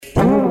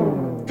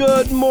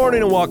Good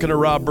morning and welcome to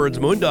Rob Byrd's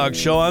Moondog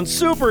Show on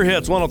Super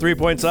Hits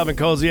 103.7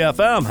 Cozy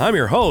FM. I'm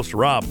your host,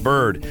 Rob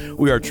Byrd.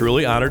 We are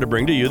truly honored to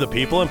bring to you the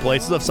people and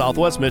places of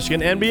Southwest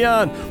Michigan and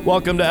beyond.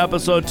 Welcome to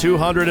episode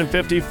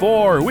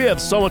 254. We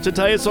have so much to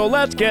tell you, so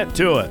let's get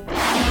to it.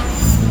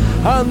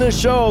 On this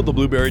show, the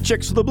Blueberry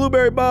Chicks with the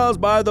Blueberry Buzz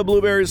by the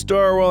Blueberry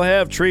Store will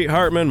have treat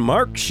Hartmann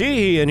Mark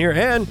Sheehy in here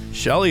and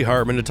Shelly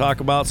Hartmann to talk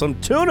about some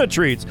tuna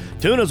treats.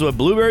 Tunas with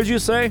blueberries, you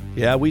say?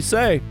 Yeah, we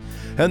say.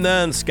 And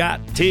then Scott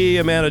T,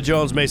 Amanda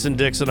Jones, Mason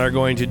Dixon are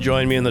going to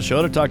join me in the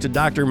show to talk to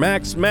Dr.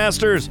 Max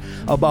Masters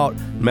about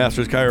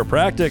Masters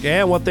Chiropractic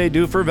and what they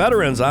do for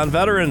veterans on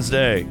Veterans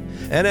Day.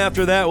 And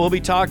after that, we'll be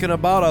talking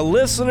about a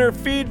listener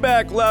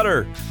feedback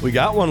letter. We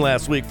got one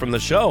last week from the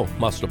show.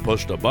 Must have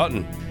pushed a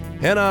button.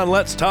 And on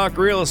Let's Talk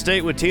Real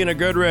Estate with Tina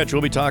Goodrich,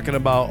 we'll be talking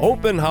about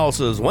open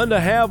houses, when to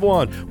have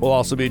one. We'll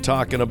also be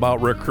talking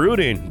about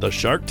recruiting, the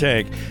Shark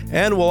Tank.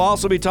 And we'll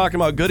also be talking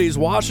about Goodies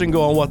Wash and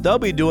Go and what they'll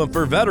be doing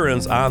for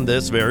veterans on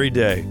this very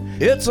day.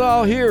 It's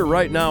all here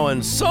right now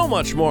and so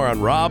much more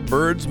on Rob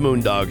Byrd's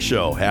Moondog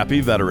Show.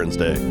 Happy Veterans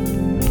Day.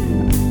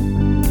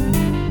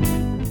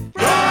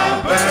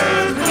 Rob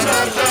Byrd's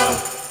Moondog Show.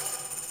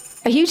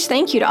 A huge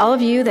thank you to all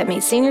of you that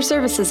made senior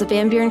services of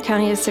Van Buren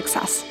County a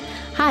success.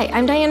 Hi,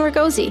 I'm Diane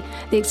Ragosi,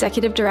 the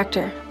Executive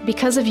Director.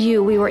 Because of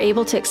you, we were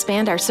able to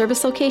expand our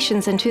service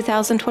locations in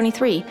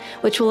 2023,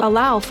 which will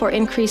allow for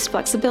increased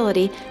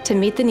flexibility to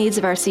meet the needs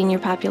of our senior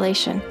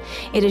population.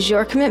 It is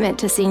your commitment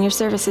to senior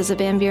services of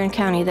Van Buren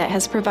County that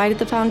has provided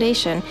the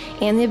foundation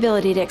and the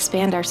ability to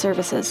expand our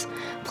services.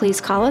 Please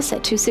call us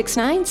at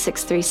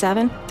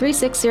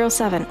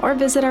 269-637-3607 or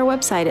visit our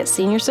website at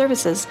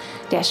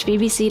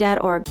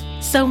seniorservices-vbc.org.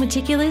 So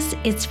meticulous,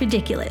 it's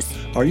ridiculous.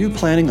 Are you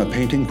planning a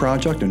painting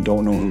project and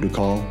don't know who to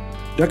call?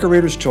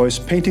 Decorator's Choice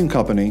Painting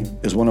Company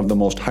is one of the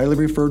most highly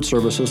referred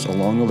services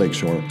along the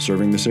lakeshore.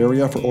 Serving this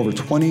area for over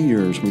 20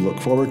 years, we look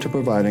forward to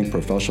providing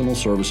professional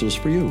services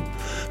for you.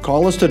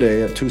 Call us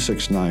today at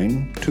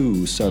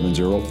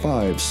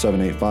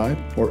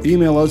 269-270-5785 or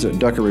email us at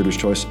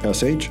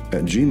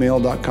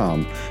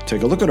decoratorschoicesh@gmail.com.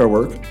 Take a look at our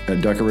work at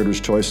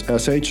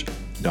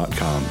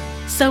decoratorschoicesh.com.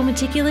 So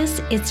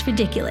meticulous, it's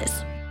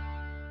ridiculous.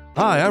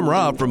 Hi, I'm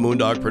Rob from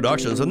Moondog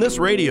Productions and this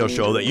radio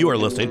show that you are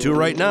listening to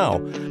right now.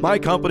 My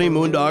company,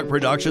 Moondog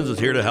Productions, is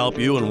here to help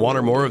you in one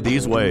or more of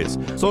these ways.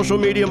 Social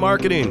media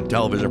marketing,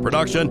 television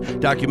production,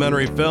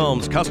 documentary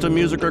films, custom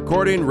music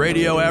recording,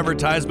 radio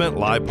advertisement,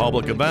 live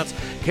public events,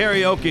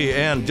 karaoke,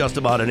 and just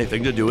about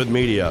anything to do with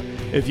media.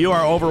 If you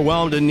are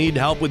overwhelmed and need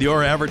help with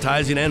your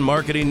advertising and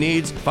marketing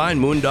needs, find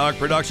Moondog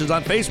Productions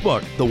on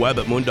Facebook, the web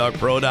at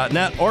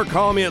moondogpro.net, or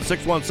call me at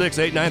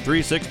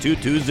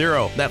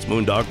 616-893-6220. That's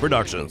Moondog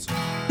Productions.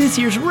 This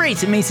here's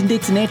Race and Mason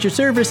Dixon at your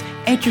service.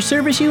 At your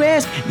service, you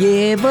ask?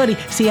 Yeah, buddy.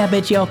 See, I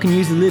bet y'all can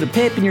use a little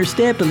pep in your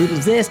step, a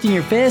little zest in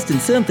your fest, and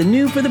something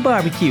new for the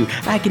barbecue.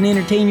 I can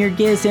entertain your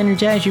guests,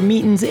 energize your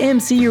meetings,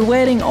 MC your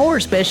wedding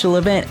or special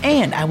event,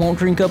 and I won't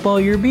drink up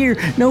all your beer.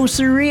 No,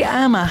 sirree,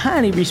 I'm a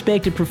highly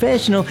respected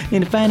professional,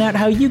 and to find out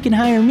how you can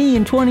hire me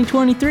in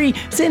 2023,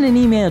 send an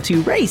email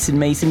to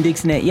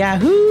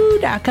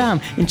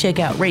raceandmasondixon@yahoo.com and check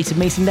out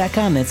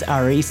raceandmason.com. That's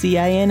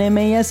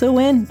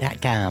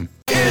RACINMASON.com.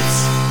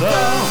 It's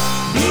the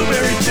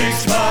Blueberry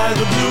Chicks by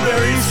the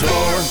Blueberry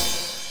Store.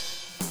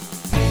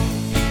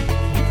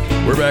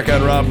 We're back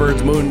on Rob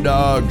Byrd's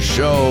Moondog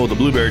Show, the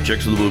Blueberry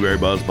Chicks with the Blueberry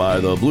Buzz by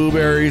the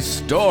Blueberry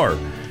Store.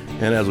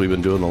 And as we've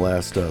been doing the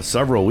last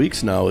several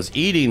weeks now, is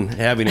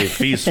having a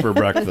feast for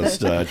breakfast.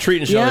 Treat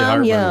and Shelly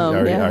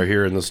Hartmann are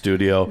here in the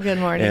studio. Good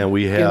morning. And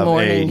we have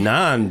a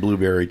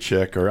non-blueberry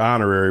chick or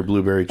honorary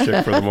blueberry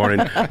chick for the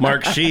morning,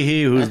 Mark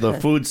Sheehy, who's the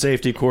food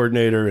safety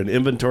coordinator and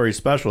inventory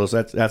specialist.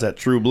 That's at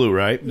True Blue,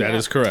 right? That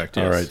is correct.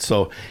 Yes. All right.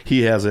 So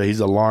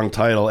he's a long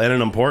title and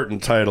an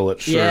important title.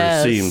 It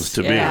sure seems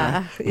to be.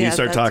 You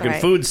start talking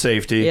food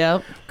safety,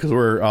 because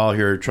we're all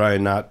here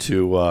trying not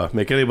to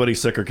make anybody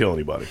sick or kill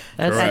anybody.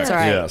 That's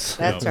right. Yes.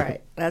 That's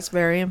right. That's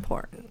very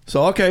important.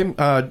 So, okay,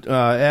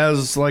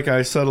 as like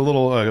I said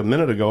a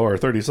minute ago or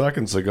 30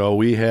 seconds ago,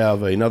 we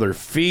have another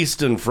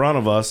feast in front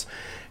of us.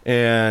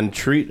 And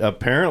Treat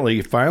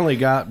apparently finally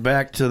got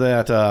back to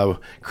that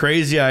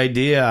crazy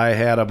idea I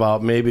had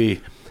about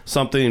maybe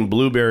something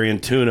blueberry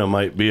and tuna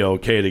might be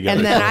okay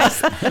together.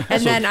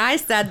 And then I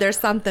said there's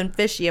something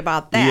fishy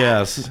about that.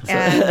 Yes.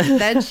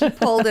 And then she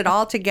pulled it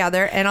all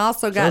together and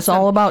also got it's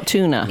all about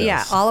tuna.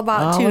 Yeah, all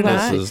about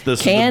tuna. This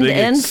is Canned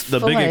the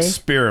big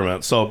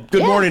experiment. So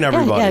good morning,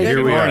 everybody.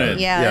 Here we are.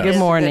 Good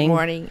morning. Good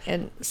morning.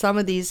 And some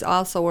of these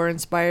also were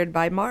inspired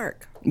by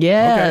Mark.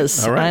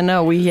 Yes, okay. Right. I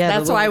know.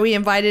 That's why we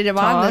invited him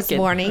on this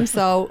morning.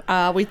 So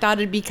we thought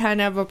it'd be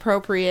kind of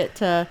appropriate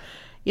to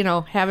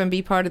have him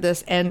be part of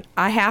this. And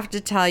I have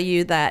to tell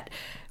you that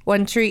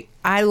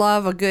I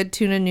love a good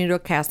tuna noodle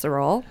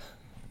casserole.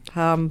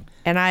 And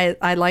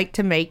I like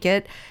to make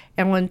it.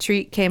 And when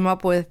Treat came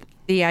up with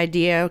the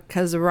idea,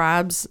 because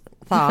Rob's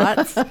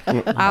thoughts.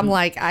 I'm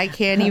like, I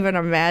can't even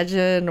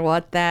imagine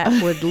what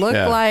that would look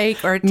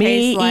like or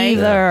taste like. Me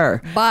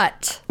either.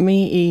 But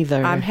me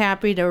either. I'm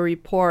happy to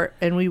report,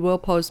 and we will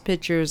post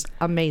pictures.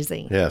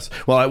 Amazing. Yes.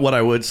 Well, what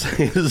I would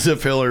say is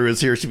if Hillary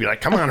was here, she'd be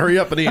like, come on, hurry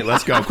up and eat.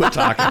 Let's go. Quit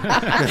talking.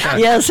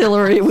 Yes,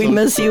 Hillary, we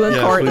miss you and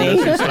Courtney.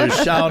 So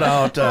shout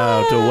out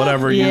to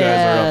whatever you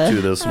guys are up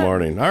to this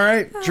morning. All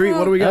right, Treat,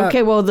 what do we got?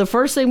 Okay, well, the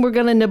first thing we're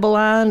going to nibble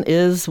on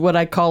is what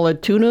I call a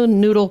tuna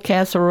noodle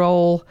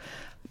casserole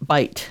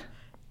bite.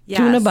 Yes.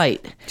 Tuna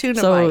bite. Tuna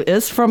so bite.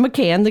 it's from a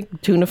can, the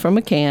tuna from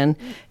a can,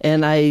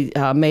 and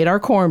I made our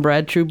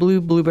cornbread, True Blue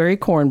Blueberry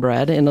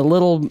cornbread, in a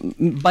little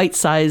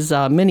bite-sized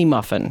mini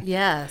muffin.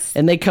 Yes.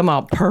 And they come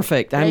out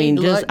perfect. I mean,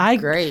 look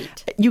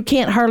great. You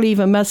can't hardly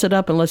even mess it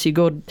up unless you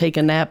go take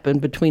a nap in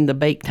between the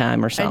bake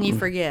time or something. And you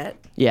forget.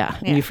 Yeah,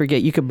 you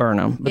forget. You could burn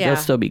them, but they'll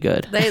still be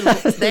good.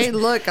 They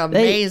look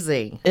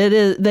amazing.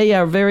 They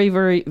are very,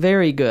 very,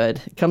 very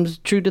good. It comes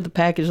true to the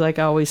package, like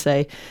I always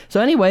say. So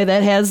anyway,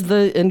 that has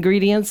the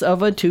ingredients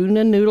of a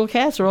tuna noodle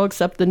casserole,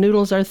 except the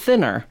noodles are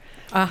thinner.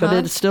 But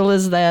it still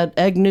is that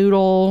egg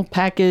noodle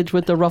package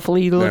with the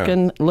ruffly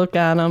look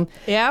on them.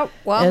 Yeah.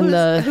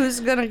 Well, who's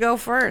going to go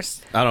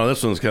first? I don't know.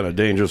 This one's kind of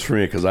dangerous for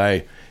me because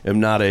I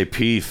am not a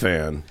pea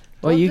fan.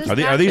 Well, are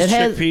these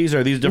chickpeas?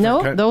 Are these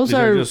different? No, those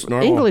are just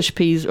English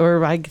peas,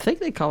 or I think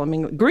they call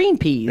them green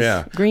peas.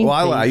 Yeah, green peas.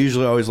 I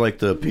usually always like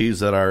the peas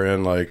that are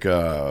in like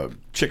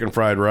chicken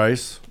fried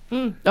rice.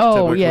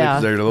 Oh yeah,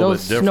 they're a little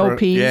those bit different. snow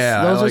peas.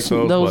 Yeah, those I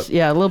like are those.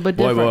 Yeah, a little bit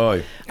different.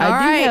 Boy.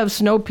 I do have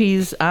snow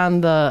peas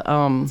on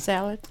the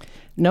salad.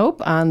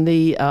 Nope, on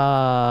the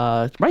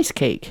rice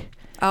cake.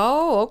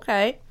 Oh,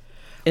 okay.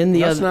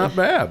 That's not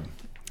bad.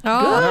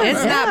 Oh,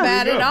 it's not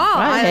bad at all.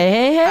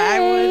 I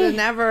would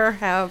never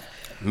have.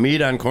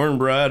 Meat on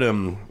cornbread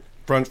and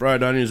French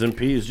fried onions and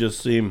peas just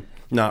seem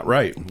not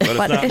right,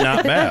 but it's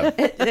not bad.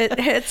 It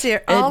hits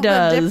all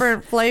the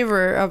different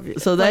flavor of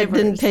So that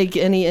didn't take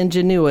any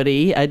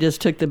ingenuity. I just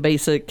took the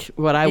basic,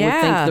 what I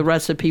would think the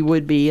recipe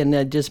would be, and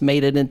then just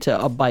made it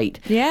into a bite.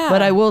 Yeah.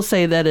 But I will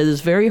say that it is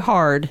very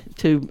hard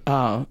to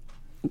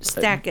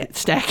stack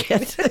it.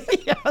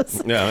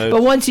 Yes. Yeah,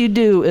 but once you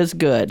do, it's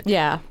good.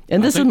 Yeah.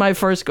 And this is my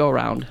first go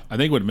round. I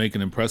think it would make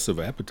an impressive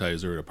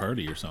appetizer at a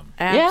party or something.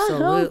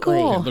 Absolutely.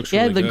 Yeah, cool. It looks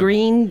really the good.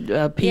 green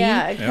pea.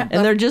 Yeah.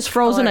 And they're just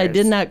frozen. Colors. I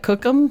did not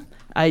cook them.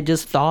 I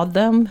just thawed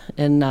them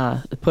and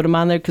put them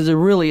on there because they're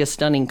really a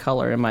stunning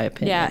color, in my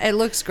opinion. Yeah, it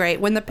looks great.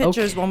 When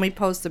we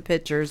post the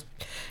pictures,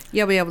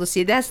 you'll be able to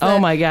see. Oh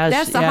my gosh!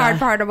 That's the hard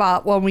part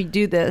about when we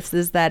do this,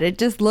 is that it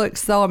just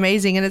looks so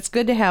amazing, and it's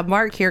good to have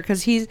Mark here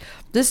because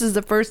this is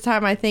the first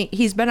time, I think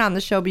he's been on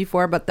the show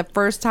before, but the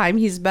first time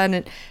he's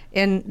been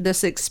in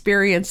this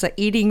experience, an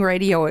eating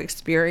radio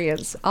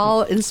experience,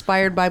 all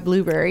inspired by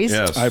blueberries.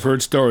 Yes. I've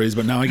heard stories,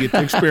 but now I get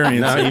to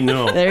experience. Now you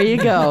know. There you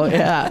go.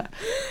 Yeah.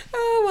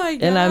 Oh my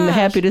god! And I'm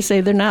happy to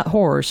say they're not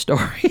horror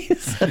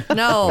stories.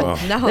 No.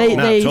 Not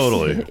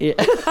totally. Yeah.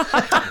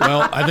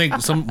 Well, I think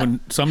some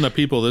of the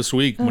people this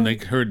week, when they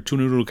heard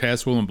tuna noodle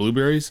casserole and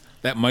blueberries,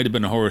 that might have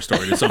been a horror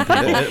story to some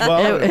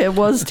people. It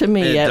was to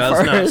me at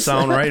first. It does not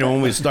sound right. And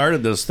when we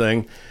started this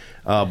thing,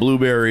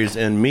 blueberries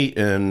and meat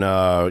and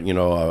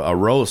a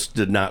roast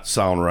did not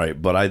sound right.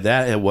 But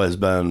that has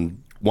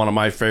been one of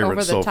my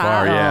favorites so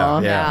far.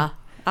 Yeah.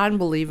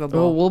 Unbelievable.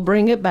 Well, we'll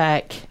bring it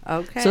back.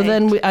 Okay. So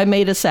then I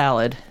made a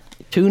salad.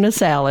 Tuna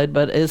salad,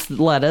 but it's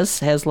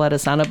has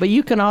lettuce on it. But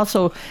you can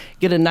also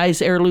get a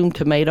nice heirloom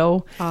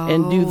tomato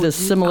and do the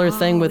similar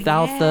thing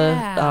without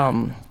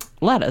the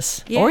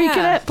lettuce. Yeah. Or you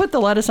can put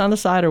the lettuce on the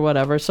side or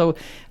whatever. So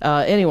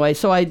anyway,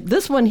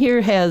 this one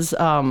here has,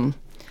 I'm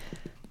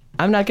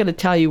not going to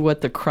tell you what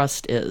the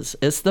crust is.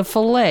 It's the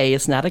filet.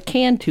 It's not a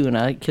canned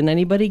tuna. Can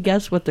anybody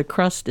guess what the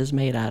crust is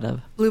made out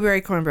of? Blueberry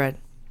cornbread.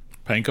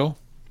 Panko?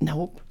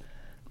 Nope.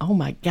 Oh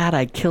my God,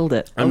 I killed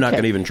it. I'm not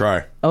going to even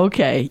try.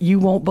 Okay, you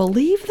won't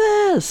believe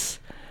this.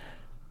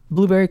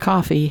 Blueberry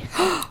coffee.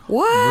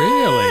 What?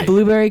 Really?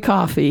 Blueberry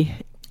coffee.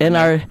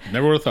 Never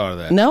would have thought of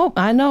that. No,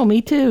 I know,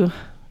 me too.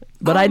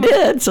 But I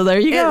did, so there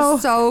you go.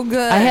 It's so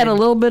good. I had a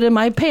little bit in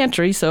my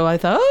pantry, so I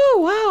thought,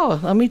 oh, wow,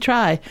 let me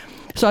try.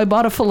 So I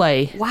bought a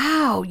filet.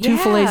 Wow, yeah. 2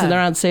 fillets, and they're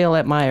on sale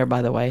at Meijer,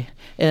 by the way.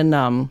 And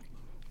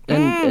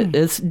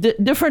it's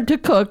different to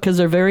cook because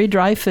they're very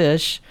dry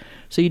fish.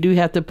 So you do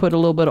have to put a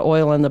little bit of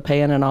oil in the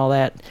pan and all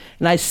that.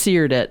 And I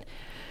seared it.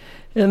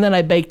 And then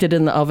I baked it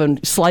in the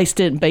oven, sliced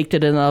it and baked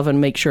it in the oven,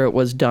 make sure it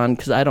was done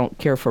because I don't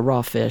care for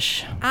raw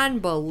fish.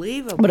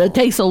 Unbelievable. But it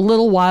takes a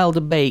little while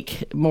to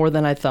bake, more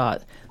than I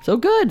thought. So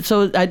good.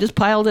 So I just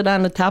piled it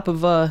on the top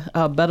of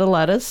a bed of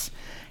lettuce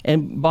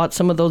and bought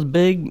some of those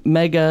big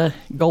mega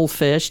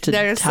goldfish to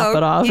top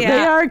it off. Yeah,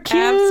 they are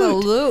cute.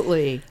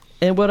 Absolutely.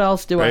 And what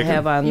else do I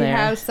have on there? You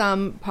have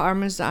some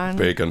Parmesan.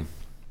 Bacon.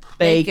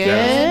 Bacon.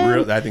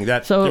 I think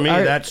that, to me,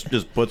 that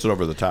just puts it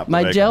over the top.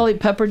 My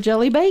pepper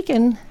jelly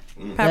bacon.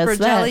 Pepper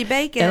jelly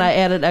bacon. And I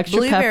added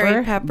extra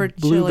Blueberry pepper.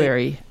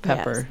 Blueberry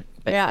pepper.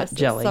 Yes,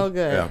 jelly. It's so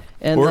good. Yeah.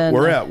 And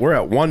we're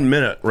at 1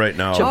 minute right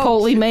now.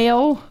 Chipotle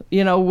mayo,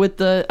 with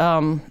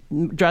the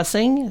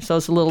dressing, so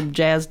it's a little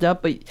jazzed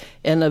up,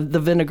 and the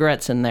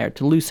vinaigrette's in there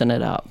to loosen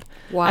it up.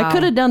 Wow. I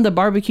could have done the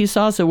barbecue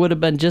sauce; it would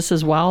have been just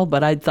as well.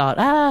 But I thought,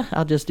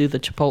 I'll just do the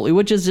chipotle,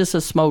 which is just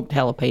a smoked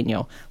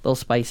jalapeno, a little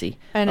spicy.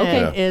 And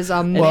it is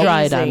amazing. And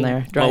dried on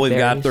there. Dried Well, we've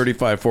got berries.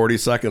 35, 40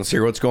 seconds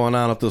here. What's going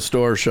on at the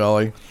store,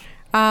 Shelly?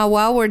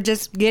 Well, we're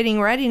just getting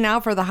ready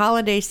now for the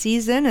holiday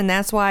season, and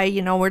that's why,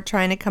 we're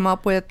trying to come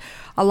up with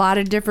a lot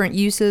of different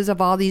uses of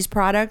all these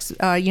products.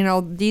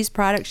 These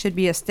products should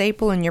be a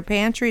staple in your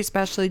pantry,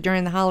 especially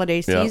during the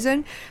holiday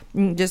season.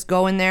 You can just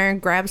go in there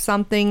and grab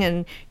something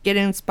and get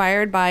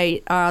inspired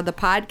by the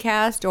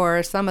podcast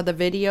or some of the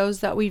videos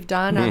that we've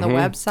done on the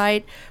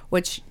website,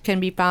 which can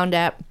be found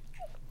at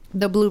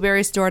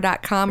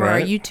theblueberrystore.com, or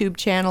our YouTube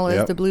channel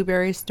is The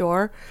Blueberry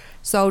Store.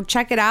 So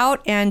check it out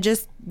and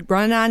just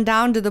run on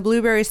down to the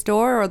Blueberry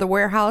Store or the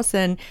warehouse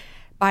and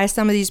buy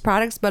some of these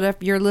products. But if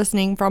you're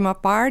listening from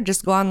afar,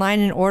 just go online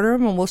and order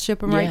them, and we'll ship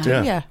them right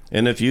to you.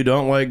 And if you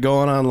don't like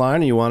going online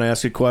and you want to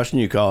ask a question,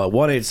 you call it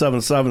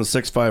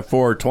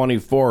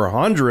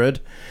 1-877-654-2400.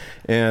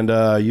 And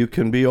you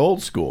can be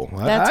old school.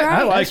 That's right.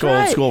 I like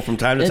old school from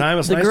time to time.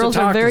 It's the nice girls to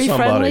talk are very to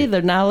somebody. friendly.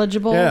 They're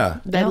knowledgeable. Yeah.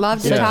 They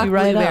love to talk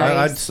right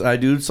blueberries. I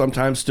do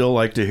sometimes still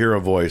like to hear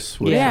a voice.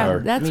 With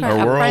that's right.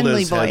 Our A world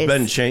friendly has voice.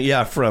 been changed.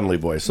 Yeah, friendly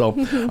voice. So,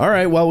 all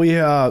right. Well, we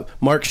have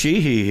Mark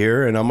Sheehy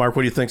here. And Mark,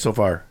 what do you think so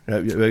far?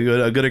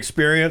 A good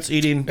experience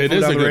eating It food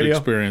is on a the good radio?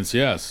 experience,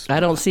 yes. I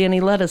don't see any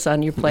lettuce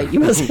on your plate.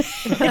 You must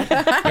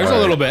There's a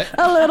little bit.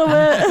 a little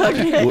bit.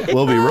 Okay.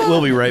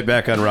 We'll be right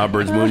back on Rob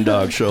Byrd's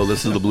Moondog Show.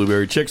 This is the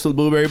Blueberry Chicks with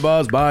Blueberry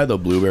Buzz by the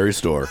Blueberry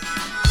Store.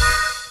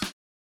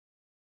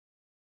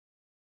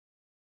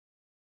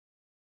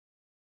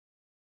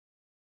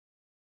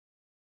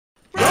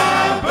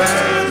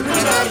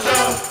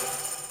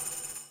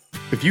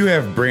 If you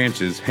have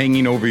branches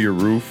hanging over your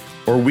roof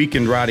or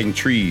weakened rotting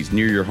trees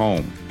near your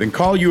home, then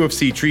call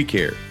UFC Tree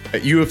Care.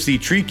 At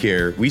UFC Tree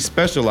Care, we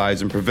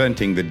specialize in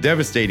preventing the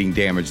devastating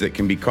damage that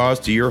can be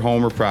caused to your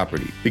home or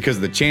property, because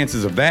the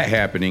chances of that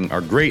happening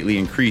are greatly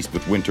increased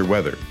with winter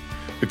weather.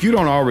 If you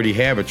don't already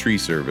have a tree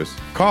service,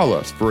 call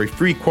us for a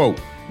free quote.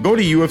 Go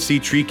to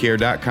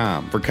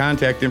ufctreecare.com for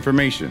contact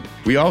information.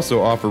 We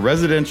also offer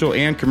residential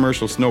and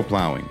commercial snow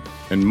plowing.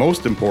 And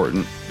most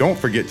important, don't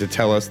forget to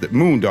tell us that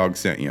Moondog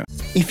sent you.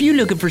 If you're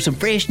looking for some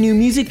fresh new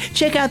music,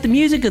 check out the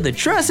music of the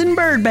Truss and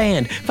Byrd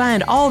Band.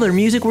 Find all their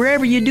music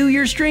wherever you do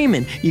your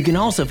streaming. You can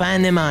also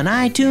find them on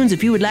iTunes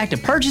if you would like to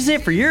purchase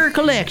it for your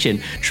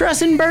collection.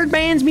 Truss and Byrd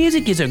Band's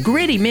music is a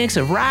gritty mix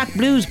of rock,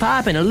 blues,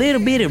 pop, and a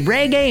little bit of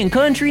reggae and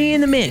country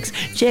in the mix.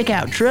 Check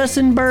out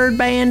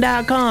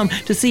trussandbyrdband.com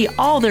to see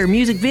all their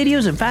music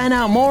videos and find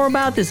out more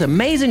about this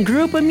amazing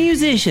group of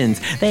musicians.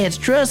 That's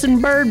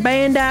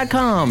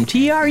trussandbyrdband.com.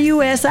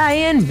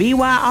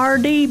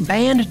 TRUSINBYRD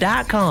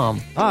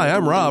band.com. Hi,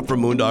 I'm Rob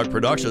from Moondog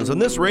Productions and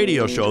this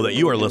radio show that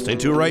you are listening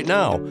to right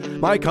now.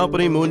 My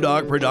company,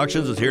 Moondog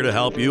Productions, is here to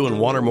help you in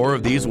one or more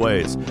of these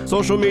ways: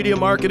 social media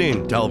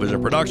marketing, television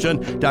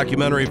production,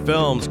 documentary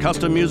films,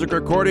 custom music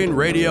recording,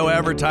 radio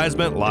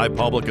advertisement, live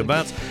public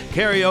events,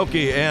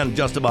 karaoke, and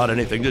just about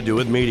anything to do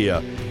with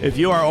media. If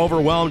you are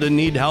overwhelmed and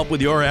need help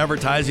with your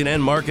advertising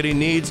and marketing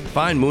needs,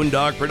 find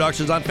Moondog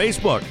Productions on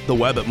Facebook, the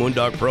web at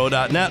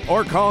moondogpro.net,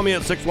 or call me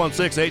at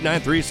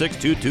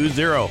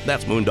 616-893-6220.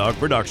 That's Moondog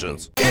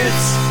Productions.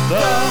 It's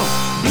the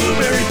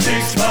Blueberry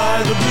Chicks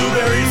by the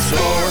Blueberry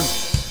Store.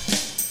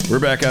 We're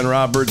back on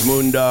Rob Byrd's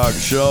Moondog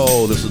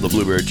Show. This is the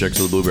Blueberry Chicks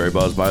with the Blueberry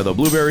Buzz by the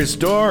Blueberry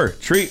Store.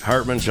 Treat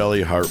Hartmann,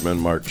 Shelly Hartmann,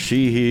 Mark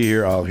Sheehy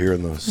here, all here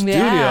in the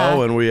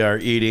studio, and we are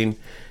eating.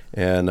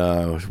 And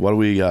what do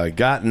we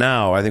got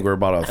now? I think we're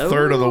about a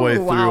third of the way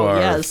through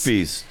our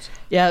feast.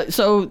 Yeah,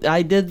 so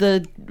I did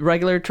the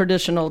regular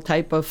traditional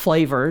type of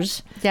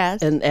flavors.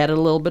 Yes. And added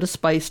a little bit of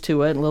spice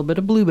to it, and a little bit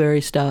of blueberry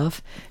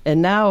stuff.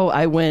 And now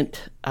I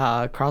went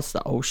across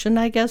the ocean,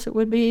 I guess it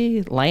would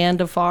be,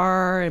 land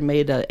afar, and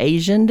made an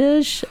Asian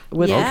dish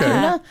with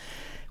tuna,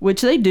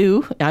 which they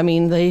do. I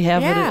mean, they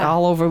have it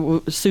all over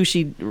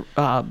sushi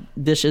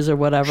dishes or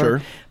whatever.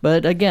 Sure.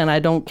 But again, I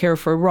don't care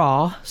for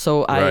raw,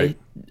 so I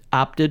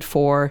opted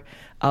for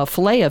a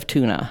fillet of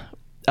tuna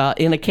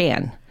in a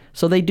can.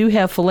 So they do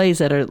have fillets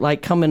that are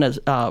like come in a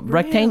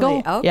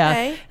rectangle. Okay.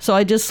 Yeah. So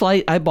I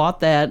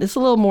bought that. It's a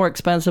little more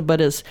expensive, but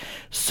it's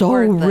so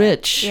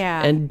rich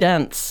and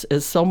dense.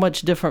 It's so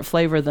much different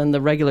flavor than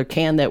the regular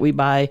can that we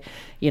buy,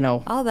 in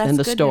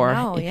the store. To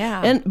know.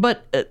 Yeah.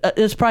 But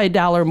it's probably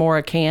 $1 more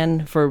a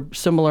can for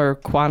similar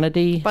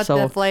quantity. But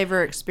the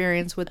flavor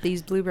experience with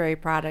these blueberry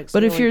products.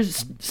 But if you're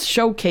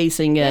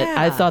showcasing it,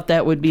 I thought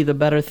that would be the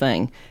better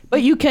thing.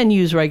 But you can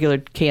use regular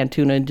canned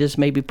tuna and just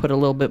maybe put a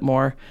little bit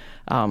more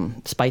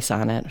spice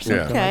on it or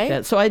something like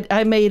that. So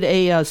I made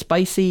a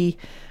spicy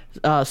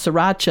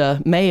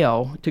sriracha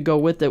mayo to go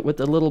with it, with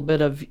a little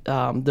bit of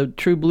the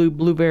True Blue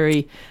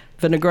blueberry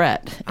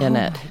vinaigrette in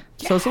it.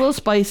 So it's a little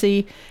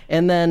spicy.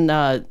 And then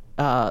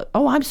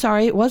I'm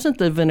sorry, it wasn't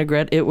the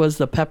vinaigrette, it was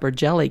the pepper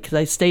jelly, because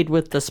I stayed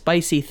with the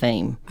spicy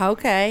theme.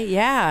 Okay,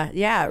 yeah,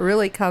 it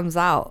really comes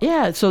out.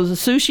 Yeah, so the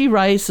sushi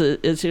rice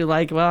is you're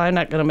like, well, I'm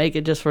not going to make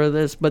it just for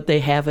this, but they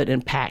have it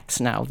in packs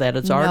now that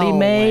it's already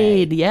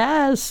made. Way.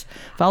 Yes.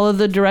 Follow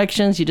the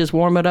directions. You just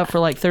warm it up for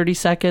like 30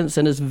 seconds,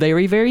 and it's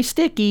very, very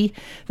sticky.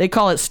 They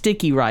call it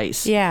sticky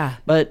rice. Yeah.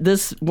 But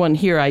this one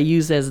here I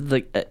use as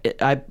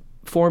I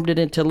formed it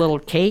into a little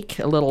cake,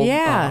 a little...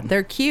 Yeah,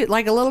 they're cute,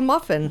 like a little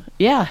muffin.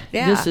 Yeah.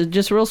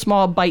 Just real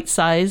small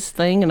bite-sized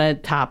thing, and I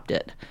topped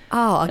it.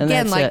 Oh,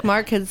 again, like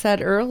Mark had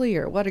said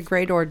earlier, what a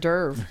great hors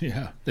d'oeuvre.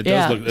 Yeah, it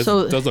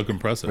does look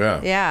impressive.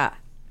 Yeah.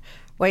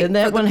 Wait, and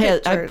that one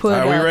had, I put...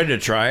 Are we ready to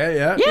try it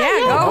yet?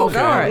 Yeah,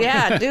 go.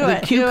 Yeah, do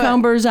it.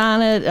 Cucumbers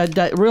on it,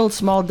 a real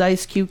small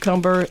diced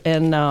cucumber,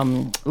 and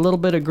a little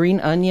bit of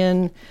green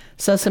onion,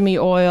 sesame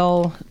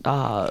oil,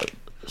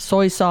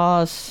 soy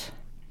sauce...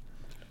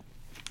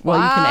 Well,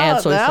 you can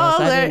add soy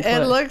sauce.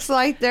 It looks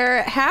like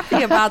they're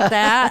happy about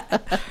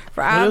that.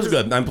 It is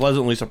good. I'm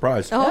pleasantly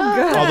surprised. Oh,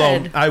 good.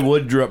 Although I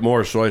would drip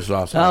more soy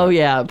sauce on it.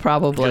 Yeah,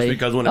 probably. Just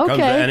because when it comes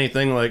to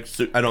anything like,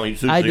 I don't eat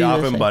sushi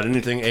often, but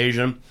anything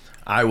Asian,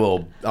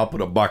 I'll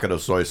put a bucket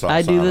of soy sauce on it.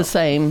 I do the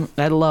same.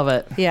 I love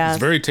it. Yeah. It's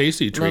a very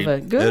tasty treat. Love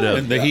it. Good. It is.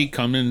 And the heat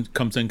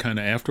comes in kind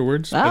of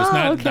afterwards,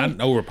 but it's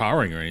not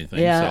overpowering or anything.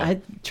 Yeah, so.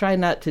 I try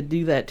not to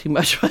do that too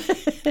much.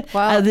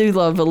 I do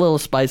love a little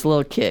spice, a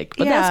little kick,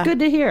 but that's good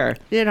to hear.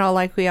 You know,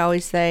 like we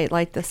always say,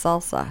 like the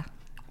salsa,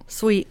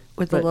 sweet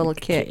with a little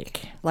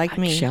kick, like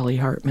me. Shelly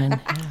Hartmann.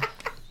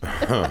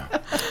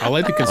 I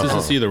like the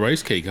consistency of the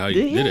rice cake, how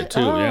you did it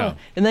too, yeah.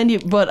 And then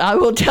but I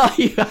will tell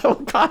you, I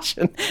will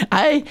caution,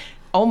 I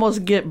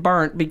almost get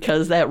burnt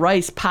because that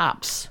rice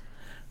pops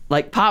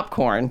like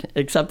popcorn,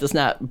 except it's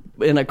not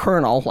in a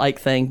kernel like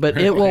thing, but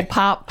it will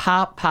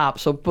pop.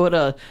 So put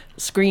a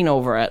screen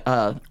over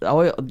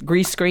it,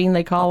 grease screen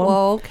they call them.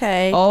 Oh,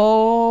 okay.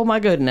 Oh my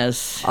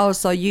goodness. Oh,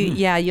 so you'll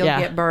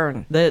get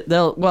burned.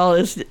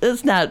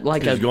 It's not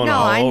like a going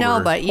all I know,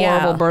 over. but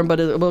horrible burn,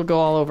 but it will go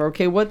all over.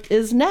 Okay, what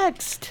is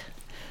next?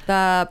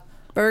 The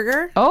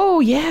burger. Oh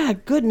yeah,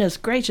 goodness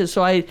gracious!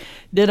 So I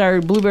did our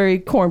blueberry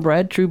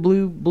cornbread, true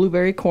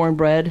blueberry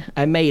cornbread.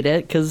 I made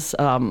it because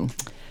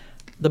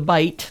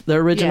the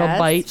original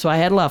bite. So I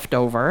had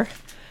leftover.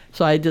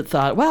 So I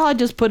thought, well, I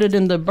just put it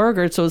in the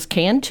burger. So it's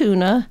canned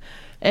tuna,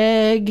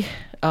 egg,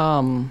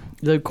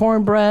 the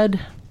cornbread.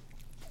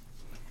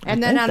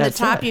 And then on the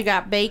top, you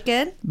got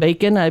bacon.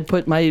 Bacon, I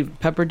put my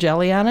pepper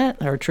jelly on it,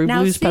 or True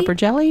Blues pepper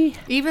jelly.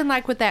 Even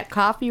like with that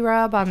coffee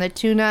rub on the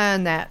tuna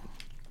and that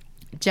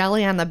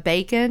jelly on the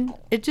bacon,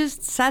 it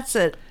just sets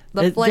it.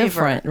 It's flavor.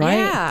 Different, right?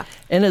 Yeah.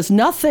 And it's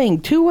nothing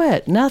to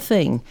it,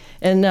 nothing.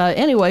 And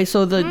anyway,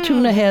 so the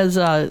tuna has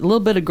a little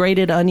bit of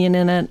grated onion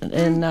in it,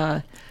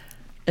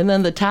 and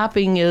then the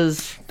topping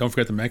is... Don't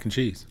forget the mac and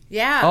cheese.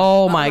 Yeah.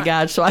 Oh, my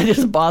God. So I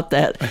just bought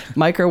that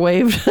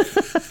microwave.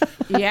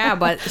 Yeah,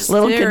 but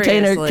little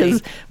container,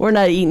 because we're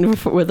not eating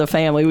with a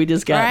family. We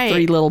just got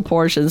 3 little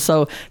portions.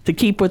 So to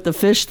keep with the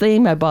fish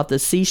theme, I bought the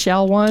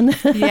seashell one.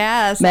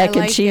 Yes, mac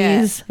and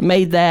cheese.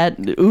 Made that,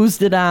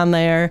 oozed it on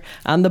there,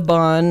 on the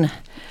bun.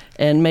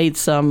 And made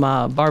some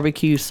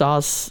barbecue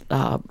sauce,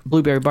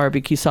 blueberry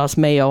barbecue sauce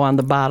mayo on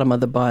the bottom of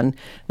the bun.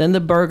 Then the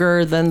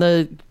burger, then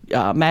the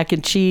mac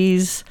and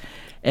cheese,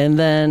 and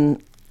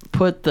then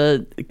put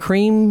the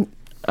cream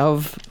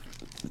of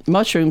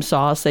mushroom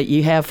sauce that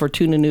you have for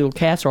tuna noodle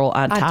casserole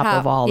on top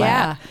of all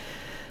that.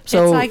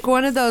 So it's like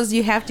one of those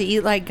you have to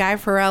eat like Guy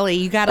Fieri.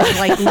 You got to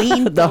like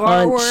lean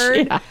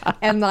forward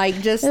and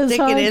like just stick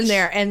it in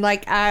there. And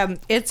like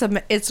it's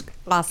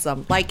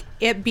awesome. Like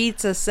it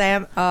beats a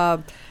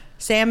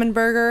salmon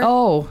burger.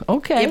 Oh,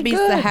 okay. It beats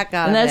the heck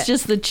out of it. And that's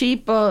just the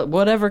cheap,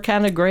 whatever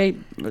kind of great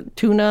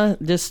tuna.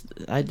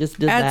 I just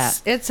did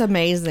that. It's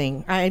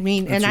amazing. I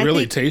mean, it's a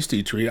really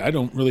tasty treat. I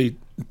don't really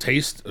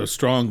taste a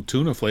strong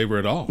tuna flavor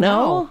at all.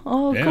 No?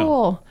 Oh, yeah.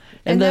 Cool.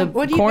 And the then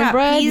what do you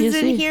cornbread, got? Peas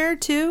in here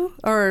too,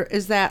 or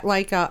is that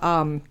like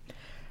a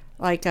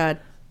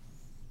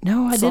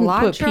No, I didn't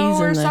put peas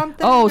in there.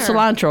 Oh,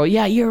 cilantro.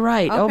 Yeah, you're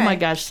right. Okay. Oh my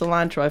gosh,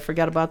 cilantro. I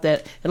forgot about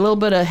that. A little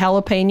bit of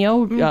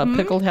jalapeno,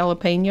 pickled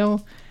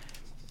jalapeno,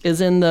 is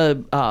in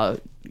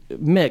the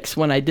mix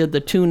when I did the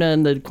tuna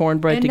and the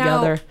cornbread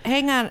together. Now,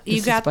 hang on,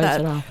 you got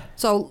that.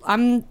 So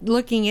I'm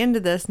looking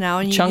into this now,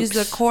 and you use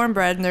the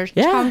cornbread, and there's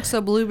chunks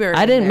of blueberry.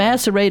 I didn't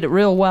macerate it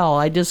real well.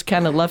 I just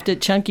kind of left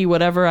it chunky.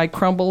 Whatever I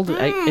crumbled,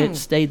 it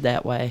stayed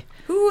that way.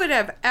 Who would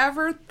have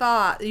ever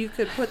thought you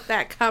could put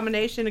that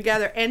combination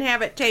together and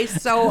have it taste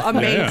so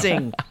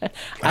amazing?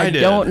 I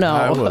don't know.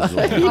 I was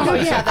that's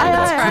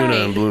right. Tuna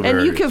and blueberry.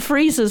 And you can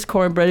freeze this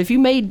cornbread. If you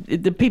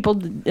made, the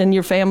people in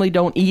your family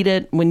don't eat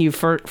it when you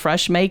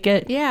fresh make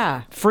it,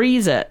 yeah,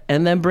 freeze it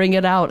and then bring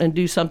it out and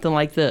do something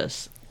like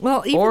this.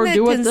 Well, even or the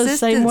do it the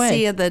same way.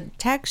 consistency of the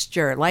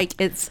texture,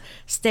 like it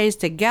stays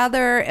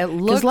together. It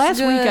looks. Because last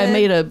good. week I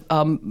made a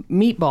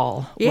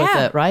meatball with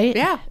it, right?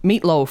 Yeah.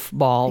 Meatloaf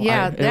ball.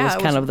 Yeah, it was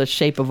kind of the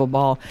shape of a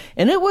ball,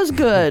 and it was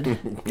good.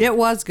 It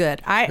was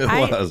good. It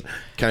was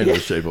kind of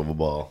the shape of a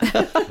ball.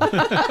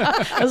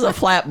 It was a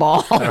flat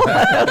ball.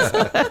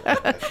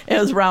 It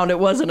was round. It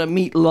wasn't a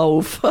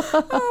meatloaf.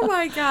 Oh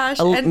my gosh!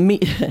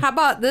 How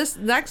about this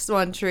next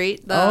one,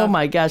 Treat? Oh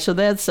my gosh! So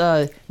that's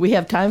we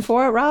have time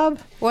for it, Rob?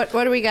 What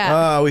do we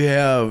got? We've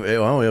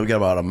got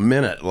about a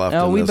minute left.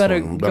 Oh, in we this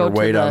better one. go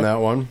wait to on that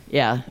one.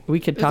 Yeah, we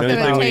could talk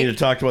Anything about. we need to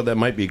talk about that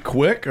might be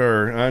quick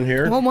or on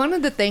here? Well, one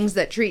of the things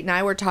that Treat and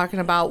I were talking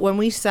about when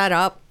we set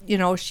up,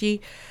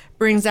 she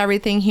brings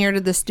everything here to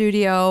the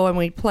studio and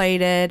we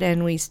plate it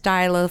and we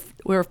style it.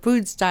 We're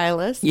food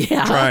stylists.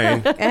 Yeah.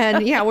 Trying.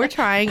 And we're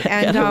trying.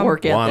 And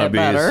work at that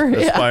better.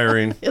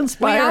 Aspiring. Yeah.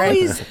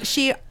 Inspiring.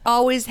 She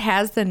always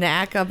has the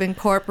knack of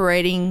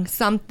incorporating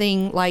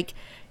something like,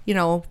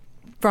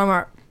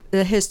 from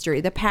the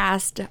history, the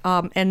past.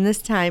 And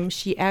this time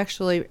she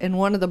actually, in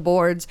one of the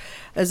boards,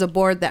 is a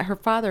board that her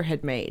father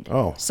had made.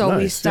 Oh, so nice,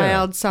 we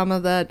styled some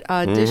of the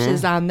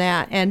dishes on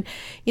that. And,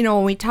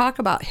 when we talk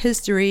about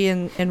history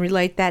and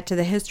relate that to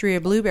the history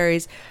of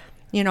blueberries,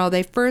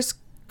 they first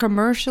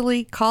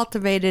commercially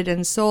cultivated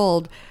and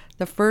sold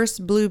the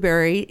first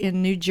blueberry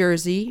in New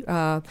Jersey,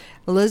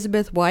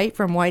 Elizabeth White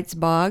from White's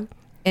Bog,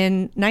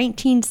 in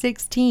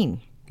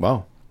 1916.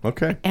 Wow.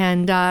 Okay.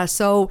 And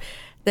so...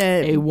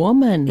 a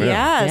woman.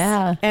 Yes.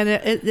 Yeah. And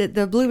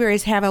the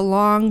blueberries have a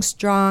long,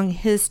 strong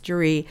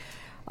history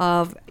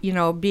of,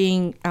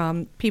 being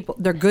people.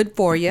 They're good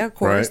for you, of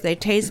course. Right. They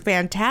taste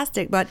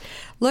fantastic. But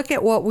look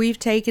at what we've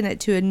taken it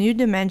to a new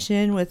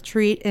dimension with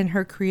Treat and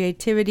her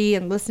creativity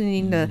and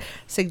listening to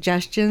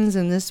suggestions.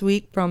 And this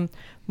week from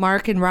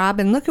Mark and Rob.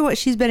 And look at what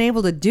she's been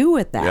able to do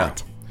with that. Yeah.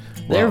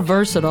 They're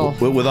versatile.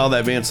 With all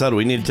that being said,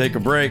 we need to take a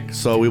break,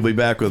 so we'll be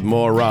back with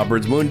more Rob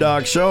Byrd's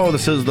Moondog Show.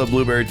 This is the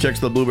Blueberry Chicks,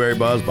 the Blueberry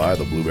Buzz by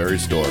the Blueberry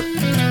Store.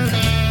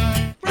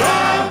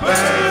 Rob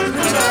Byrd's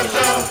Moondog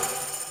Show.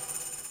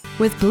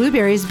 With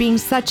blueberries being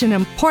such an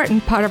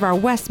important part of our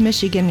West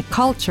Michigan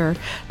culture,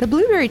 the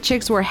Blueberry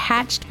Chicks were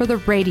hatched for the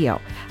radio.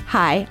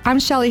 Hi, I'm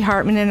Shelly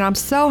Hartmann, and I'm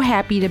so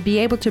happy to be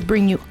able to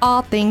bring you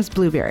all things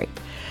blueberry.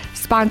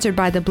 Sponsored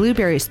by the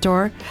Blueberry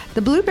Store,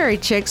 the Blueberry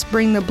Chicks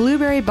bring the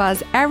Blueberry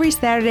Buzz every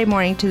Saturday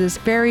morning to this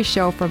very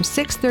show from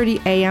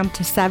 6:30 a.m.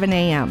 to 7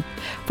 a.m.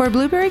 For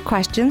blueberry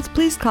questions,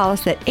 please call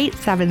us at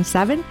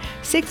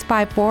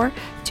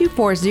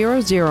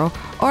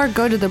 877-654-2400 or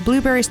go to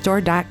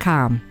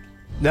theblueberrystore.com.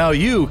 Now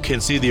you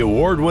can see the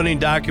award-winning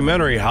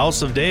documentary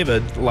House of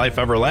David, Life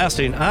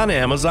Everlasting on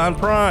Amazon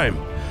Prime.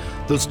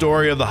 The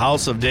story of the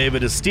House of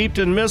David is steeped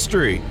in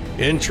mystery,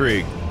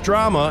 intrigue,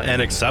 drama,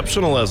 and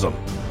exceptionalism.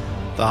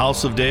 The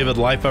House of David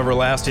Life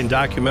Everlasting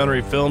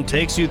documentary film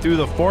takes you through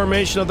the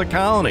formation of the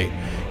colony,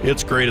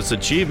 its greatest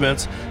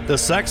achievements, the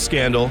sex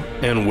scandal,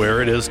 and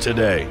where it is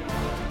today.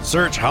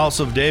 Search House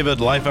of David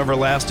Life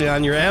Everlasting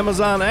on your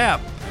Amazon app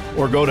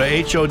or go to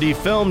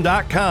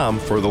hodfilm.com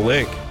for the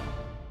link.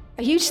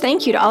 A huge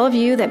thank you to all of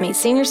you that made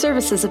senior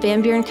services of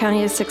Van Buren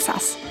County a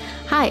success.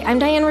 Hi, I'm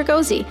Diane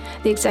Ragosi,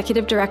 the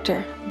Executive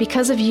Director.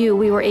 Because of you,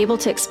 we were able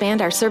to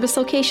expand our service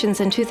locations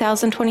in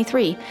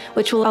 2023,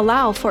 which will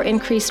allow for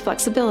increased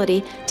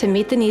flexibility to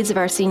meet the needs of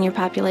our senior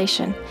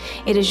population.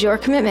 It is your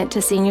commitment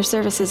to senior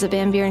services of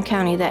Van Buren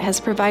County that has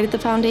provided the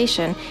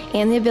foundation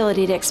and the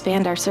ability to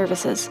expand our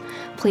services.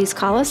 Please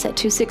call us at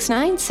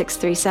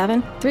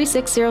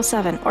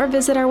 269-637-3607 or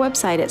visit our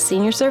website at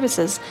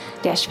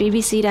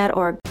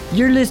seniorservices-vbc.org.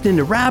 You're listening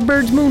to Rob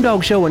Byrd's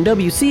Moondog Show on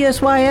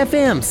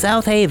WCSY-FM,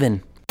 South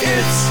Haven.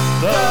 It's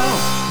the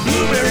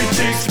Blueberry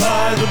Chicks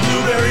by the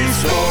Blueberry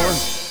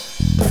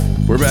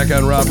Store. We're back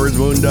on Rob Byrd's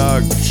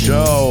Moondog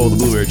Show, the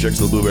Blueberry Chicks,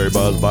 the Blueberry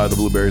Buzz by the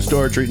Blueberry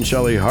Store. Treat and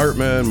Shelly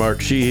Hartmann,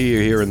 Mark Sheehy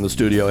are here in the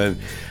studio, and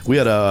we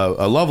had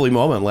a lovely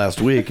moment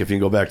last week. If you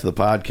can go back to the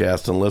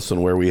podcast and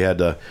listen, where we had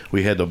to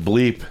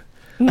bleep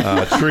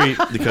Treat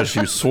because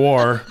she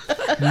swore.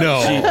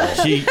 No,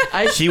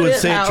 she would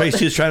say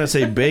she was trying to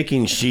say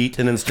baking sheet,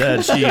 and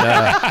instead she did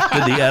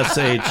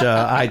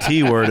the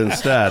SHIT word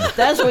instead.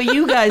 That's what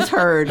you guys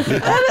heard.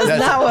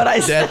 That's not what I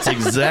said. That's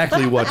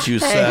exactly what you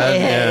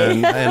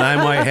said, and I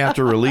might have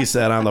to release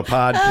that on the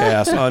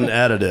podcast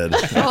unedited.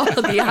 Oh,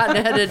 the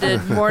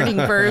unedited morning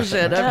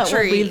version of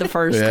Treat. Will be the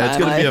first time. It's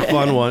going to be a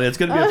fun one. It's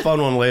going to be a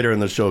fun one later in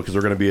the show because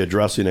we're going to be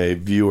addressing a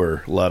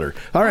viewer letter.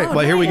 All right,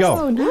 well, here we go.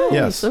 Oh, nice.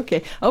 Yes.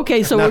 Okay,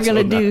 so Not we're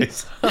going to do...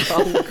 nice.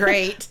 Oh,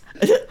 great.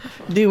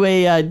 do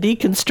a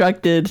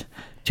deconstructed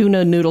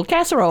tuna noodle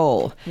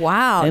casserole.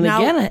 Wow. And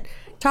now, again,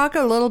 talk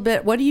a little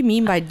bit. What do you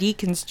mean by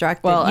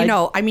deconstructed? Well,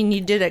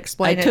 you did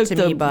explain it to me. I to took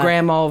me, the but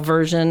grandma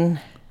version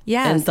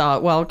yes. and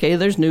thought, well, okay,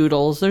 there's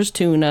noodles, there's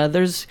tuna,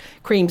 there's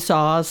cream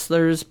sauce,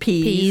 there's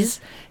peas.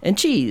 And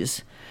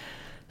cheese.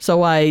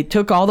 So I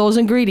took all those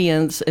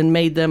ingredients and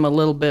made them a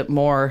little bit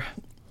more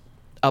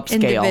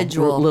upscale,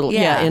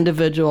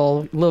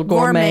 individual, little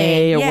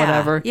gourmet or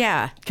whatever.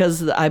 Yeah.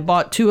 Because I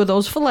bought 2 of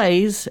those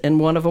fillets, and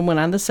one of them went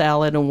on the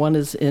salad, and one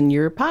is in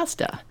your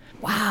pasta.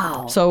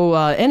 Wow. So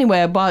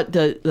anyway, I bought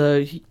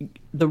the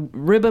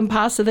ribbon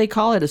pasta, they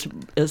call it.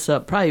 It's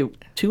probably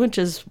 2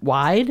 inches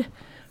wide.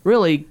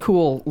 Really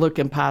cool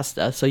looking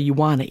pasta, so you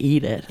want to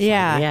eat it.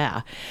 Yeah. So,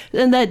 yeah.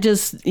 And that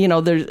just,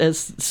 there's a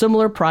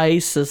similar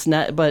price. It's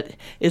not, but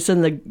it's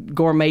in the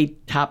gourmet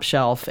top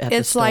shelf at the store.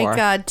 It's like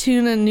a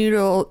tuna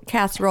noodle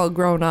casserole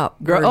grown up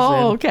version.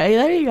 Oh, okay.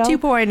 There you go.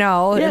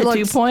 2.0. Yeah,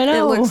 2.0.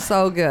 It looks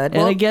so good.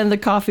 And again, the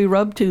coffee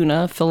rub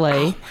tuna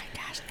fillet.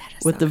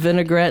 With the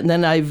vinaigrette, and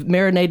then I've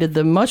marinated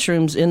the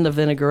mushrooms in the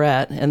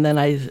vinaigrette, and then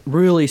I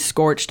really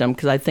scorched them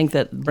because I think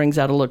that brings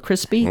out a little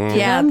crispy.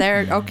 Yeah,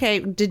 they're okay.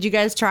 Did you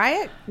guys try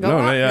it? Go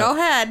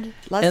ahead.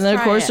 Let's and then,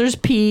 of try course, it. there's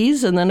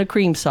peas and then a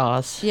cream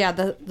sauce. Yeah,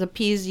 the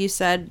peas you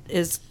said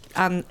is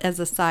as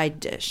a side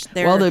dish.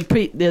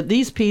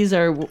 These peas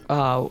are,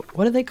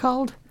 what are they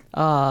called?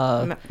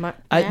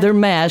 They're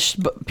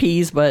mashed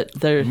peas, but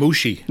they're...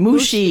 Mushy.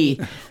 Mushy.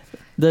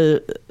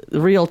 The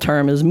real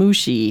term is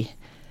mushy.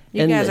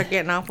 You guys are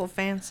getting awful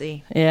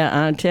fancy.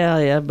 Yeah, I tell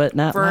you, but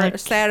not for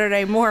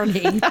Saturday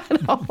morning.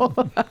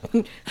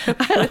 I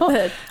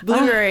know.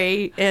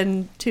 Blueberry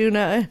and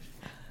tuna.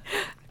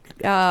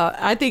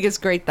 I think it's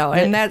great though,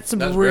 and that's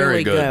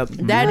really good.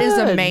 That is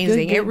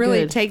amazing. It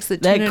really takes the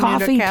tuna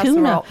coffee casserole.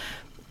 Tuna.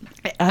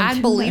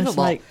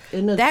 Unbelievable.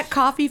 That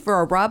coffee for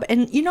a rub.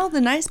 And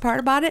the nice part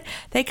about it,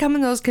 they come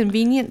in those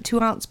convenient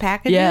 2-ounce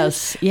packages.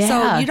 Yes. Yeah.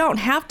 So you don't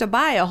have to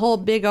buy a whole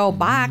big old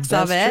box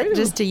of it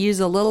just to use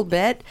a little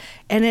bit.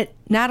 And it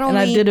not only...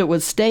 And I did it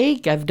with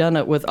steak. I've done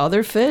it with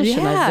other fish.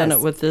 And I've done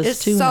it with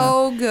this tuna. It's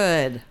so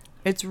good.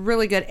 It's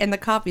really good. And the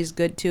coffee's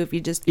good too if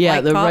you just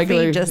like the coffee,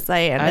 regular, just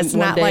saying. It's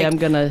not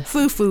like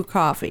foo-foo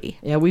coffee.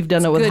 Yeah, we've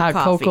done it with hot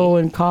cocoa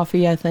and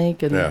coffee, I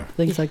think, and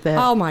things like that.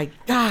 Oh my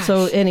gosh.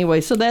 So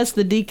anyway, so that's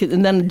the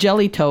and then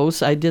jelly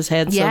toast. I just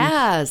had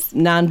some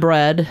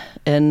non-bread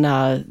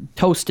and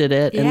toasted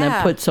it and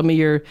then put some of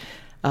your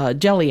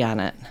jelly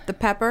on it. The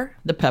pepper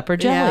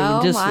jelly.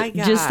 Yeah, my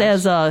gosh. Just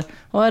as a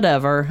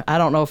whatever. I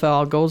don't know if it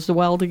all goes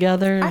well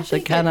together. I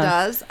think it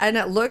does, and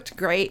it looked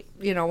great.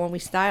 When we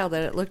styled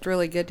it, it looked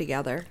really good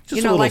together.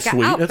 Just a little like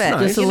sweet. an outfit. That's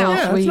nice. Just a little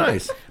sweet.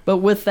 That's nice. But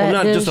with that,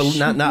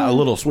 not a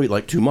little sweet,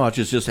 like too much.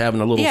 It's just having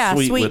a little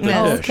sweet with the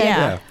dish. Okay.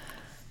 Yeah.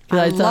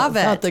 I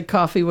thought the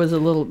coffee was a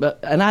little bit,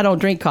 and I don't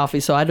drink coffee,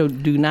 so I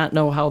do not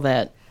know how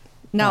that.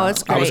 No,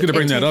 it's great. I was going to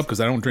bring that up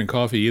because I don't drink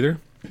coffee either.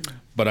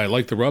 But I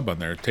like the rub on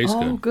there. It tastes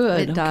good. Oh,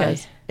 good. It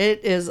does.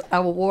 It is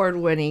an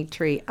award-winning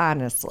treat,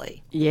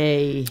 honestly.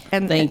 Yay.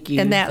 And thank you.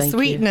 And that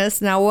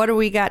sweetness. Now, what do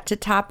we got to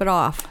top it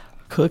off?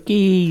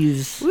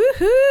 Cookies.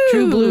 Woohoo!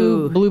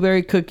 True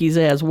blueberry cookies.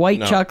 It has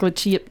white chocolate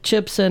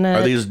chips in it.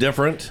 Are these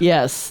different?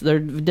 Yes, they're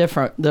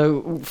different.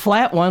 The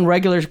flat one,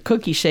 regular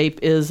cookie shape,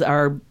 is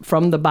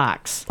from the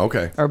box.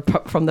 Okay. Or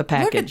from the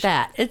package. Look at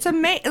that. It's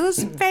amazing. It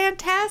was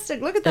fantastic.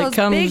 Look at those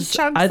big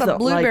chunks of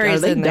blueberries are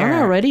they in there.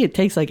 done already? It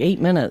takes like 8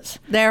 minutes.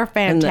 They're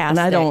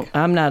fantastic. And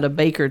I'm not a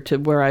baker to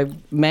where I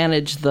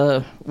manage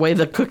the way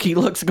the cookie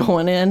looks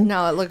going in.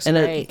 No, it looks great.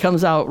 And it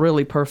comes out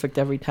really perfect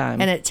every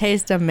time. And it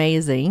tastes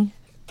amazing.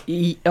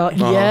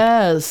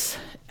 Yes.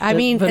 I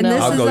mean, and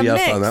this I'll is go a yes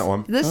mix. on that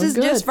one. This is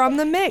just from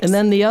the mix. And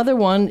then the other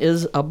one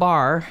is a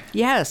bar.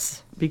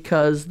 Yes.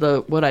 Because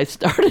what I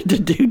started to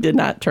do did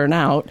not turn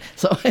out.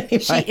 So anyway,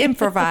 she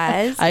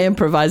improvised. I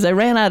improvised. I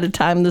ran out of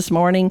time this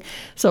morning,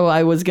 so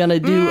I was going to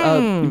do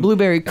a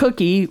blueberry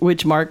cookie,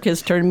 which Mark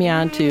has turned me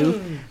on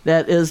to,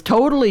 that is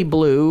totally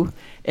blue.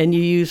 And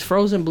you use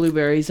frozen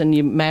blueberries and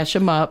you mash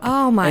them up.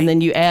 Oh my! And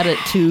then you add it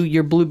to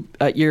your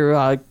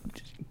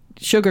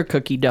sugar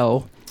cookie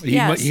dough. Heat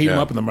them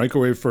up in the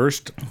microwave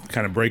first,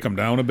 kind of break them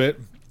down a bit,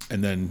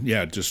 and then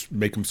just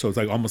make them so it's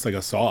almost like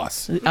a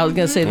sauce. I was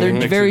gonna say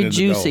they're very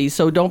juicy,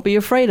 so don't be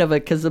afraid of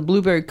it because the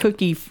blueberry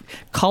cookie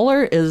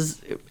color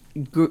is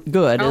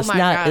good. Oh It's my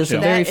not. gosh, It's a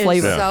very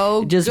flavor.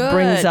 So it just good.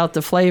 brings out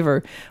the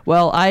flavor.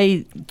 Well,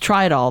 I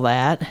tried all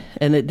that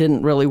and it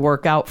didn't really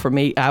work out for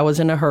me. I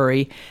was in a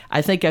hurry.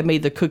 I think I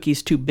made the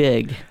cookies too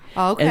big.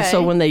 Okay. And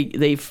so when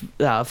they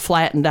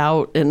flattened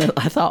out, and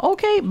I thought,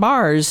 okay,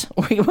 bars.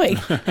 Wait.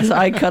 So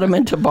I cut them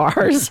into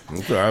bars,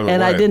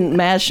 and I didn't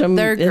mash them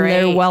in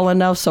there well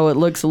enough, so it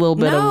looks a little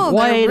bit of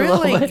white. They're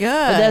really good.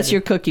 But that's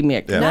your cookie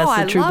mix. Yeah.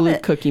 That's the True love Blue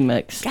it. cookie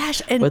mix.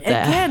 Gosh, and with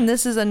that. again,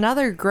 this is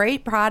another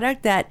great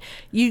product that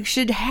you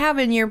should have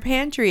in your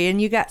pantry,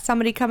 and you got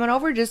somebody coming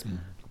over just.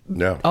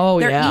 Yeah. Oh,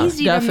 They're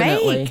easy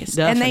definitely, to make,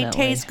 and they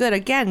taste good.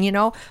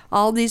 Again,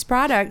 all these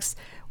products.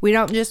 We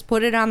don't just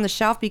put it on the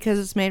shelf because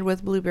it's made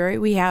with blueberry.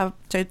 We have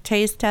to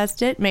taste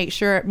test it, make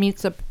sure it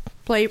meets the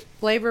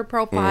flavor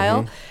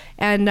profile,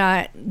 and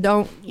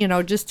don't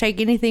just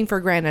take anything for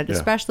granted,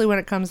 especially when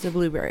it comes to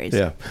blueberries.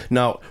 Yeah.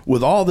 Now,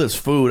 with all this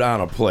food on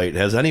a plate,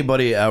 has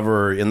anybody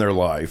ever in their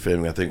life,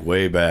 and I think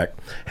way back,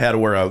 had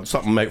where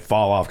something might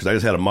fall off? Because I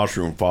just had a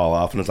mushroom fall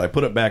off, and as I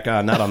put it back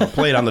on, not on the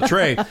plate, on the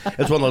tray,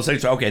 it's one of those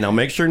things. Okay, now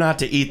make sure not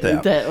to eat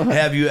that.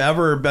 Have you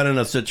ever been in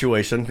a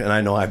situation, and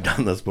I know I've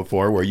done this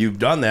before, where you've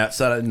done that,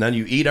 set it, and then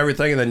you eat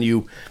everything, and then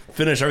you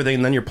finish everything,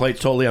 and then your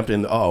plate's totally empty,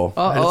 and I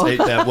just ate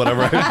that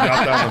whatever I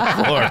dropped on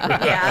the floor.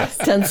 Yes.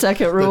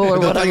 10-second rule. or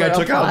The whatever. thing I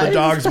took out of the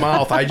applies. dog's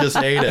mouth, I just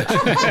ate it.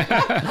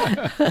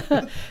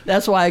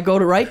 That's why I go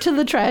right to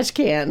the trash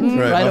can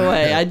right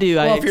away. I do.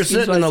 Well, I if you're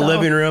excuse sitting in the myself.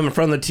 living room in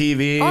front of the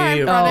TV Or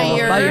in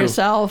front of by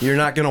yourself. you're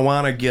not going to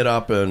want to get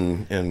up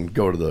and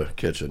go to the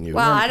kitchen.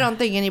 Well, I don't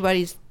think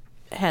anybody's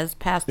has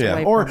passed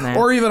away or from that.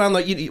 or even on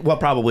the well,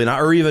 probably not,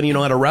 or even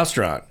at a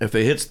restaurant, if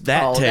it hits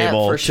that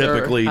table, for sure.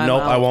 typically I'm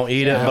nope, out. I won't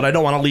eat it. But I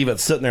don't want to leave it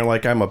sitting there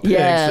like I'm a pig.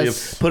 Yes.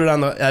 So you put it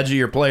on the edge of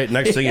your plate.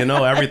 Next thing you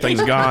know,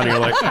 everything's gone. You're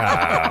like,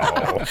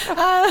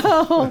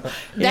 ow.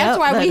 That's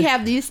why we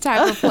have these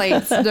type of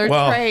plates. They're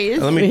Well, trays.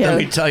 let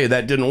me tell you,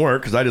 that didn't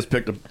work because I just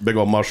picked a big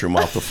old mushroom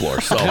off the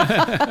floor. So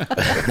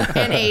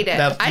and ate it.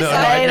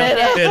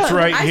 It's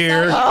right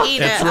here.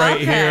 Eat It's it. right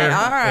Okay, here.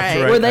 all right.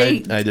 It's right. Were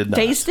they I did not.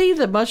 tasty,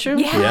 the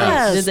mushrooms?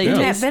 Yes. Did they And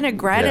that taste?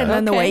 vinaigrette and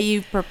then the way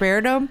you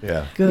prepared them.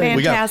 Yeah. Good.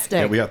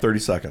 Fantastic. We got 30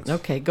 seconds.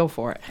 Okay, go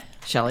for it,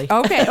 Shelly.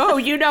 Okay. Oh,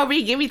 you know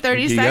me. Give me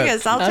 30 You got-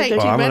 seconds. I'll take 2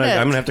 Well, I'm minutes.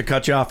 gonna have to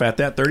cut you off at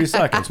that 30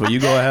 seconds, but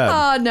you go ahead.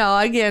 Oh, no.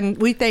 Again,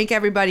 we thank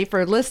everybody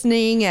for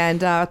listening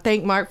and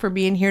thank Mark for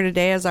being here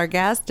today as our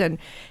guest. And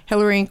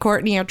Hillary and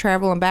Courtney are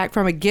traveling back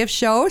from a gift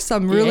show.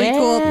 Some really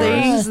cool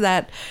things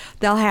that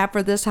they'll have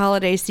for this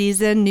holiday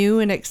season, new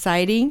and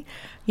exciting,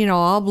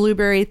 all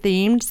blueberry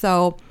themed.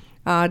 So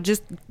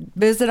just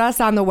visit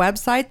us on the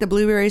website,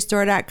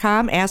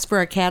 theblueberrystore.com. Ask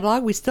for a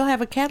catalog. We still have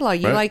a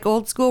catalog. You like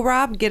old school,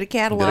 Rob? Get a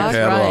catalog.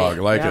 Get a catalog.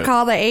 Like it.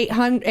 Call the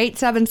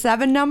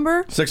 877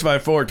 number.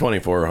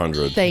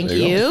 654-2400. Thank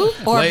you.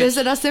 Or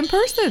visit us in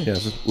person.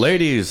 Yes.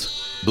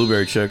 Ladies,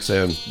 Blueberry Chicks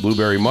and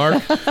Blueberry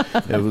Mark,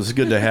 it was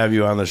good to have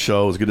you on the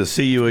show. It was good to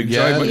see you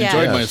again.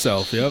 Enjoyed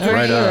myself. Yep.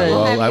 Right on.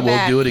 Well, I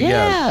will do it again.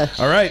 Yeah.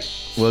 All right.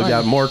 We've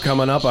got more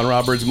coming up on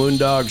Rob Byrd's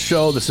Moondog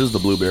Show. This is the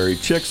Blueberry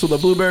Chicks with a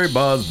Blueberry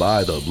Buzz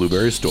by the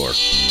Blueberry Store.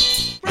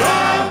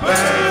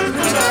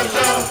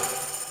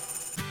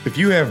 If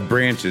you have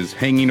branches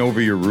hanging over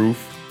your roof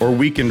or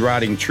weakened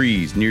rotting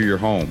trees near your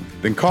home,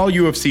 then call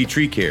UFC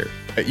Tree Care.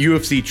 At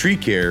UFC Tree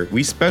Care,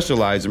 we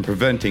specialize in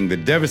preventing the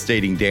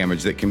devastating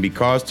damage that can be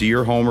caused to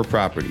your home or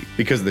property,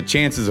 because the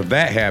chances of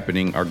that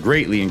happening are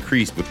greatly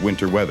increased with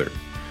winter weather.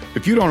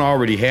 If you don't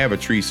already have a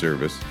tree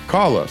service,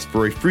 call us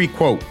for a free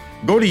quote.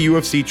 Go to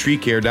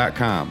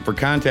ufctreecare.com for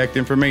contact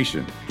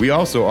information. We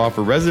also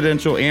offer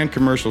residential and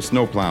commercial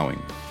snow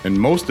plowing. And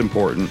most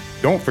important,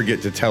 don't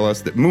forget to tell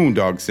us that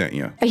Moondog sent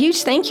you. A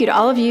huge thank you to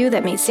all of you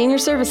that made senior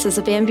services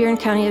of Van Buren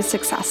County a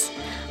success.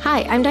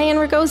 Hi, I'm Diane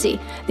Ragosi,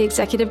 the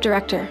Executive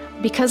Director.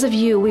 Because of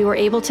you, we were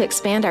able to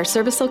expand our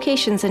service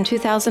locations in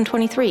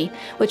 2023,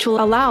 which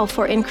will allow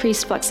for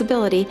increased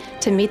flexibility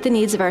to meet the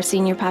needs of our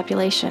senior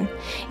population.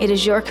 It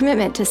is your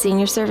commitment to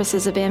senior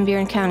services of Van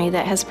Buren County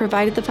that has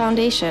provided the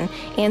foundation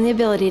and the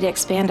ability to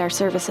expand our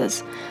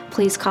services.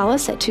 Please call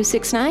us at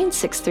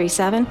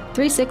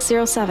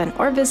 269-637-3607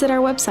 or visit our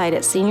website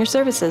at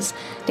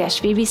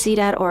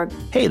seniorservices-vbc.org.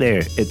 Hey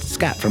there, it's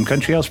Scott from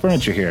Country House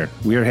Furniture here.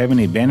 We are having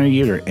a banner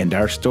year and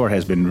our store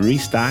has been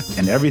restocked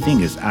and everything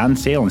is on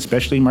sale and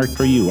specially marked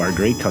for you, our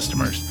great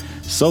customers.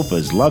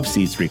 Sofas, love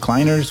seats,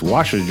 recliners,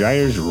 washers,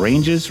 dryers,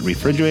 ranges,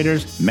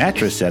 refrigerators,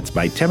 mattress sets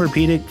by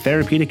Tempur-Pedic,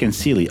 Therapeutic, and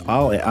Sealy,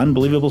 all at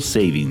unbelievable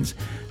savings.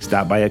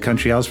 Stop by a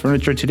Country House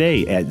Furniture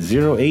today at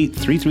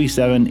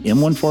 08337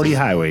 M140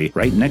 Highway,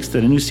 right next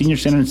to the new Senior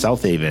Center in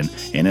South Haven.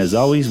 And as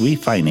always, we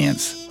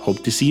finance.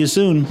 Hope to see you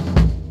soon.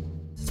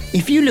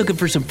 If you're looking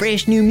for some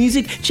fresh new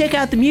music, check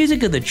out the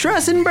music of the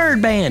Truss and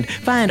Byrd Band.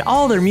 Find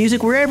all their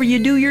music wherever you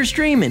do your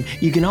streaming.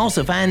 You can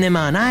also find them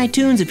on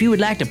iTunes if you would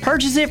like to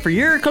purchase it for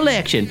your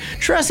collection.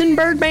 Truss and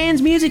Byrd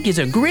Band's music is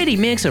a gritty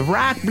mix of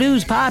rock,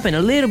 blues, pop, and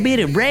a little bit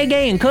of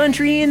reggae and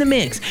country in the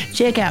mix.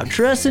 Check out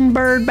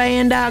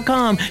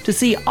trussandbyrdband.com to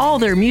see all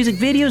their music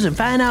videos and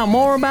find out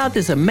more about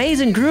this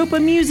amazing group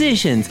of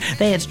musicians.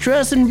 That's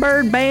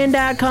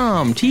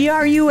trussandbyrdband.com.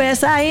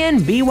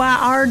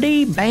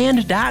 TRUSINBYRD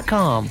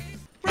band.com.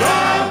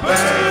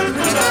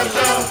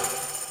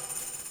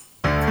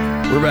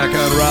 We're back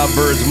on Rob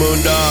Byrd's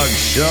Moondog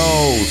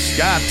Show.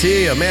 Scott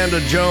T, Amanda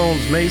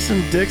Jones,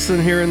 Mason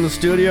Dixon here in the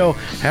studio.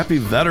 Happy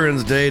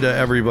Veterans Day to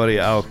everybody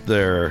out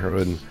there.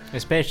 And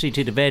especially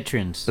to the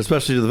veterans.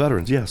 Especially to the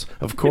veterans, yes,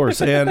 of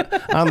course. And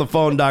on the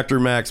phone, Dr.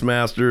 Max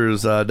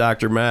Masters.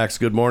 Dr. Max,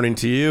 good morning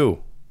to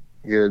you.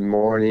 Good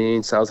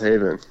morning, South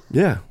Haven.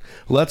 Yeah.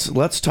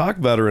 Let's talk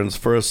veterans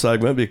for a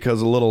segment, because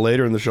a little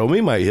later in the show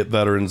we might hit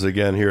veterans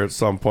again here at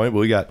some point. But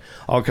we got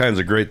all kinds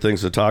of great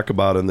things to talk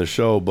about in the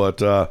show. But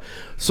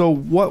so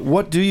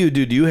what do you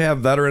do? Do you have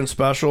veteran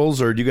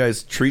specials, or do you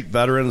guys treat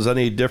veterans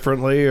any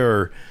differently,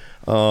 or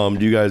do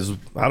you guys,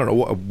 I don't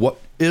know, what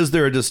is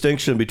there a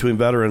distinction between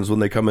veterans when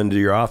they come into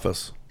your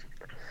office?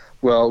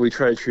 Well, we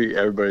try to treat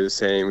everybody the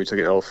same. We took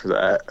an oath for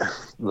that.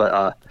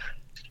 But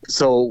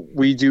so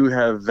we do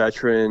have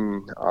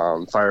veteran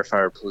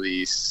firefighter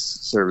police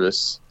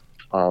service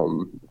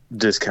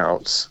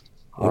discounts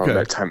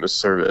at time of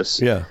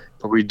service. Yeah.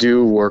 But we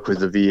do work with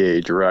the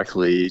VA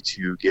directly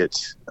to get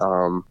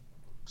the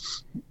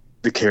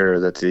care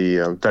that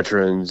the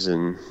veterans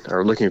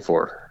are looking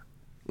for.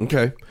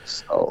 Okay.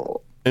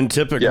 So And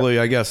typically,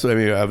 I guess, I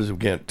mean, obviously we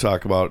can't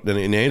talk about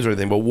any names or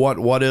anything, but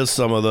what is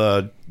some of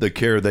the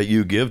care that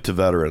you give to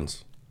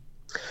veterans?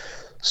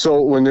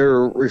 So when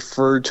they're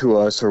referred to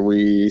us or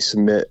we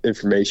submit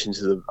information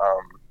to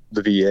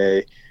the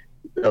VA,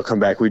 they'll come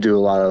back. We do a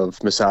lot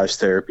of massage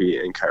therapy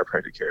and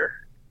chiropractic care.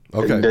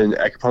 Okay. And then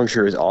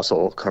acupuncture is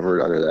also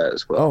covered under that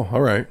as well. Oh,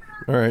 all right.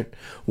 All right.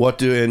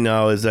 And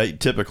now is that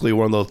typically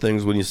one of those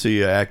things when you see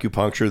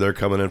acupuncture, they're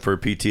coming in for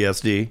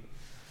PTSD?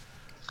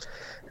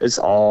 It's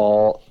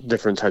all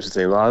different types of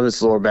things. A lot of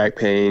it's lower back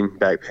pain,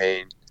 neck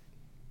pain,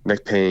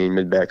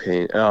 mid-back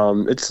pain.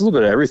 It's a little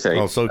bit of everything.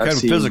 Oh, so kind of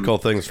physical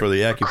things for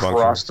the acupuncture.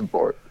 Across the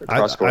board.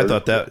 I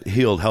thought that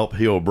help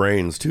heal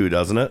brains too,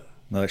 doesn't it?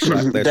 I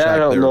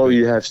don't know.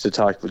 You have to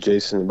talk with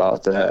Jason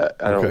about that.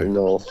 I don't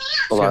know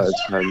a lot of the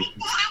time.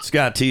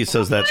 Scott T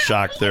says that's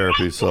shock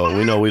therapy, so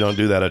we know we don't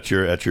do that at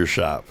your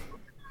shop.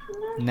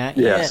 Not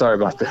yeah, yet. sorry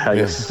about that. I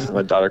guess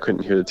my daughter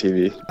couldn't hear the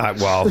TV.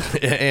 Well,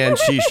 and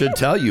she should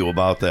tell you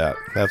about that.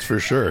 That's for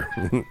sure.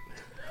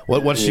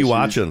 What's she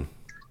watching?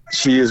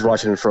 She is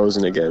watching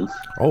Frozen again.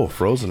 Oh,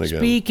 Frozen again.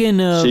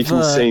 Speaking of... She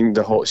can sing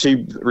the whole...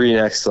 She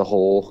reenacts the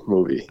whole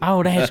movie.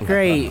 Oh, that's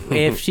great.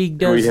 If she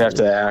does... We have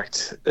to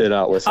act it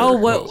out with her. Oh,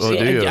 well, do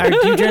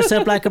you dress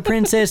up like a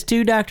princess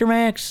too, Dr.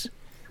 Max?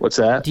 What's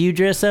that? Do you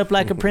dress up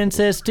like a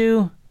princess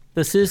too?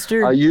 The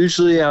sister?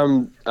 Usually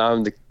I'm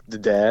the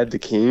dad, the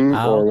king,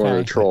 or one of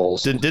the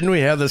trolls. Didn't we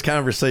have this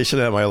conversation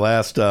at my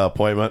last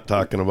appointment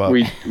talking about...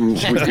 We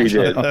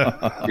did.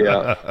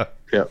 Yeah.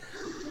 Yeah.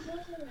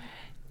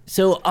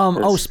 So,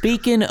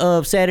 speaking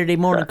of Saturday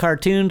morning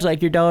cartoons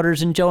like your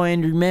daughter's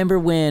enjoying, remember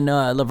when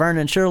Laverne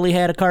and Shirley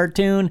had a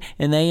cartoon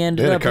and they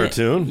ended up... a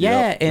cartoon?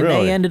 Yeah, and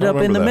really? they ended up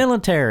in the that.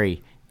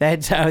 military.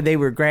 That's how they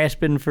were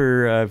grasping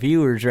for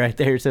viewers right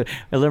there. So,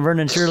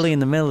 Laverne and Shirley in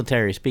the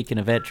military, speaking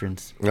of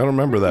veterans. I don't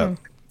remember that.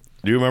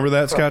 Do you remember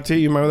that, Scott T?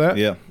 You remember that?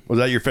 Yeah. Was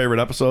that your favorite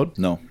episode?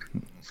 No.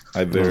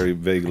 I very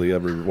vaguely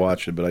ever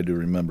watched it, but I do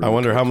remember. I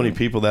wonder how many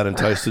people that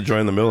enticed to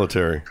join the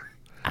military.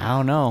 I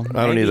don't know.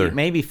 I don't either.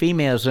 Maybe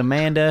females.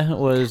 Amanda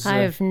was...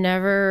 I've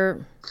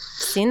never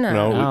seen that.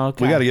 No,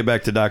 we got to get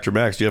back to Dr.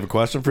 Max. Do you have a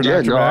question for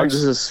Dr. Max?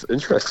 This is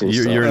interesting.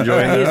 You're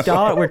enjoying his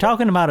daughter. We're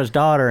talking about his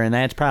daughter, and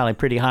that's probably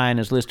pretty high on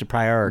his list of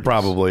priorities.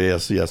 Probably,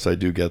 yes, I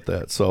do get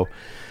that. So,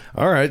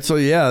 all right, so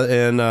yeah,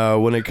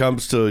 and when it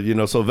comes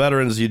to, so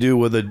veterans, you do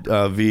with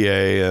the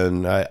VA,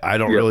 and I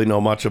don't really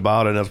know much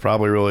about it, and that's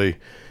probably really...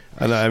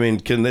 And I mean,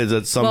 can we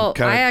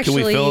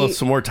fill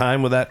some more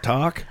time with that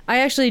talk? I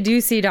actually do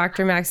see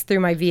Dr. Max through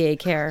my VA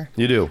care.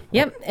 You do?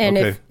 Yep. And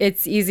if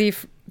it's easy,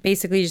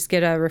 basically just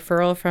get a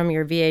referral from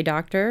your VA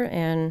doctor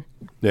and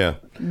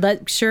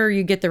let sure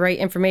you get the right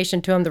information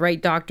to him, the right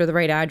doctor, the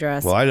right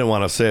address. Well, I didn't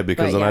want to say it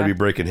because then I'd be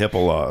breaking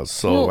HIPAA laws.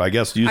 So I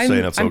guess you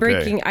saying it's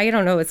okay. I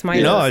don't know. It's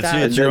my No,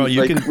 it's your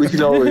own. We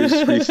can always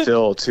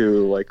refill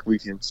too. Like we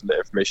can submit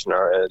information on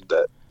our end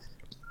that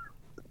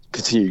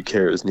continued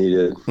care is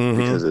needed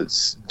because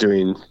it's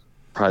doing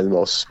probably the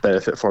most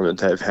benefit for them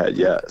that I've had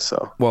yet.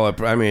 So, well,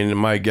 I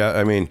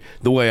mean,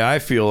 the way I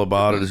feel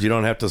about it is you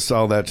don't have to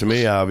sell that to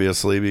me,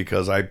 obviously,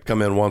 because I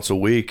come in once a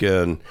week,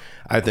 and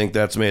I think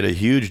that's made a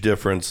huge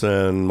difference.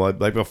 And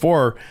like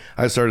before,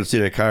 I started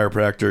seeing a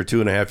chiropractor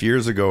 2.5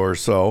 years ago or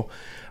so.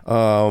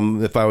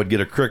 If I would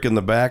get a crick in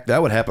the back,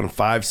 that would happen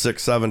 5,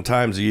 6, 7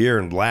 times a year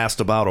and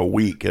last about a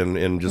week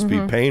and just be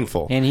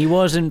painful. And he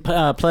wasn't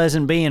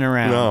pleasant being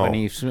around when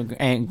he's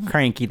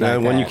cranky like that.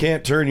 And when you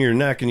can't turn your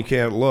neck and you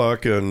can't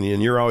look and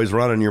you're always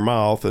running your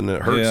mouth and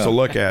it hurts to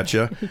look at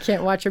you. You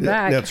can't watch your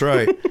back. That's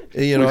right.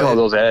 We call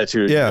those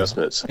attitude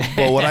adjustments.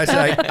 Well, what I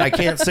say, I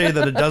can't say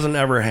that it doesn't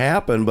ever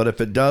happen, but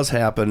if it does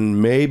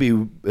happen, maybe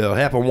it'll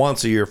happen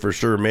once a year for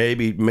sure,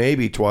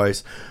 maybe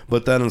twice.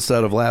 But then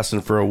instead of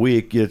lasting for a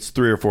week, it's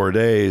 3 or 4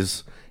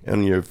 days,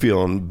 and you're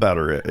feeling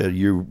better.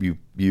 You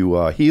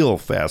heal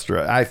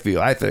faster. I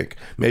think.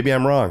 Maybe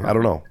I'm wrong. I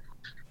don't know.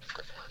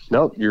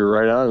 Nope, you're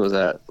right on with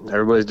that.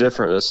 Everybody's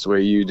different. That's the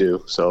way you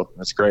do, so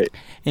that's great.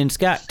 And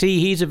Scott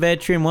T, he's a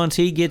veteran. Once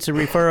he gets a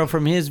referral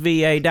from his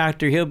VA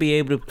doctor, he'll be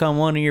able to become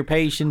one of your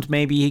patients.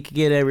 Maybe he could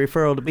get a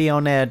referral to be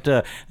on that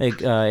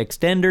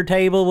extender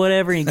table,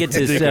 whatever, and he gets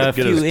his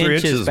few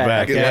inches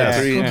back. Get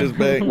 3 inches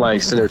back. My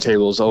extender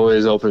table is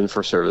always open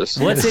for service.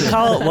 What's it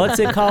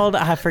called?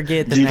 I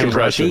forget the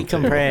Decompression. name.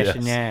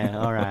 Decompression. Yeah,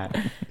 all right.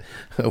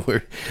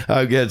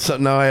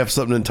 Now I have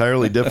something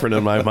entirely different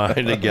in my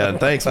mind again.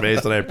 Thanks,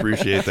 Mason. I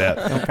appreciate that.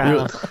 No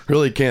problem.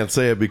 Really can't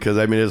say it because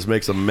it just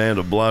makes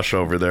Amanda blush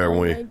over there when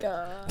we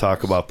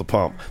talk about the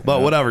pump.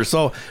 But whatever.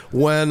 So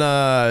when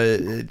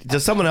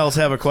does someone else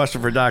have a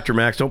question for Dr.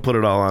 Max? Don't put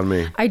it all on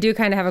me. I do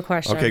kind of have a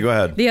question. Okay, go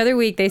ahead. The other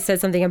week they said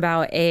something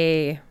about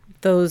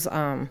those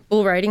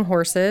bull riding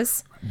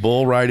horses.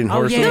 Bull riding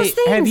horses?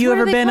 Yeah. Have you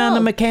ever been on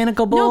the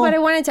mechanical bull? No, but I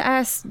wanted to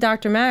ask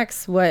Dr.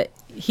 Max what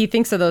he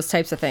thinks of those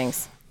types of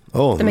things.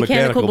 Oh, the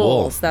mechanical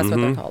bulls. That's what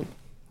they're called.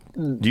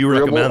 Do you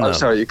recommend them? I'm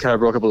sorry, you kind of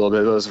broke up a little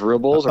bit. Those real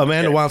bulls?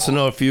 Amanda wants to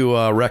know if you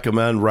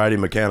recommend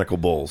riding mechanical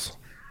bulls.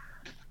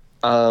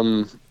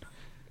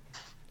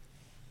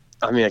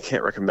 I mean, I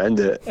can't recommend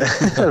it.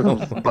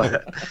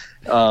 But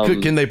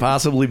can they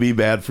possibly be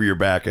bad for your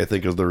back? I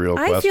think is the real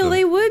question. I feel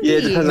they would be. Yeah,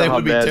 it depends they on how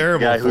would be bad terrible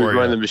the guy for who's you.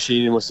 running the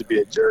machine wants to be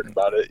a jerk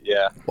about it.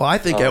 Yeah. Well, I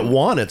think at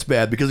one it's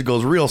bad because it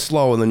goes real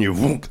slow and then you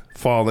whoop,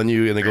 fall, and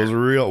it goes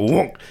real.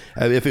 Whoop.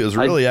 If it was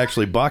really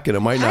actually bucking,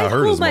 it might not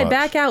hurt as much. I pulled my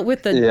back out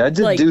with the I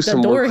did do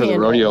some work for the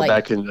rodeo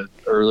back in the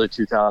early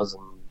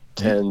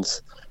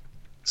 2010s.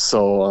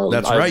 So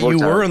that's right. You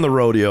were in the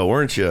rodeo,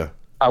 weren't you?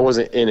 I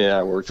wasn't in it.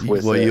 I worked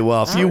with it.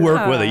 Well, if you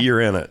work with it,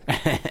 you're in it.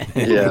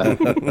 Yeah,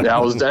 I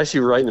was actually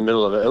right in the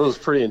middle of it. It was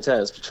pretty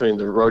intense between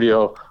the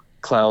rodeo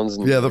clowns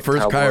and the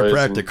first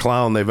chiropractic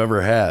clown they've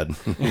ever had.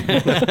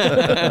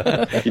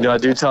 I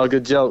do tell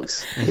good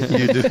jokes.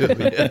 You do.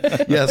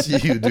 Yes,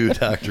 you do,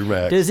 Dr.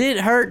 Max. Does it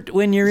hurt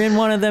when you're in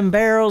one of them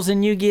barrels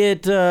and you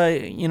get,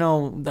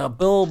 the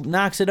bull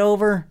knocks it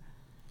over?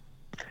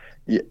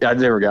 Yeah, I've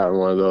never gotten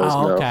one of those.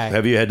 Oh, okay. No.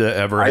 Have you had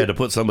to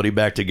put somebody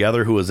back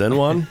together who was in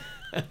one?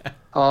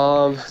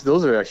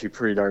 Those are actually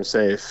pretty darn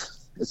safe.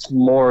 It's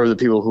more the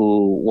people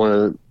who want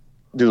to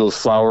do those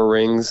flower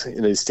rings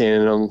and they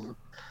stand in them.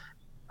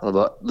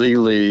 But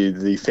legally,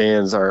 the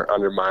fans are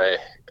under my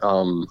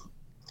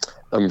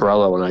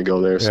umbrella when I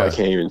go there, so I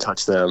can't even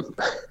touch them.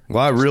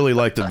 Well, I really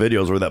like the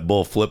videos where that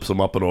bull flips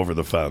them up and over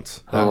the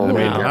fence.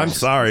 I'm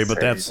sorry, but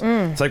it's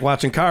like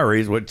watching car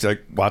race. It's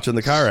like watching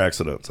the car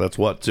accidents. It's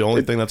the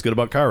only thing that's good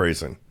about car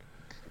racing.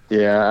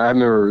 Yeah, I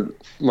remember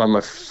one of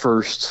my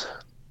first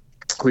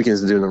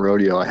weekends doing the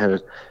rodeo. I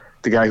had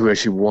the guy who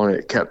actually won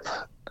it kept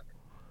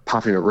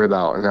popping a rib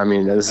out, and I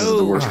mean, this is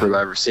the worst rib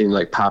I've ever seen,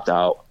 like popped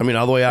out. I mean,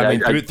 all the way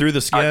out, through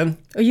the skin.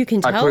 You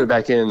can tell. I put it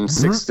back in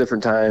 6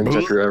 different times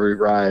after every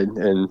ride,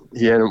 and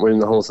he ended up winning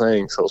the whole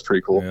thing, so it was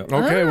pretty cool. Yeah.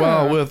 Okay,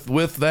 well,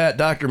 with that,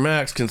 Dr.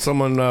 Max, can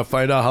someone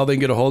find out how they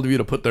can get a hold of you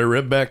to put their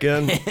rib back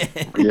in?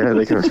 Yeah,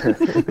 they can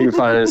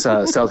find us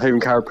at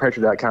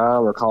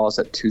southhavenchiropractor.com or call us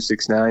at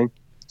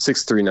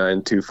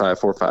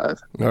 269-639-2545.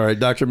 All right,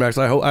 Dr. Max,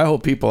 I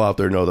hope people out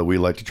there know that we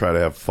like to try to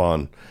have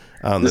fun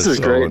on this. This is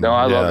show. great. No,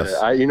 I love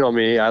it. You know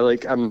me. I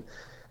like to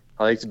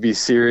be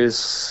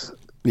serious.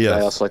 Yes.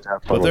 I also like to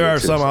have fun. But there are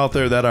some out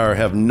there that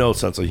have no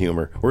sense of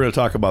humor. We're going to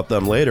talk about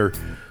them later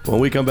when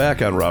we come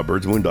back on Rob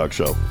Byrd's Moondog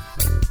Show.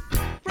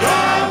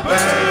 Rob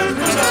Byrd's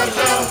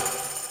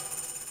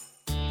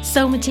Moondog Show.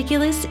 So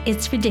meticulous,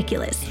 it's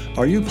ridiculous.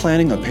 Are you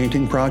planning a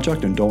painting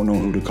project and don't know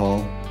who to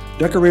call?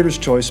 Decorator's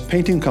Choice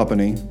Painting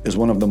Company is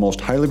one of the most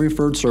highly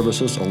referred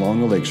services along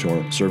the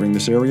lakeshore. Serving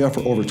this area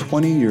for over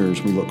 20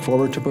 years, we look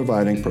forward to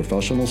providing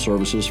professional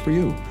services for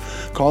you.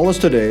 Call us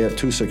today at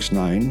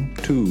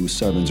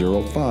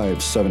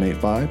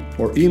 269-270-5785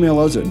 or email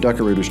us at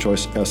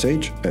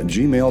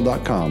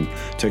decoratorschoicesh@gmail.com.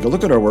 Take a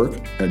look at our work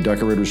at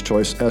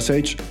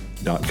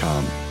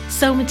decoratorschoicesh.com.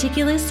 So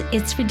meticulous,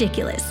 it's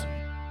ridiculous.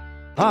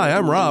 Hi,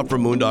 I'm Rob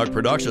from Moondog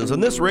Productions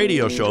and this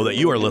radio show that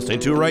you are listening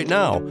to right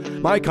now.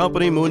 My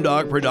company,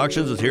 Moondog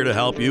Productions, is here to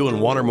help you in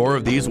one or more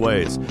of these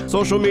ways: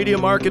 social media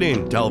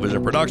marketing,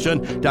 television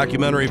production,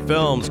 documentary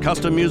films,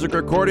 custom music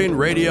recording,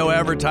 radio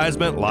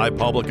advertisement, live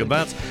public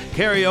events,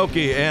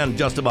 karaoke, and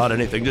just about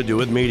anything to do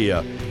with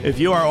media. If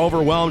you are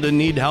overwhelmed and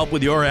need help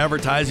with your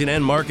advertising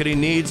and marketing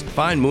needs,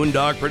 find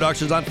Moondog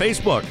Productions on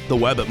Facebook, the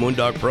web at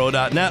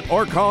moondogpro.net,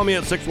 or call me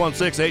at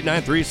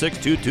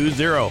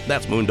 616-893-6220.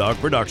 That's Moondog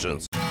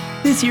Productions.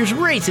 This here's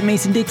Race at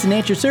Mason Dixon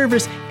at your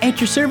service. At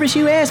your service,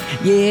 you ask?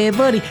 Yeah,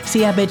 buddy.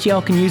 See, I bet y'all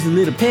can use a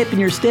little pep in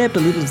your step, a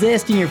little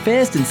zest in your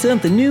fest, and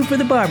something new for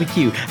the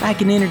barbecue. I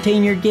can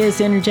entertain your guests,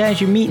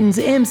 energize your meetings,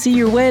 MC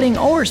your wedding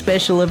or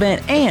special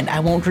event, and I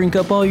won't drink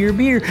up all your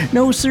beer.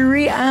 No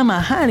siree, I'm a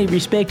highly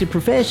respected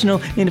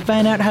professional, and to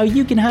find out how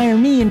you can hire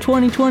me in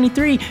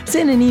 2023,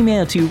 send an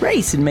email to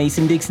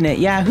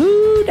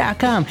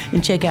raceandmasondixon@yahoo.com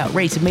and check out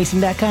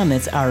raceandmason.com.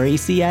 That's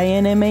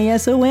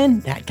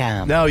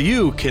RACINMASON.com. Now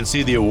you can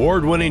see the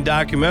award-winning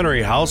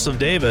documentary House of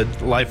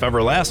David, Life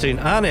Everlasting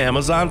on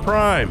Amazon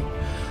Prime.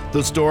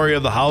 The story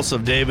of the House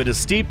of David is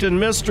steeped in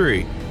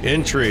mystery,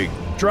 intrigue,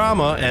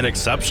 drama, and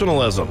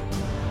exceptionalism.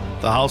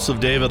 The House of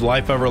David,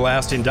 Life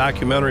Everlasting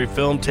documentary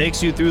film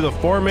takes you through the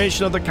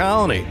formation of the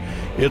colony,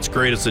 its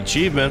greatest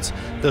achievements,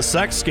 the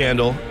sex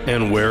scandal,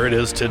 and where it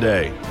is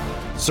today.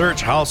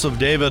 Search House of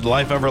David,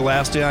 Life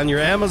Everlasting on your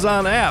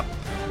Amazon app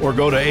or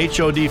go to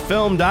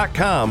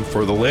HODfilm.com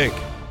for the link.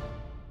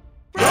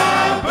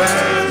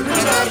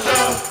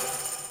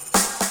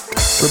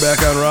 We're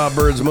back on Rob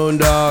Byrd's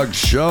Moondog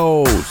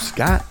Show.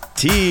 Scott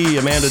T,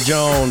 Amanda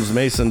Jones,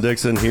 Mason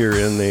Dixon here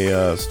in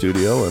the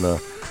studio, and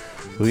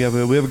we have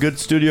a good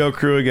studio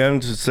crew again.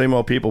 It's the same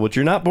old people, but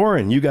you're not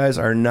boring. You guys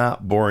are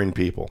not boring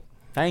people.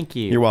 Thank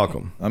you. You're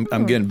welcome.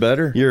 I'm getting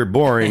better. You're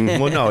boring.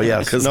 Well, no,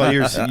 yes, no,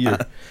 you're.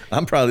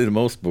 I'm probably the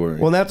most boring.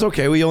 Well, that's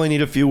okay. We only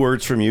need a few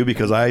words from you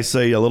because I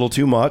say a little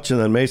too much, and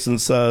then Mason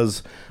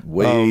says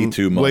way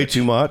too much. Way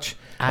too much.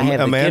 I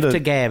have the gift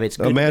of gab. It's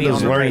good Amanda's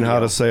to be on learning the how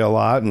radio. to say a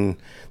lot, and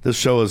this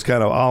show is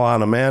kind of all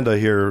on Amanda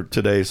here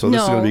today, so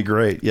this is going to be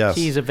great. Yes,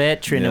 She's a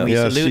veteran, and we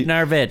saluting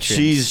our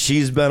veterans.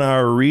 She's been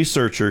our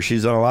researcher.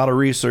 She's done a lot of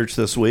research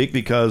this week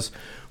because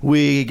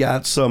we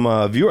got some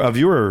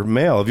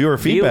viewer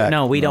feedback.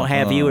 No, we don't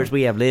have viewers.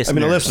 We have listeners. I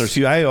mean, listeners.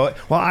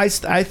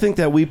 I think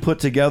that we put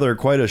together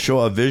quite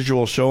a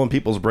visual show in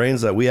people's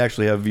brains that we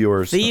actually have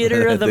viewers.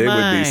 Theater of the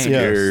mind. Would be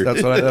scared.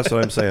 Yes, that's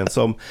what I'm saying.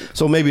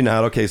 So maybe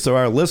not. Okay, so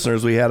our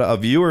listeners, we had a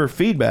viewer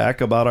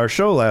feedback about our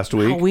show last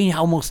week. Oh, we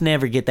almost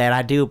never get that.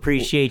 I do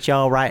appreciate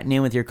y'all writing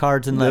in with your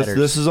cards and letters.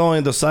 This is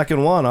only the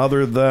second one,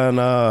 other than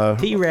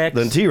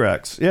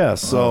T-Rex.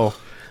 Yes. So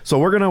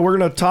we're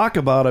gonna talk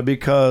about it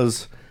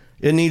because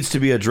it needs to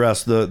be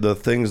addressed. The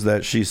things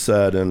that she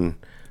said and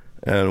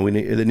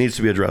it needs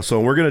to be addressed. So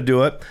we're gonna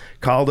do it.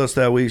 Called us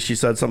she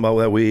said something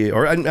about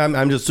that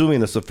I'm just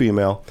assuming it's a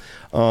female,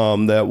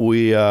 that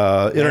we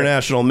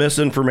international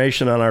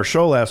misinformation on our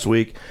show last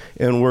week,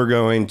 and we're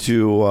going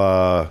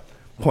to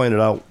point it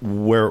out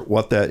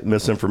what that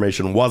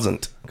misinformation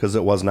wasn't, because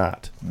it was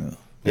not. Yeah.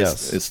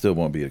 Yes, it still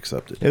won't be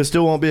accepted. It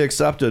still won't be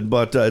accepted,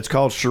 but it's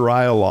called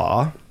Sharia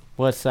law.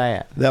 What's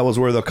that? That was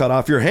where they'll cut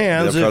off your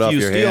hands if you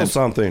steal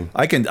something.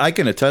 I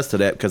can attest to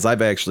that because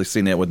I've actually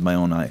seen that with my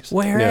own eyes.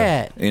 Where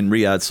at? In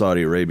Riyadh,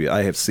 Saudi Arabia.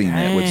 I have seen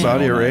that with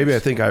Saudi my own Arabia.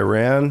 eyes. I think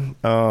Iran.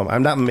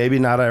 I'm not. Maybe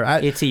not.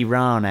 It's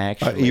Iran,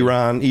 actually.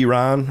 Iran,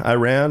 Iran.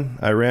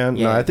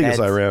 Yeah, no, I think it's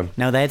Iran.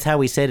 No, that's how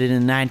we said it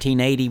in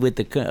 1980 with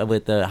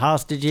the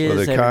hostages.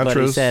 With the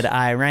Everybody Contras. said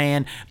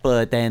Iran,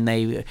 but then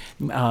they.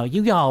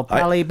 You all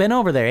probably been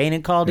over there, ain't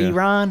it called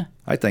Iran?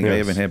 I think I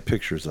even have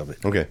pictures of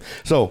it. Okay,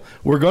 so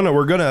I'm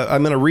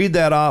gonna read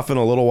that off in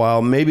a little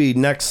while. Maybe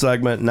next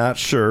segment, not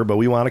sure, but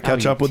we want to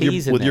catch up with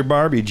your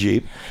Barbie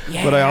Jeep.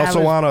 Yeah, but I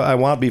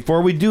also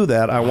before we do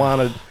that, I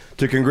wanted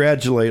to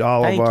congratulate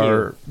all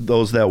of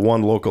those that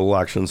won local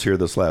elections here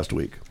this last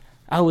week.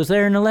 Oh, was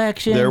there an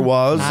election? There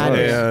was,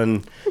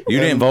 and you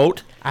didn't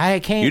vote. I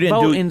can't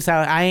vote in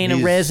South. I ain't a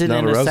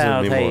resident of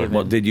South Haven.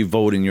 Well, did you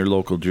vote in your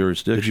local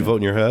jurisdiction? Did you vote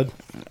in your head?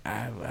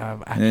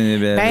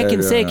 Back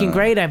in second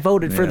grade, I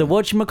voted for the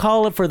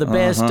whatchamacallit for the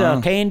best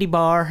candy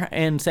bar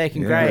in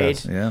second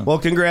grade. Yeah. Well,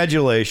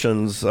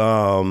 congratulations.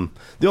 The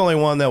only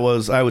one that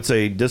was, I would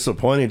say,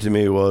 disappointing to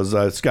me was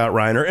Scott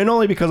Reiner, and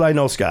only because I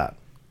know Scott.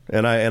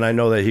 And I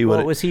know that he would.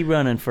 What was he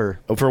running for?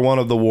 For one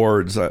of the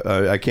wards.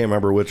 I can't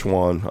remember which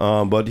one.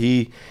 But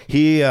he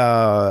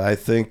I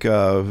think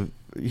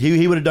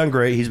he would have done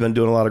great. He's been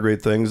doing a lot of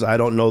great things. I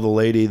don't know the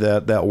lady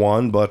that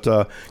won, but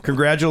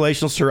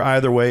congratulations to her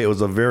either way. It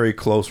was a very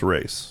close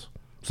race.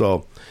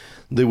 So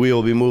we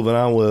will be moving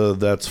on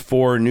that's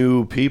 4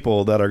 new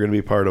people that are going to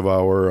be part of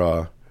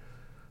our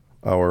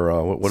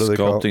what do they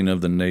call sculpting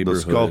of the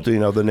neighborhood? The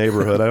sculpting of the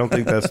neighborhood. I don't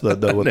think that's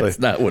that's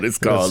not what it's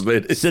called.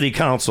 But city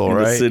council,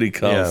 right? The city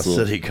council.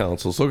 Yeah, city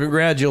council. So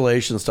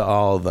congratulations to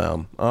all of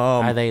them.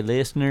 Are they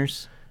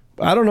listeners?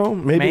 I don't know.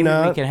 Maybe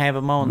not. We can have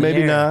them on. Maybe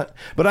the air. not.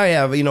 But I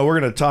have. We're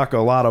going to talk a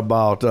lot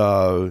about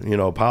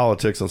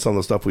politics and some of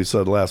the stuff we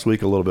said last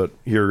week a little bit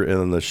here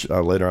in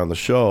the later on the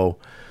show.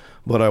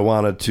 But I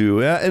wanted to,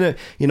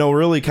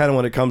 really kind of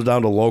when it comes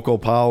down to local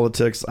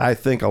politics, I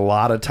think a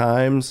lot of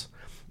times.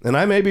 And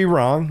I may be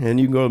wrong, and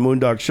you can go to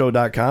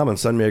moondogshow.com and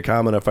send me a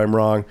comment if I'm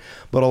wrong.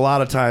 But a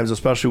lot of times,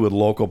 especially with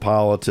local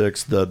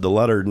politics, the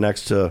letter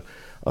next to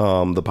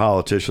the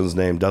politician's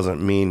name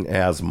doesn't mean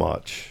as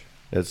much.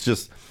 It's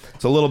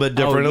a little bit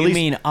different. Oh, you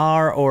mean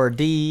R or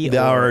D? The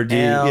R or D,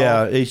 L?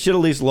 yeah. It should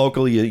at least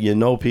locally, you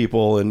know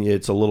people, and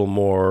it's a little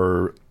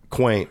more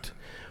quaint.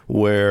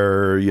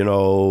 Where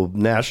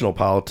national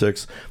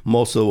politics,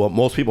 most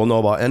people know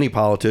about any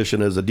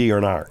politician is a D or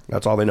an R.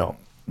 That's all they know.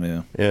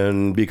 Yeah.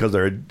 And because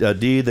they're a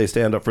D, they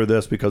stand up for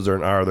this. Because they're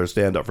an R, they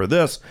stand up for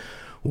this.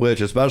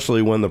 Which,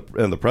 especially when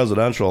in the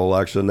presidential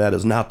election, that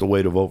is not the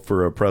way to vote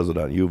for a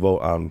president. You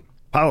vote on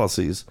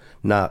policies,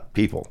 not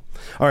people.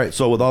 All right.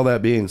 So with all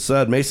that being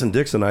said, Mason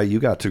Dixon,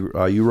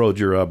 you rode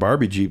your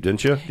Barbie Jeep,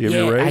 didn't you? Do you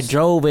have your race? I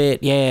drove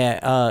it.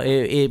 Yeah.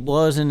 It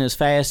wasn't as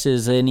fast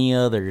as any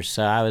others,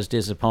 so I was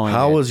disappointed.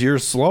 How was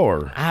yours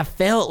slower? I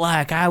felt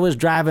like I was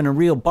driving a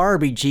real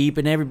Barbie Jeep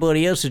and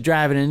everybody else is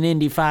driving an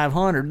Indy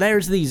 500.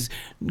 There's these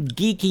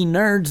geeky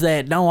nerds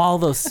that know all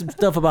the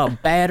stuff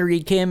about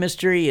battery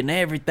chemistry and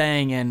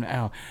everything, and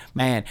oh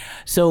man.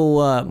 So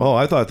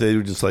I thought they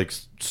were just like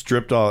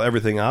stripped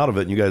everything out of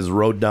it and you guys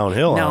rode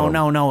downhill.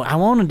 No. I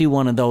want to do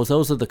one of those.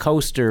 Those are the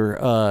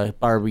coaster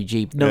Barbie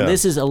Jeep. No,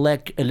 this is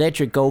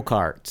electric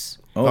go-karts.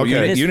 Oh,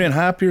 okay. You didn't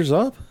hop yours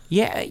up?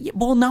 Yeah,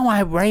 well, no,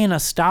 I ran a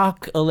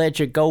stock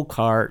electric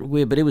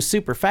go-kart, but it was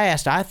super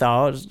fast, I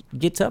thought. It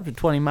gets up to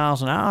 20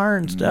 miles an hour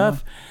and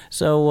stuff.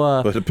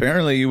 So, but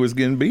apparently you was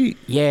getting beat.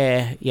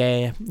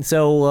 Yeah.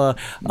 So,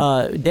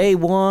 day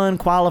one,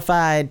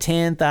 qualified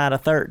 10th out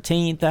of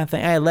 13th, I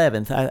think.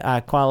 11th.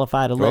 I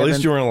qualified 11th. Well, at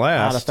least you weren't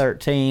last. Out of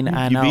 13,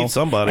 I know. You beat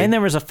somebody. And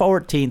there was a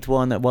 14th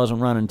one that wasn't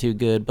running too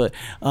good. But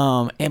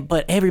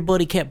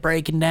everybody kept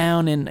breaking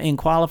down in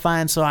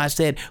qualifying, so I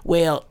said,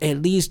 well,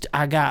 at least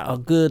I got a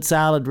good,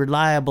 solid,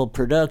 reliable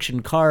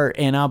production cart,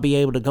 and I'll be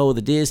able to go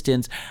the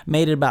distance.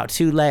 Made it about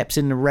 2 laps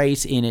in the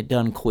race, and it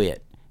done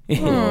quit.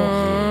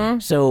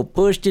 So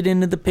pushed it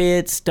into the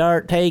pits,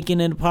 start taking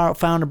it apart,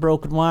 found a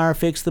broken wire,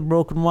 fixed the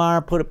broken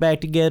wire, put it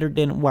back together,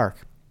 didn't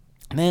work.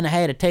 And then I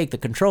had to take the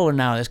controller.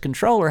 Now, this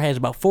controller has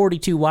about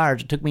 42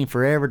 wires. It took me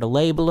forever to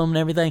label them and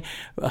everything.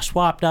 I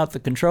swapped out the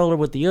controller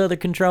with the other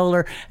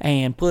controller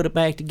and put it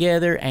back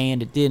together,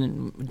 and it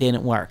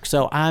didn't work.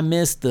 So I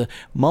missed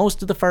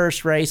most of the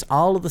first race,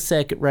 all of the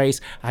second race.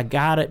 I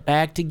got it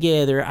back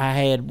together. I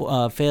had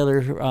a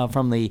fella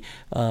from the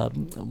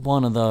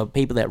one of the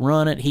people that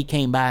run it. He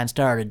came by and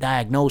started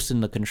diagnosing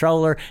the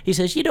controller. He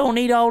says, "You don't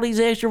need all these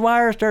extra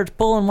wires." Starts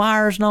pulling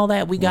wires and all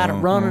that. We got it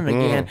running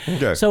again.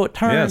 Okay. So it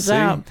turns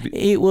out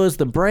it was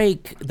the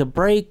brake. The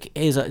brake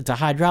it's a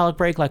hydraulic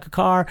brake like a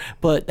car,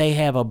 but they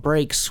have a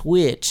brake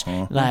switch.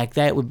 Like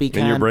that would be kind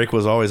of. And your brake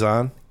was always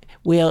on?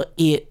 Well,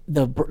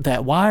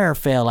 that wire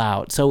fell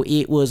out, so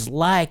it was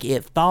like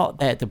it thought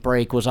that the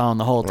brake was on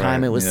the whole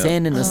time. Right, It was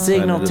sending a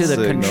signal to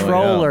the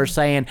controller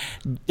saying,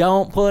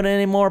 "Don't put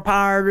any more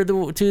power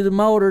to the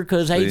motor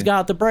because he's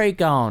got the brake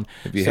on."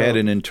 If you had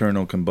an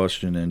internal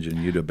combustion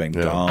engine, you'd have been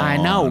gone. I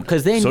know,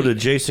 because then. So did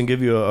Jason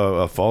give you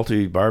a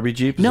faulty Barbie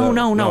Jeep? No.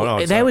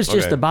 That was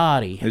just the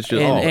body. It's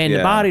just, and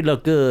the body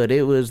looked good.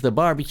 It was the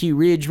barbecue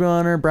Ridge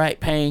Runner,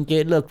 bright pink.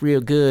 It looked real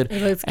good.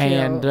 It looks cute.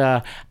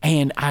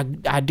 And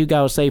I do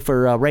gotta say, for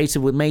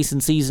Racing with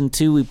Mason Season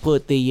 2, we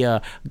put the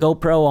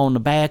GoPro on the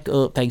back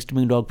of, thanks to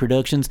Moondog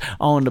Productions,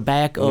 on the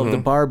back of the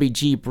Barbie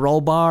Jeep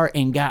roll bar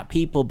and got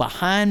people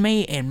behind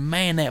me, and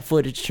man, that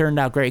footage turned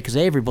out great because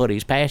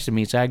everybody's passing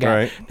me, so I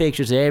got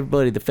pictures of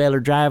everybody. The fella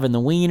driving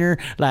the wiener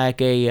like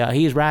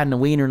he's riding the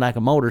wiener like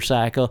a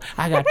motorcycle.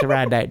 I got to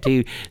ride that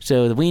too.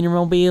 So the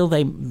Wienermobile,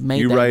 they made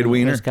you that ride in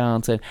wiener?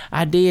 Wisconsin.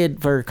 I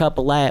did for a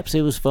couple laps.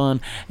 It was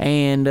fun,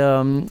 and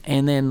then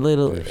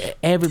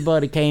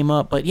everybody came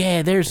up, but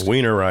yeah, there's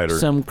wiener rider.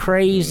 Some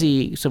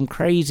crazy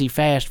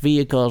fast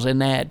vehicles,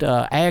 and that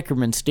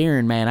Ackerman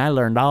steering, man. I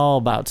learned all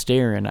about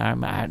steering.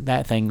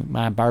 That thing,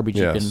 my Barbie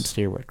Jeep didn't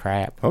steer with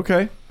crap.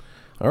 Okay,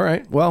 all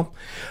right. Well,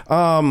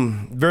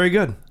 very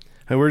good.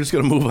 And we're just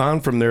going to move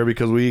on from there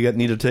because we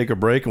need to take a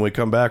break. And when we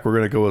come back, we're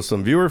going to go with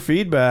some viewer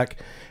feedback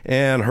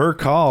and her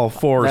call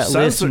for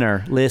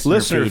listener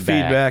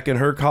feedback and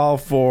her call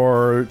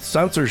for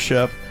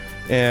censorship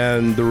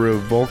and the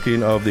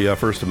revoking of the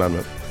First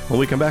Amendment. When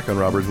we come back on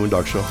Rob Byrd's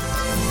Moondog Show.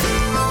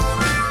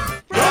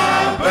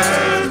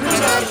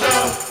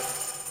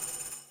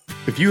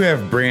 If you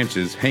have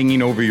branches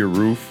hanging over your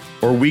roof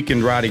or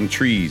weakened rotting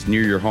trees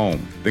near your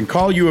home, then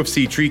call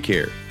UFC Tree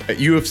Care. At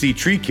UFC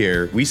Tree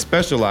Care, we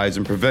specialize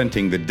in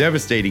preventing the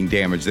devastating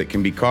damage that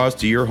can be caused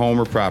to your home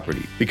or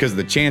property, because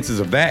the chances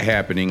of that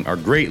happening are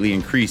greatly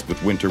increased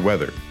with winter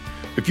weather.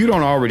 If you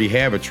don't already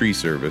have a tree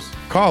service,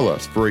 call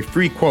us for a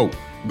free quote.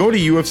 Go to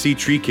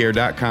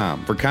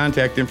ufctreecare.com for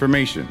contact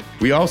information.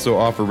 We also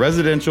offer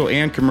residential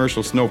and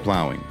commercial snow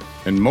plowing.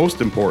 And most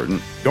important,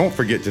 don't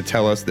forget to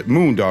tell us that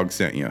Moondog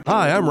sent you.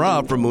 Hi, I'm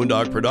Rob from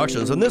Moondog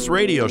Productions and this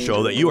radio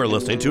show that you are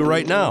listening to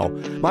right now.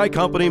 My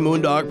company,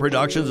 Moondog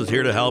Productions, is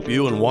here to help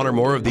you in one or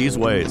more of these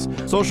ways: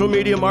 social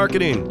media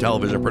marketing,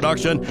 television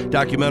production,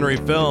 documentary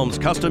films,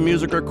 custom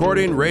music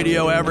recording,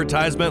 radio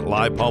advertisement,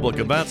 live public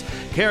events,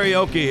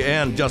 karaoke,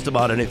 and just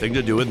about anything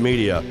to do with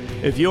media.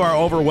 If you are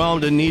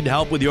overwhelmed and need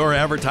help with your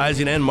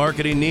advertising and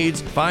marketing needs,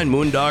 find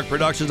Moondog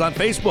Productions on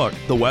Facebook,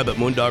 the web at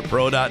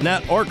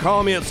moondogpro.net, or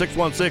call me at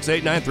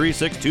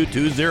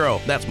 616-893-6220.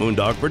 That's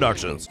Moondog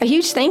Productions. A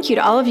huge thank you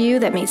to all of you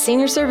that made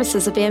senior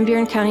services of Van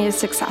Buren County a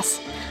success.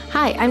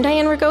 Hi, I'm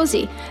Diane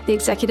Ragosi, the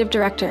Executive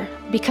Director.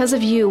 Because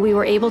of you, we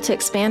were able to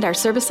expand our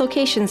service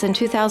locations in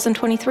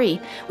 2023,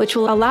 which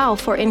will allow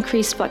for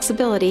increased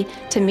flexibility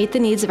to meet the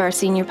needs of our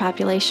senior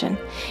population.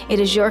 It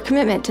is your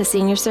commitment to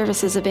senior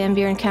services of Van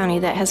Buren County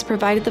that has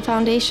provided the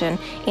foundation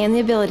and the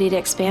ability to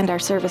expand our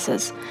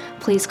services.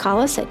 Please call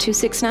us at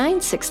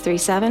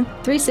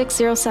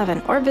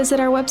 269-637-3607 or visit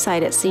our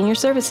website at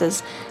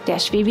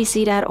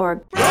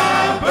seniorservices-vbc.org.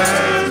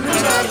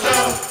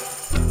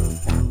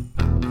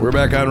 We're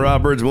back on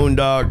Rob Byrd's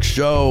Moondog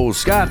Show.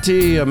 Scott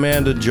T,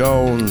 Amanda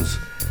Jones,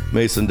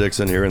 Mason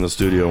Dixon here in the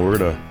studio. We're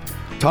going to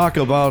talk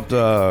about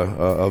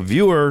a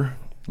viewer,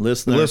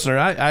 listener.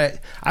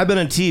 I've been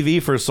in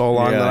TV for so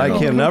long that I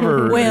can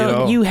never.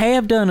 Well, you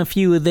have done a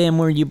few of them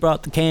where you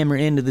brought the camera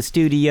into the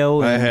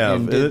studio. I have.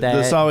 And did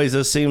that.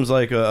 This seems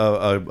like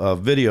a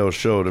video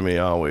show to me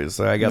always.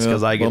 I guess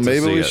because I get to see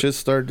it. Maybe we should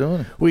start doing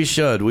it. We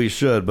should,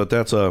 but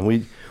that's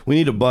we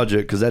need a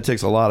budget because that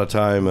takes a lot of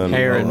time and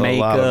hair and a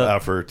lot of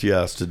effort,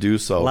 yes, to do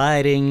so.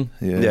 Lighting.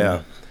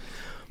 Yeah.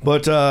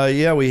 But,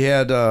 we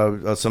had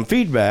some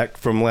feedback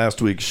from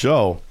last week's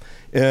show.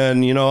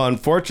 And,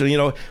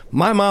 unfortunately,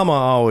 my mama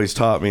always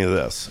taught me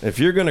this. If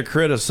you're going to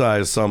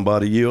criticize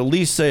somebody, you at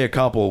least say a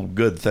couple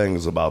good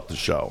things about the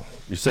show.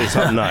 You say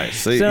something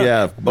nice.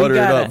 Butter it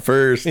up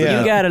first. Yeah.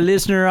 You got a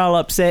listener all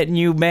upset and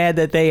you mad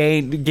that they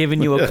ain't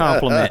giving you a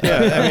compliment.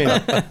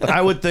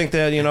 I would think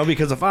that,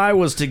 because if I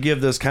was to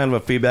give this kind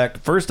of a feedback,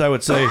 first I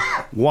would say,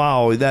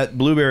 wow, that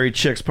Blueberry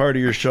Chicks part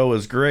of your show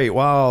is great.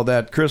 Wow,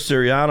 that Chris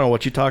Siriano,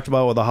 what you talked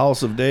about with the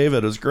House of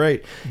David is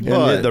great.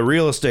 And the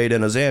real estate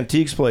in his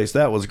antiques place,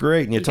 that was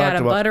great. And you talked gotta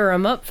about butter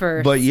them up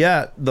first. But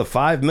yet, the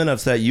 5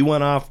 minutes that you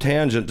went off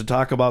tangent to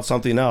talk about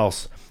something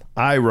else,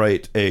 I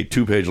write a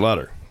 2-page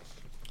letter.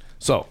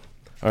 So,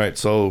 All right,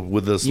 so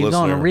with this You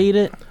listener... going to read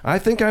it? I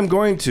think I'm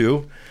going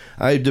to.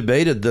 I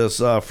debated this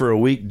for a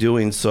week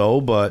doing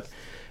so, but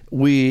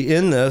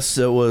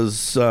it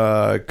was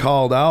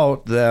called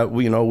out that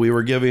we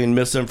were giving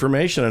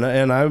misinformation,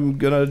 and I'm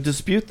going to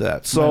dispute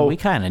that. So well, we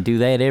kind of do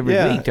that every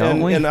week,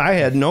 don't we? And I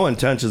had no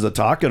intentions of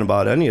talking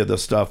about any of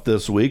this stuff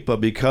this week, but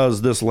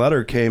because this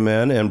letter came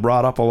in and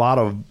brought up a lot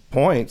of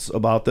points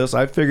about this,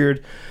 I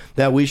figured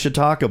that we should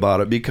talk about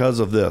it because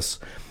of this.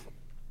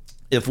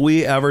 If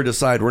we ever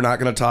decide we're not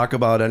going to talk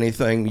about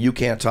anything, you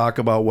can't talk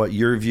about what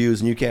your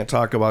views and you can't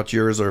talk about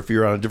yours, or if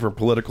you're on a different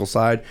political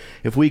side,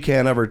 if we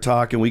can't ever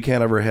talk and we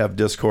can't ever have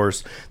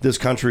discourse, this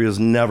country is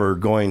never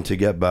going to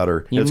get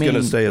better. It's going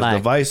to stay as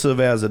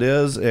divisive as it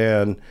is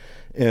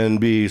and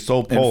be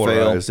so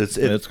polarized.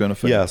 It's going to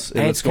fail. Yes.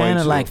 And it's kind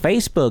of like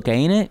Facebook,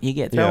 ain't it? You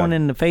get thrown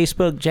in the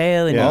Facebook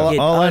jail and you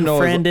get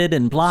unfriended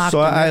and blocked. So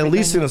I at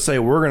least going to say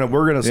we're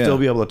gonna still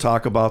be able to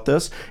talk about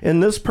this.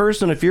 And this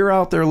person, if you're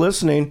out there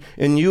listening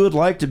and you would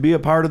like to be a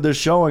part of this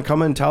show and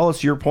come and tell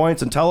us your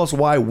points and tell us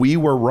why we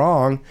were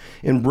wrong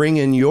and bring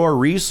in your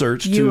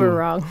research. You were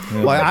wrong.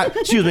 Why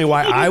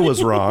I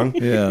was wrong.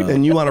 Yeah.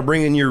 And you want to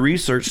bring in your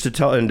research to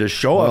tell and to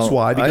show us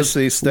why. Because I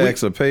see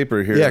stacks of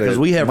paper here. Yeah, because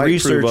we have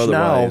research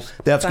now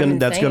that's going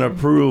to insane.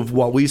 prove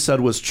what we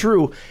said was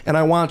true. And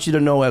I want you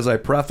to know, as I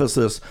preface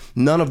this,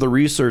 none of the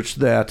research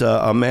that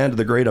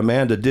the great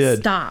Amanda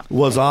did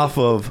was off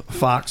of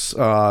Fox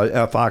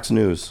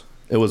News.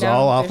 It was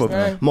all off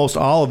of, most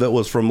all of it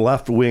was from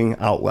left-wing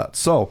outlets.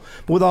 So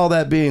with all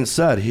that being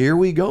said, here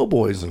we go,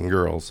 boys and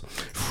girls.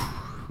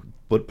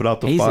 Put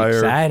out the fire. He's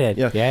excited.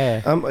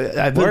 Yeah.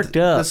 I've worked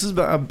up. This has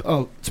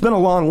been it's been a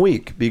long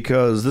week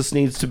because this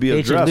needs to be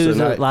addressed. Did you lose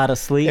a lot of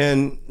sleep?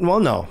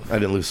 No, I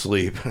didn't lose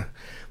sleep.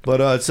 But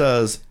it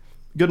says,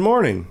 "Good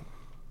morning.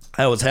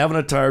 I was having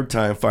a hard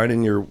time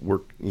finding your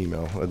work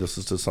email." This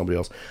is to somebody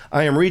else.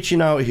 "I am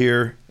reaching out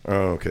here."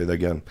 Oh, okay,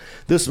 again.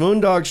 "This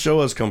Moondog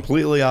show is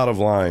completely out of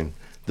line.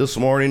 This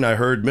morning I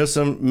heard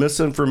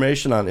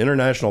misinformation on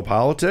international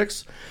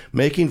politics,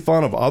 making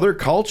fun of other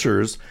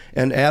cultures,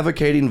 and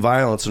advocating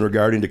violence in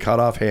regarding to cut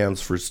off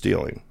hands for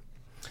stealing."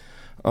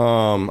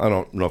 I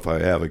don't know if I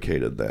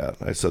advocated that.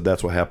 I said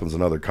that's what happens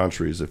in other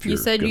countries if you're You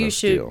said you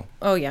should. Steal.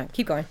 Oh yeah,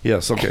 keep going.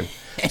 Yes, okay.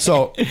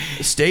 So,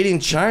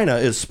 stating China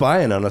is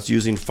spying on us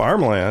using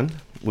farmland.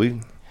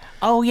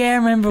 Oh yeah, I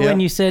remember when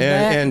you said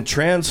that. And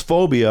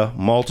transphobia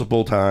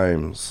multiple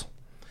times.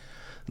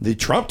 The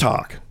Trump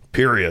talk.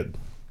 Period.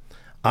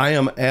 "I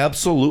am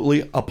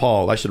absolutely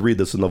appalled." I should read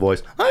this in the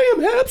voice. "I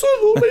am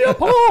absolutely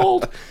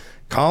appalled."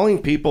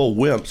 Calling people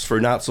wimps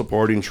for not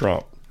supporting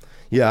Trump.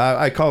 Yeah,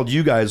 I called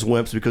you guys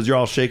wimps because you're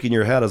all shaking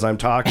your head as I'm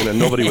talking and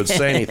nobody would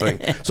say anything.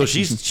 So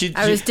she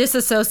I was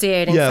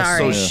disassociating. Yeah,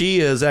 sorry. so she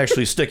is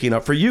actually sticking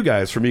up for you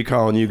guys, for me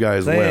calling you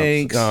guys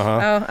Thanks. wimps.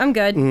 Oh, I'm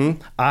good.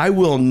 Mm-hmm. "I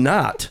will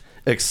not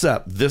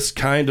accept this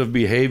kind of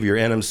behavior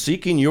and am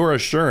seeking your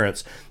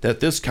assurance that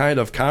this kind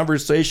of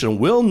conversation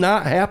will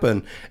not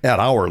happen at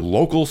our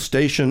local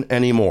station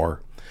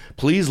anymore.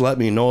 Please let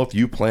me know if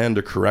you plan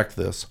to correct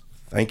this.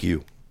 Thank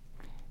you."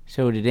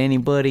 So did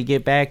anybody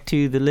get back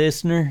to the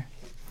listener?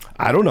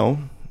 I don't know.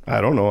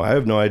 I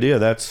have no idea.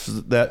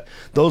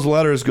 Those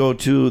letters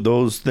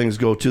those things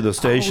go to the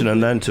station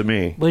and then to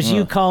me. Was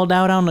you called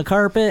out on the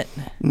carpet?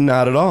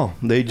 Not at all.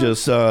 They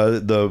just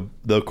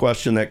the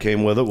question that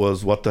came with it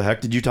was, "What the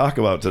heck did you talk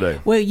about today?"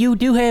 Well, you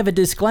do have a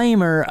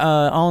disclaimer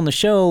on the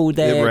show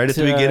that right at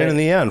the beginning and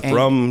the end,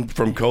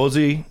 from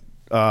Cozy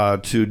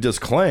to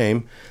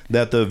disclaim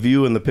that the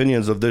view and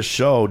opinions of this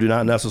show do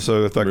not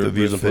necessarily affect the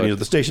views and opinions of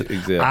the station.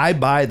 Exactly. I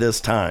buy this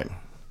time.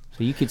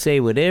 So you could say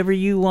whatever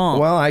you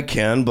want. Well, I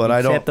can, but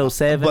I don't. Except those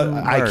 7 But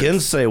words. I can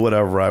say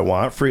whatever I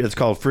want. It's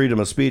called freedom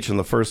of speech in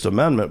the First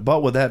Amendment.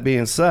 But with that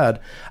being said,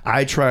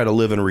 I try to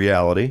live in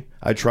reality.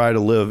 I try to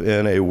live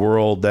in a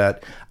world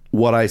that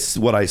what I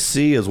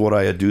see is what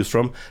I adduce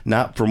from,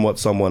 not from what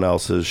someone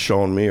else has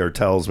shown me or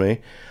tells me.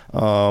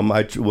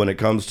 When it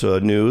comes to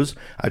news,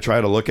 I try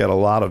to look at a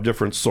lot of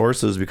different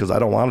sources because I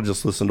don't want to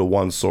just listen to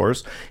one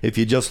source. If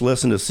you just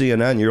listen to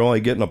CNN, you're only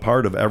getting a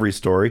part of every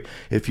story.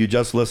 If you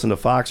just listen to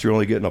Fox, you're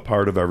only getting a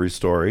part of every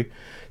story.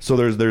 So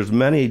there's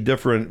many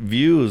different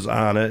views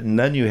on it, and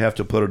then you have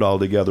to put it all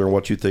together and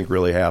what you think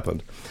really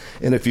happened.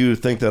 And if you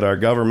think that our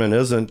government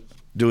isn't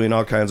doing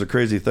all kinds of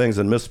crazy things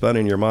and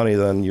misspending your money,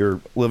 then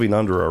you're living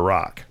under a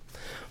rock.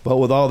 But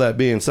with all that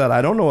being said,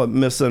 I don't know what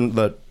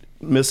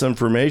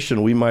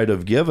misinformation we might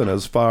have given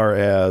as far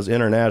as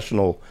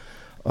international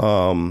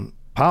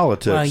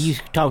politics. Well, you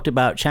talked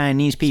about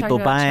Chinese people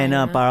buying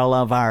up all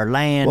of our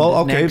land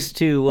next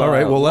to. All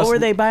right. Well, what were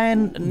they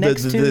buying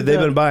next to? They've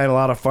been buying a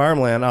lot of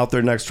farmland out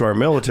there next to our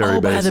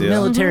military bases. By the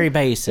military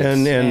bases.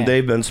 And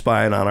they've been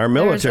spying on our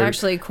military. There's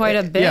actually quite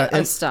a bit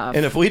of stuff.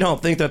 And if we don't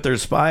think that they're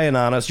spying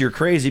on us, you're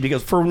crazy,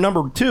 because for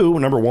number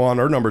one,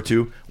 or number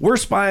two, we're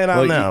spying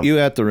on them. You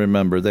have to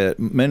remember that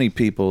many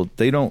people,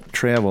 they don't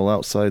travel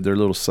outside their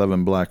little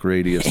 7-block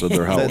radius of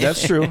their house.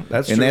 That's true.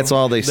 And that's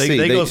all they see.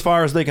 They go as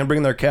far as they can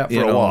bring their cat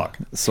for a walk.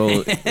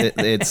 So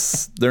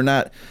they're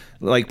not.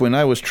 like when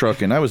I was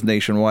trucking, I was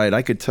nationwide.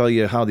 I could tell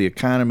you how the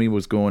economy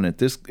was going at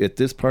this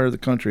part of the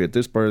country,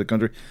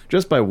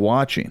 just by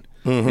watching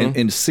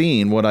and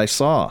seeing what I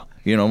saw.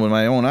 You know, with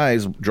my own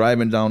eyes,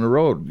 driving down the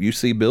road, you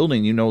see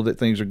building, you know that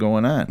things are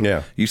going on.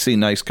 Yeah. You see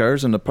nice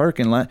cars in the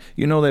parking lot,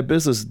 you know that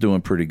business is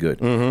doing pretty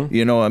good.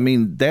 You know, I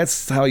mean,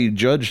 that's how you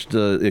judge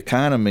the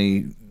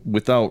economy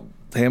without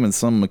having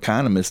some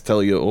economist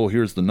tell you, oh,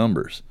 here's the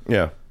numbers.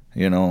 Yeah.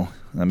 You know,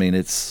 I mean,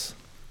 it's...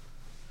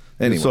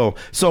 Anyway.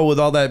 So with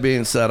all that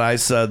being said, I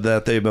said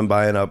that they've been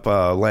buying up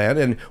land,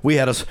 and we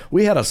had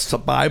a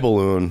spy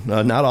balloon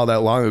not all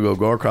that long ago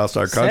go across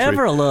our country.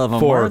 Several of them,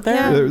 weren't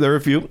there? Yeah. There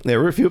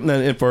were a few.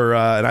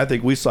 And I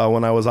think we saw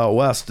when I was out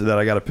west that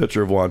I got a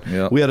picture of one.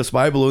 Yep. We had a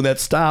spy balloon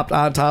that stopped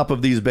on top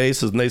of these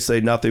bases, and they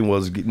say nothing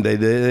was. They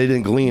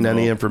didn't glean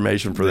any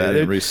information for that. They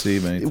didn't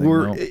receive anything.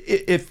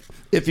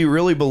 If you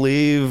really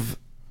believe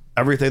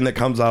everything that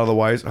comes out of the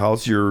White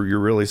House, you're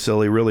really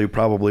silly. Really,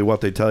 probably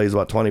what they tell you is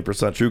about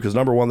 20% true. Because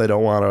number one, they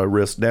don't want to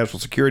risk national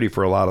security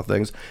for a lot of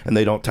things, and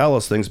they don't tell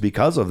us things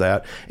because of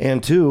that.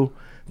 And two,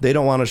 they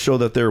don't want to show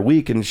that they're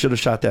weak and should have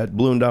shot that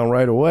balloon down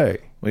right away.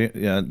 Well,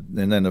 yeah,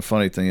 and then the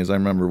funny thing is, I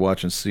remember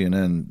watching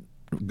CNN,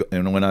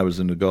 and when I was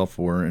in the Gulf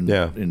War and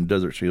in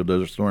Desert Shield,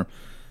 Desert Storm.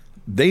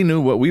 They knew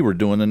what we were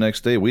doing the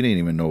next day. We didn't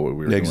even know what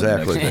we were doing the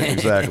next day.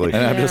 Exactly.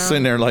 And I'm just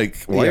sitting there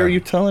like, why are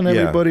you telling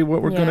everybody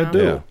what we're going to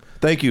do? Yeah.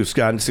 Thank you,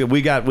 Scott. And see,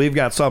 we've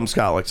got something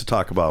Scott likes to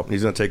talk about.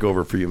 He's going to take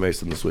over for you,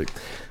 Mason, this week.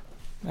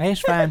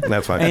 That's fine.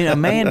 That's fine. And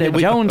Amanda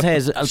Jones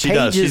has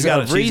pages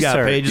of research. She's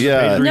got pages.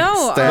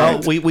 No. Well,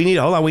 we need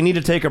hold on. We need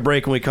to take a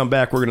break. When we come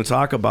back, we're going to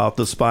talk about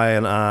the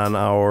spying on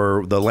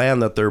the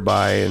land that they're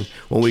buying.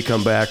 When we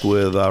come back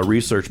with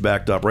research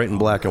backed up, right in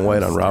black and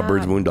white on Rob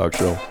Byrd's Moondog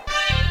Show.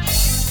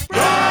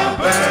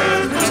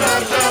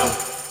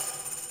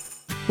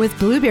 With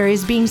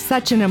blueberries being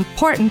such an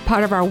important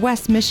part of our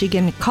West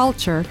Michigan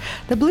culture,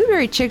 the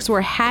Blueberry Chicks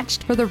were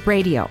hatched for the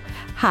radio.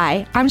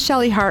 Hi, I'm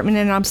Shelly Hartmann,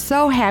 and I'm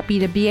so happy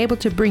to be able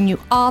to bring you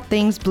all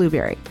things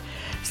blueberry.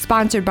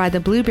 Sponsored by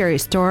the Blueberry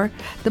Store,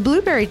 the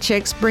Blueberry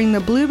Chicks bring the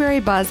blueberry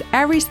buzz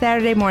every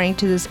Saturday morning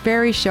to this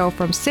very show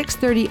from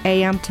 6:30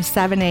 a.m. to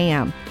 7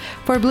 a.m.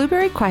 For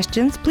blueberry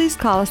questions, please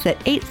call us at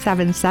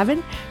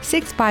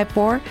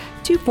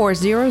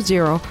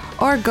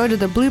 877-654-2400 or go to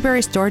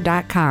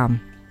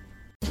theblueberrystore.com.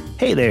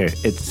 Hey there,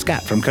 it's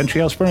Scott from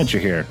Country House Furniture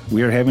here.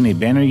 We are having a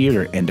banner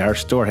year and our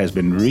store has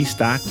been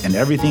restocked and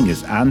everything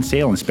is on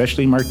sale and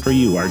specially marked for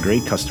you, our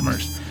great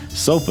customers.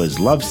 Sofas,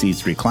 love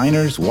seats,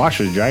 recliners,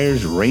 washers,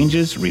 dryers,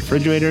 ranges,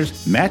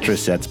 refrigerators,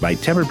 mattress sets by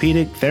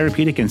Tempur-Pedic,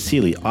 Therapeutic, and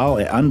Sealy, all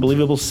at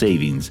unbelievable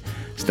savings.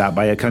 Stop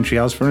by a Country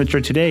House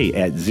Furniture today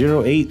at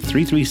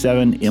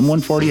 08337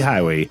 M140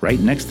 Highway, right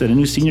next to the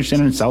new Senior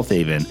Center in South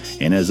Haven.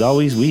 And as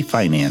always, we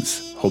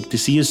finance. Hope to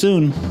see you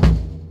soon.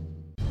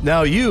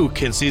 Now you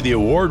can see the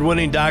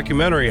award-winning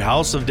documentary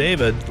House of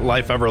David,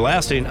 Life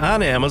Everlasting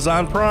on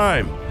Amazon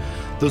Prime.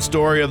 The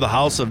story of the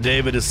House of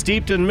David is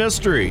steeped in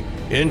mystery,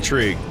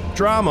 intrigue,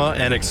 drama,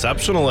 and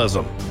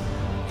exceptionalism.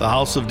 The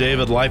House of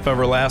David, Life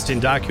Everlasting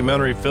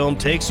documentary film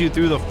takes you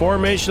through the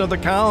formation of the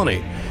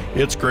colony,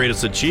 its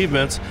greatest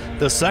achievements,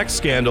 the sex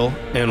scandal,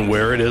 and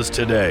where it is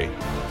today.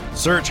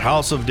 Search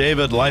House of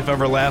David, Life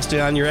Everlasting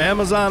on your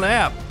Amazon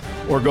app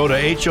or go to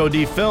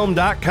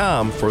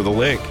hodfilm.com for the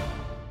link.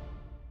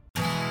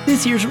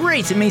 This year's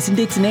Race at Mason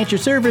Dixon at your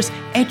service.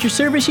 At your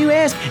service, you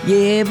ask?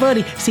 Yeah,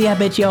 buddy. See, I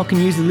bet y'all can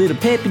use a little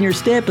pep in your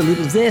step, a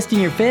little zest in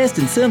your fest,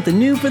 and something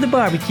new for the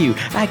barbecue.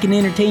 I can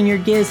entertain your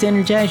guests,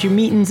 energize your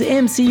meetings,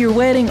 MC your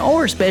wedding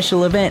or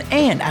special event,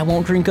 and I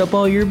won't drink up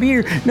all your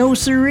beer. No,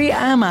 sirree,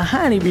 I'm a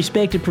highly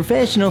respected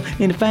professional,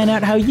 and to find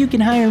out how you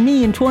can hire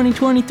me in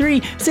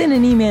 2023, send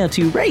an email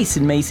to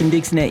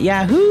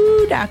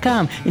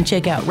raceandmasondixon@yahoo.com and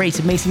check out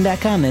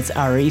raceandmason.com. That's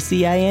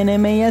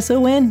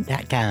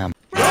RACINMASON.com.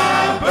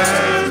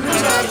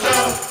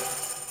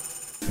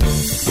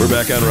 We're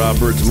back on Rob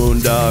Byrd's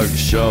Moondog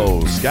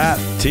Show. Scott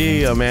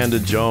T, Amanda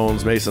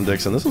Jones, Mason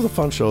Dixon. This is a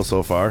fun show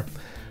so far.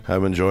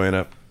 I'm enjoying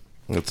it.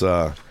 It's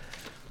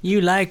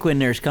You like when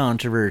there's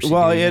controversy.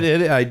 Well,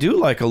 I do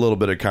like a little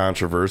bit of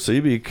controversy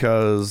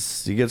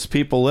because it gets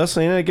people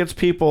listening. And it gets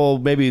people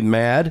maybe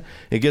mad.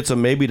 It gets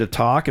them maybe to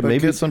talk and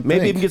maybe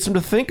even gets them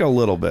to think a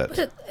little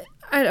bit.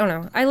 I don't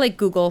know. I like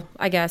Google,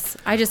 I guess.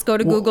 I just go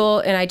to Google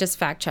and I just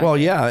fact check. Well,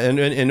 yeah, and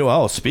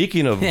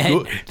speaking of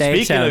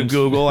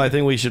Google, I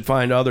think we should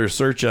find other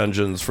search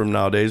engines from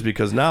nowadays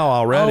because now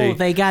already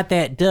they got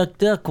that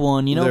Duck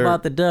one. You know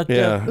about the Duck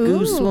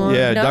Goose one?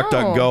 Yeah, no.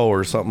 DuckDuckGo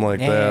or something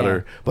like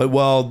that.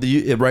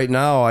 Right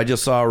now I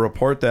just saw a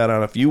report that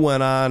if you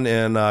went on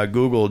and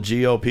Google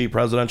GOP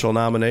presidential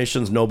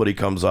nominations, nobody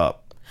comes up.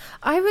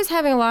 I was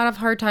having a lot of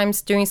hard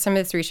times doing some of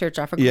this research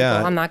off of Google.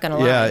 I'm not going to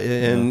lie. Yeah,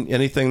 and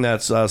anything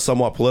that's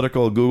somewhat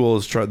political, Google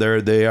is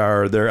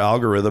their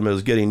algorithm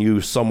is getting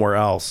you somewhere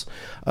else.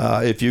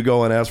 If you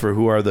go and ask for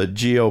who are the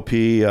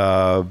GOP,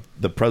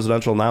 the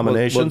presidential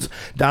nominations,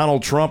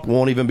 Donald Trump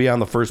won't even be on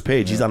the first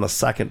page. He's on the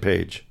second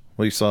page.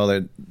 Well, you saw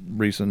that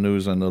recent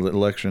news on the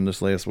election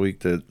this last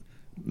week that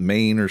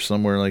Maine or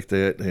somewhere like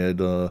that had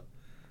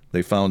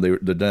They found the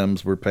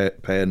Dems were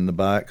padding the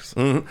box.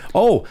 Mm-hmm.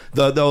 Oh,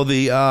 the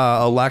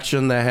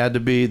election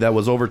that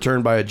was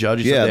overturned by a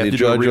judge. The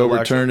judge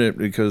overturned it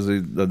because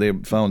they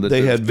found that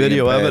they had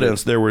video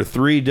evidence. There were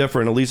 3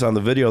 different, at least on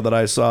the video that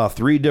I saw,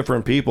 3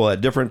 different people at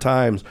different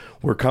times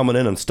were coming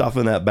in and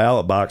stuffing that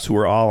ballot box who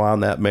were all on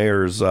that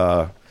mayor's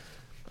on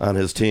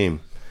his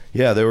team.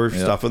 Yeah, they were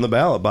stuffing the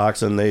ballot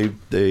box, and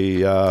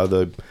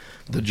the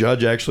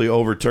judge actually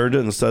overturned it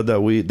and said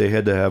that they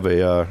had to have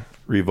a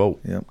revote.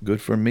 Yep,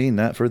 good for me,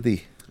 not for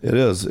thee. It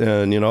is,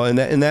 and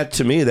that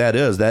to me that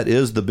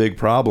is the big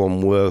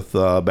problem with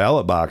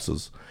ballot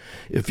boxes.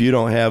 If you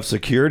don't have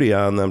security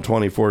on them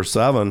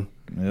 24/7,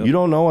 you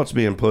don't know what's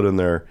being put in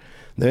there.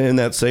 In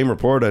that same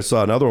report, I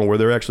saw another one where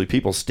there are actually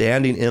people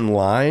standing in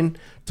line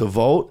to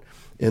vote,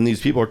 and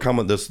these people are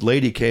coming. This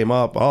lady came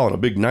up, in a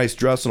big nice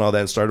dress and all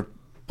that, and started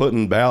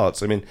putting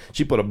ballots. I mean,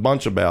 she put a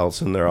bunch of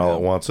ballots in there all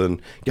at once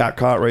and got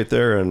caught right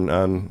there.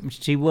 And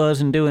she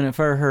wasn't doing it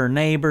for her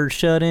neighbor's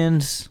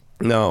shut-ins.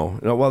 No.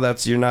 Well,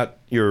 that's you're not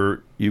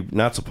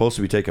supposed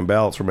to be taking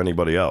ballots from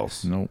anybody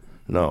else. No.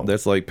 No.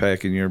 That's like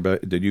packing your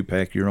bag. Did you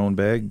pack your own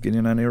bag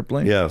getting on an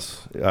airplane?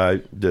 Yes.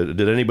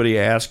 Did anybody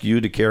ask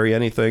you to carry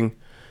anything?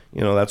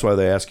 That's why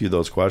they ask you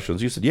those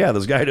questions. You said, yeah,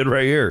 this guy did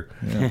right here.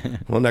 Yeah.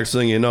 Well, next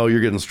thing you know,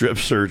 you're getting strip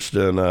searched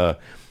and a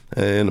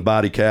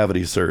body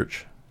cavity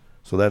search.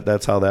 So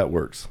that's how that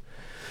works.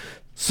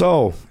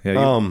 So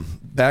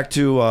back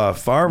to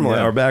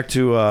farmland, or back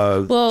to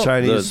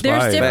Chinese spying.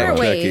 There's different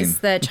ways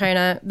that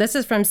China. This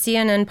is from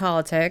CNN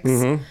Politics.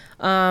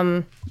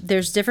 Mm-hmm.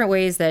 There's different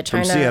ways that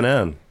China. From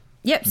CNN.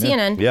 Yep,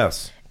 CNN.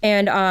 Yes.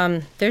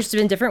 And there's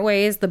been different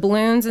ways. The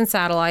balloons and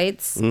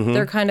satellites. Mm-hmm.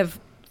 They're kind of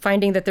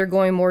finding that they're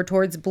going more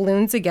towards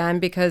balloons again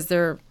because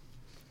they're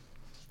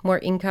more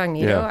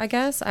incognito, I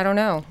guess. I don't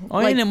know.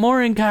 Ain't it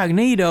more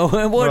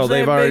incognito? What's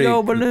that big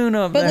old balloon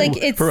up there?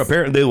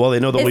 Apparently, they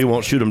know that we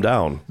won't shoot them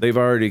down. They've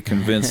already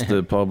convinced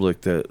the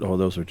public that,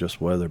 those are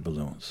just weather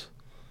balloons.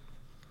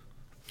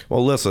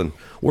 Well, listen,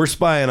 we're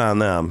spying on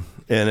them.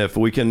 And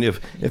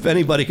if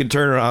anybody can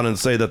turn around and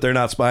say that they're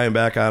not spying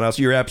back on us,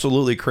 you're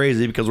absolutely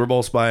crazy because we're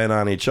both spying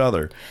on each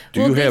other.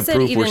 Do you have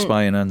proof we're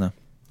spying on them?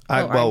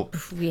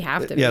 We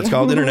have to be. Yeah, it's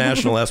called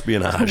international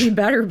espionage. We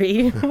better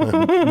be.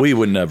 We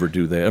would never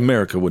do that.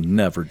 America would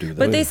never do that.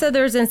 But they said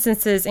there's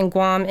instances in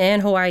Guam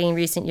and Hawaii in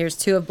recent years,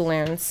 too, of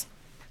balloons.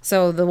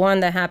 So the one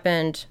that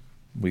happened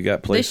we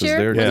got places this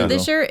year, there.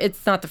 This year,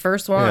 it's not the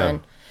first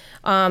one.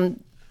 Yeah.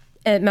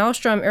 At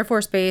Maelstrom Air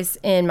Force Base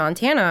in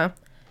Montana,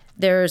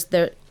 there's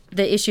the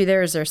issue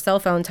there is their cell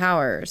phone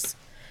towers.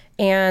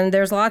 And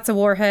there's lots of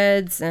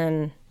warheads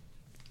and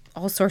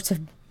all sorts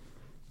of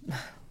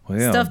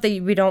stuff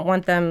that we don't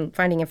want them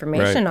finding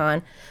information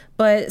on.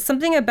 But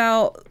something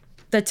about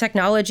the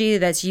technology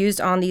that's used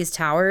on these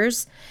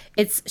towers,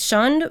 it's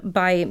shunned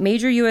by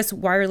major U.S.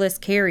 wireless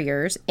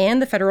carriers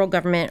and the federal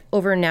government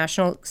over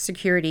national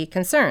security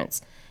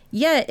concerns.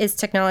 Yet, its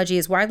technology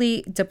is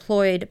widely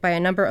deployed by a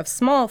number of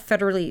small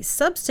federally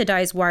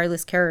subsidized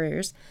wireless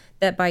carriers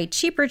that buy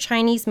cheaper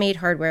Chinese-made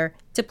hardware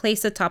to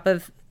place atop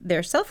of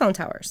their cell phone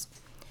towers.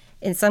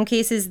 In some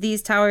cases,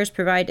 these towers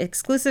provide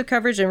exclusive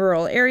coverage in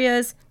rural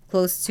areas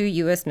close to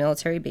U.S.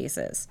 military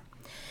bases.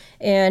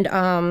 And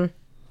I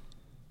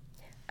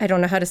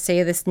don't know how to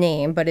say this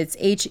name, but it's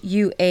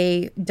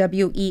HUAWEI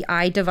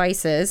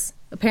devices.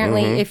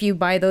 Apparently, if you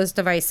buy those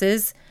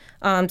devices,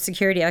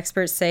 security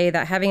experts say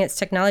that having its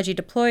technology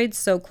deployed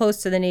so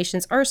close to the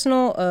nation's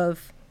arsenal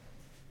of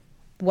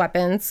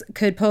weapons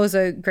could pose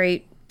a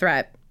great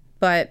threat.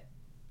 But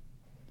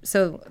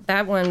so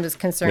that one was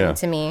concerning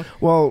to me.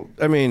 Well,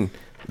 I mean,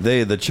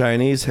 the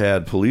Chinese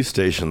had police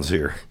stations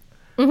here.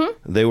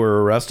 Mm-hmm. They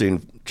were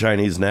arresting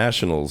Chinese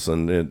nationals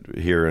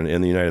here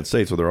in the United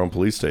States with their own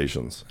police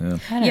stations. Yeah.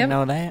 I didn't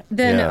know that.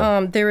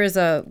 Then there is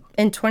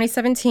in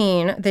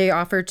 2017, they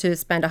offered to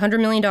spend $100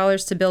 million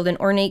to build an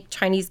ornate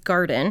Chinese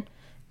garden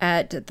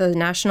at the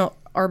National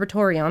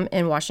Arboretum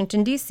in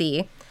Washington,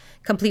 D.C.,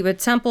 complete with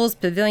temples,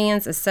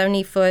 pavilions, a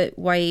 70-foot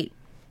white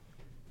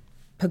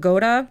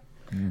pagoda.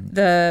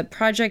 The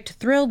project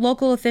thrilled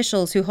local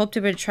officials who hoped it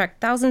would attract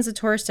thousands of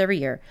tourists every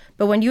year.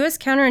 But when U.S.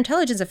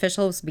 counterintelligence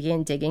officials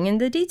began digging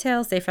into the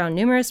details, they found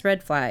numerous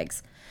red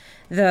flags.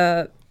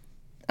 The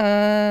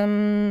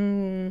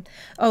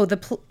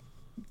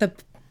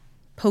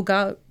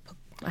pagoda.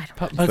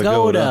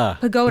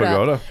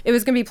 It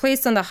was going to be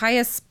placed on the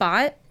highest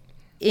spot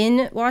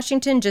in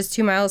Washington, just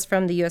 2 miles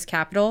from the U.S.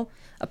 Capitol.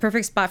 A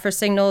perfect spot for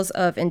signals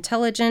of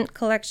intelligent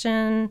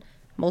collection,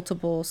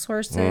 multiple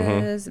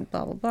sources,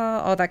 blah, blah,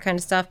 blah, all that kind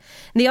of stuff.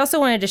 And they also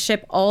wanted to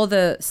ship all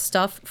the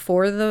stuff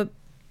for the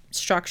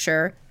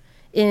structure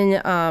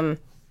in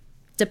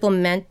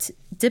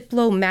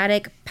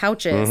diplomatic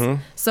pouches.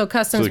 So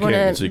customs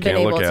wouldn't have been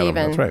able to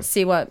even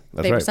see what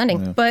they were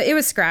sending. Yeah. But it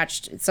was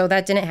scratched, so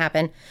that didn't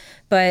happen.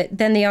 But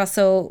then they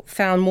also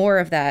found more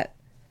of that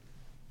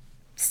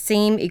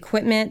same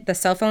equipment, the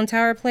cell phone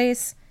tower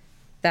place,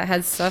 that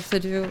had stuff to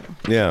do.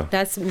 Yeah.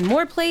 That's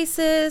more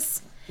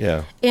places.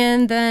 Yeah.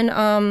 And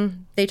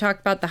then they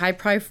talked about the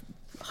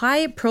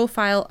high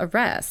profile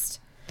arrest.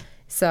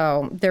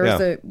 So there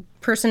was a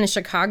person in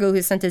Chicago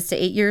who's sentenced to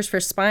 8 years for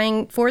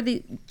spying for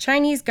the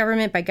Chinese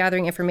government by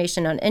gathering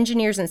information on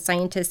engineers and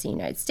scientists in the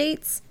United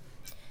States.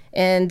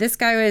 And this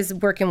guy was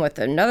working with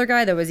another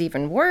guy that was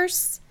even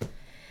worse.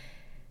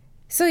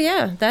 So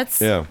that's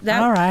that.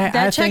 All right,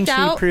 That I checked think she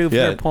out. proved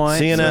her point.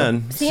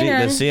 CNN.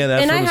 CNN.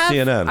 That's And from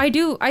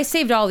CNN. I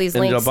saved all these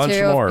And a links bunch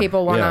too. more. If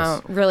people want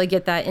Yes. to really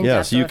get that in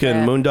Yes, depth. you with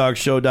can it.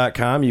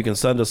 moondogshow.com. You can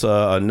send us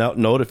a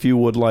note if you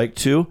would like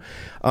to.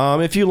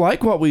 If you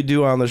like what we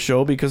do on the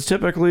show, because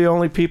typically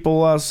only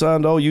people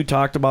send, you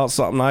talked about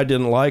something I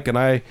didn't like, and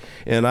I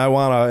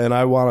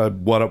wanna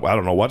what I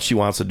don't know what she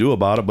wants to do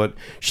about it, but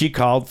she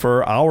called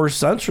for our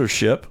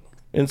censorship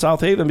in South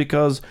Haven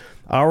because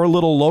our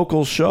little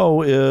local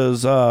show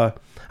is I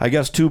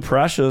guess too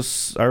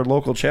precious. Our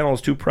local channel is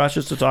too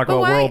precious to talk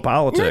about world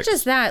politics. Not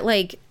just that,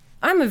 like,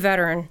 I'm a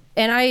veteran,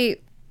 and I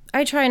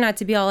try not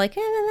to be all like,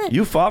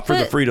 You fought for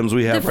the freedoms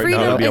we have right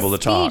now to be able to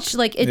talk.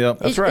 Like,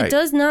 That's right. It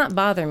does not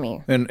bother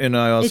me. And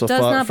I also It does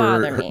fought not for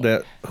bother me.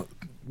 that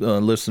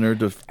listener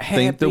to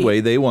think the way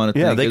they want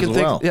to think they as can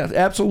well. think.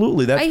 Yeah,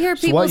 absolutely. That's I hear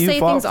what people you say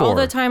fought things all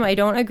for. the time I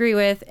don't agree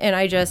with, and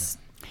I just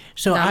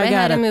So nod my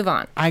head and move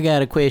on. I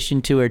got a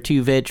question to our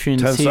two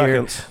veterans 10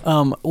 here. seconds.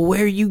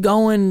 Where you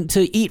going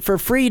to eat for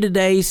free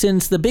today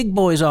since the big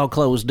boys all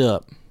closed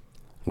up?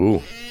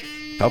 Ooh,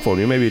 tough one.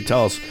 You maybe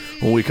tell us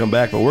when we come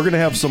back, but we're going to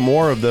have some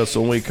more of this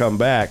when we come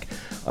back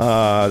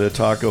to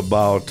talk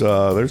about.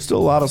 There's still a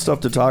lot of stuff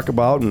to talk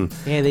about, and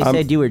Yeah, they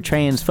said you were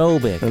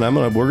transphobic.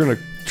 and we're gonna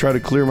try to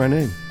clear my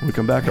name when we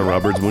come back on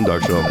Rob Byrd's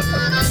Moondog Show.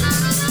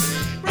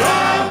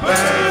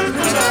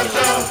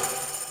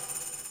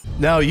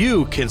 Now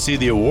you can see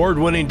the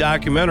award-winning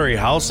documentary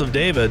House of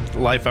David,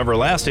 Life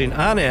Everlasting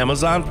on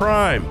Amazon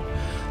Prime.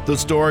 The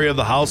story of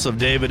the House of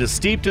David is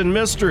steeped in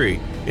mystery,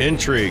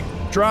 intrigue,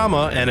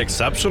 drama, and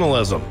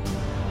exceptionalism.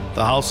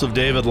 The House of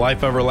David,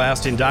 Life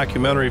Everlasting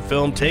documentary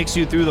film takes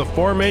you through the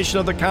formation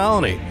of the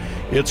colony,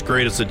 its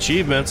greatest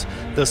achievements,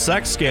 the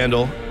sex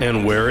scandal,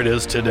 and where it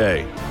is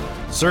today.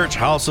 Search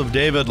House of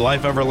David,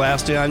 Life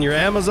Everlasting on your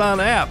Amazon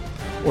app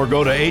or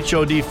go to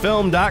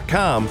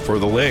hodfilm.com for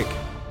the link.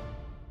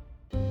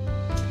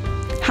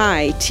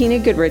 Hi, Tina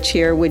Goodrich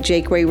here with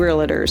Jakeway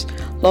Realtors,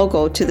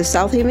 local to the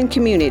South Haven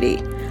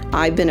community.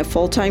 I've been a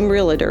full-time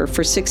realtor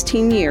for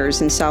 16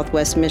 years in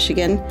Southwest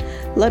Michigan.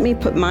 Let me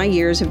put my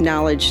years of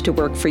knowledge to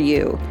work for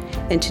you.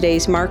 In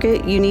today's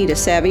market, you need a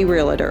savvy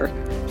realtor.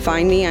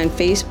 Find me on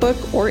Facebook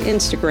or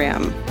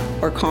Instagram,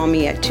 or call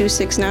me at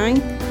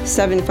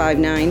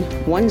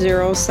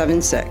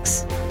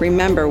 269-759-1076.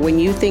 Remember, when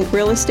you think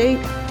real estate,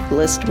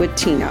 list with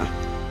Tina.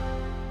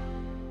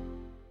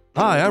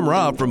 Hi, I'm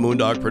Rob from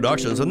Moondog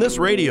Productions and this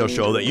radio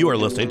show that you are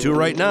listening to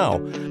right now.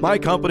 My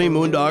company,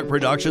 Moondog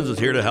Productions, is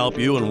here to help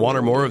you in one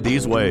or more of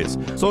these ways: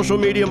 social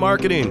media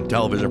marketing,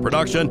 television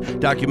production,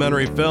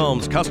 documentary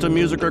films, custom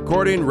music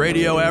recording,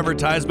 radio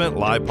advertisement,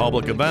 live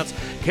public events,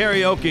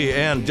 karaoke,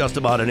 and just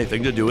about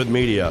anything to do with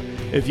media.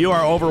 If you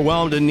are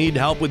overwhelmed and need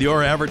help with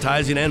your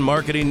advertising and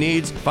marketing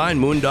needs, find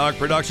Moondog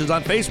Productions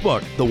on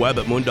Facebook, the web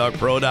at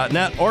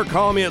moondogpro.net, or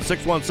call me at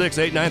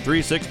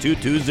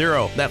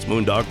 616-893-6220. That's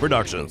Moondog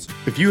Productions.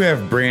 If you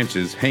have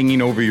branches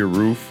hanging over your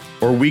roof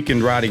or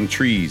weakened rotting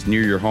trees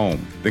near your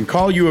home, then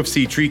call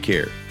UFC Tree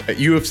Care. At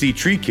UFC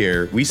Tree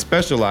Care, we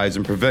specialize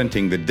in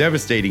preventing the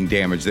devastating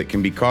damage that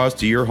can be caused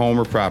to your home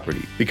or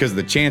property, because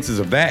the chances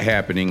of that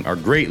happening are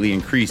greatly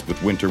increased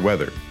with winter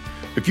weather.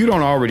 If you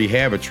don't already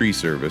have a tree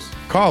service,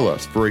 call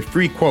us for a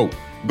free quote.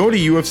 Go to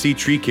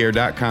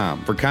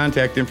ufctreecare.com for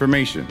contact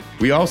information.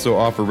 We also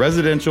offer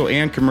residential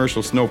and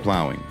commercial snow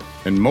plowing.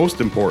 And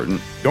most important,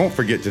 don't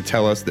forget to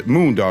tell us that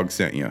Moondog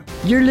sent you.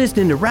 You're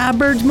listening to Rob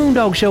Byrd's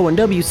Moondog Show on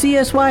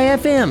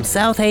WCSY-FM,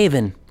 South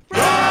Haven.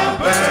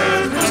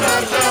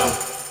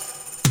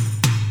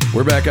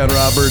 We're back on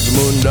Rob Byrd's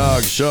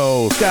Moondog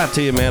Show. Scott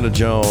T, Amanda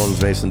Jones,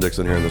 Mason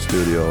Dixon here in the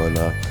studio, and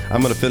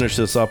I'm going to finish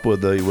this up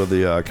with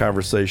the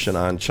conversation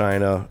on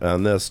China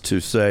on this to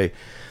say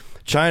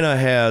China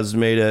has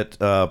made it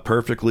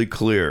perfectly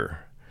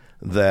clear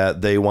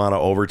that they want to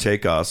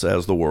overtake us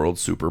as the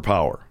world's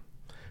superpower.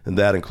 And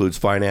that includes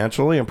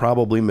financially and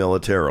probably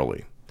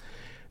militarily.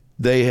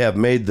 They have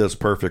made this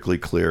perfectly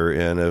clear,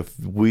 and if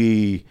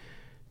we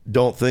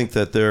don't think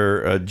that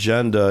their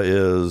agenda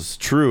is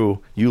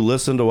true, you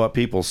listen to what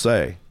people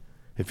say.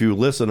 If you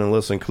listen and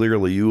listen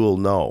clearly, you will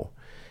know.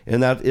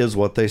 And that is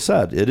what they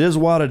said. It is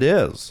what it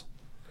is.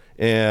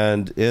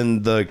 And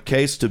in the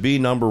case to be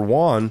number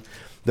one,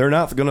 they're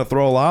not going to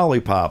throw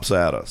lollipops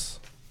at us.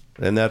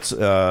 And that's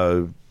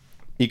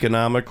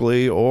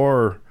economically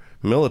or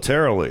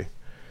militarily.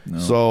 No.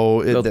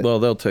 So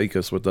they'll take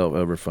us without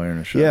ever firing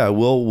a shot. Yeah,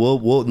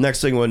 we'll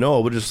next thing we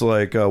know, we're just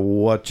like,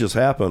 what just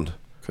happened?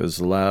 Because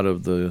a lot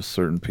of the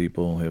certain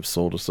people have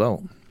sold us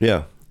out.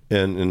 Yeah,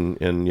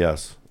 and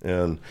yes,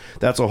 and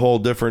that's a whole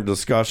different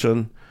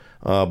discussion.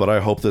 But I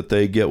hope that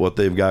they get what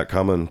they've got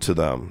coming to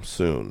them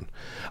soon.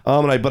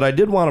 But I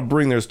did want to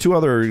bring, there's two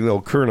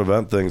other current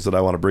event things that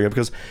I want to bring up,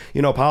 because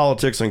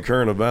politics and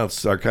current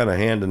events are kind of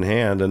hand in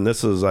hand, and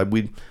this is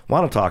we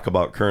want to talk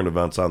about current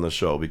events on the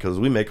show because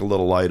we make a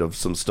little light of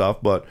some stuff,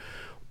 but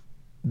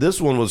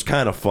this one was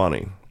kind of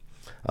funny.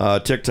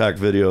 TikTok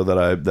video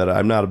that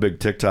I'm not a big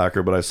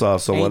TikToker, but I saw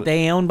someone. Ain't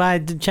they owned by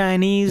the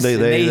Chinese?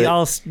 They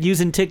all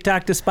using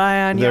TikTok to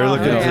spy on you. They're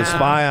looking to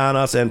spy on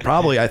us, and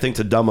probably I think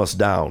to dumb us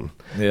down.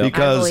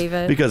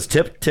 Yep. Because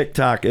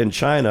TikTok in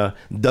China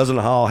doesn't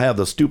all have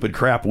the stupid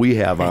crap we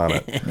have on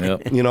it.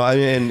 Yep. You know,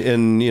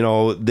 and you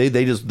know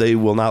they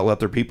will not let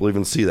their people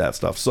even see that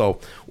stuff. So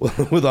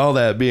with all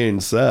that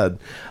being said,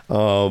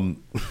 I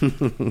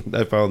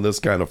found this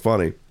kind of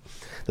funny.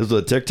 This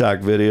was a TikTok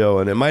video,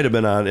 and it might have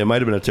been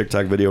a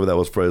TikTok video that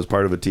was as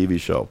part of a TV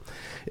show.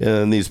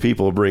 And these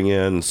people bring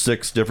in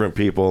 6 different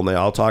people, and they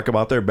all talk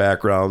about their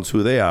backgrounds,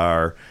 who they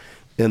are,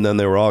 and then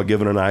they were all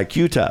given an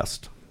IQ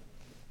test.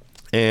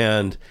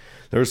 And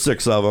there were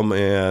 6 of them,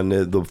 and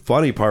the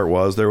funny part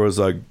was there was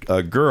a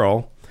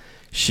girl.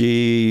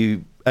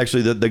 She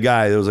actually the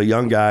guy. There was a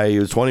young guy. He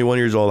was 21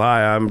 years old.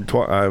 Hi,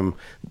 I'm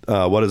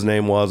what his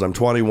name was. I'm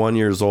 21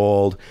 years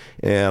old,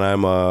 and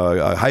I'm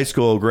a high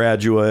school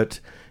graduate.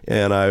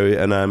 And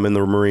I'm in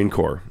the Marine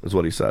Corps, is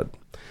what he said.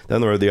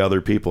 Then there were the other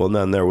people, and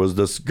then there was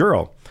this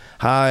girl.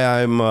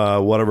 Hi, I'm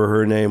whatever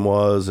her name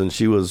was, and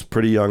she was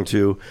pretty young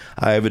too.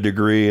 I have a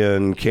degree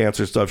in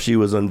cancer stuff. She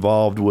was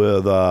involved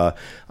with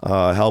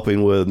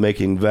helping with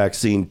making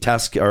vaccine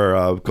test or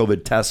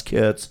COVID test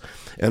kits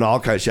and all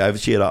kinds. She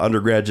had an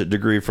undergraduate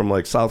degree from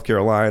like South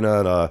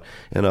Carolina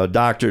and a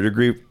doctorate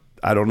degree.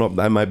 I don't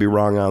know. I might be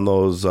wrong on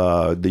those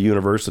the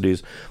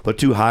universities, but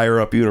 2 higher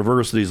up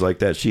universities like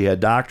that, she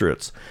had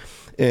doctorates.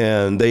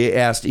 And they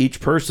asked each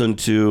person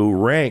to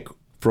rank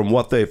from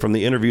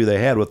the interview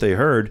they had, what they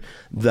heard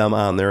them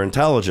on their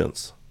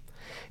intelligence.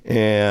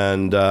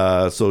 And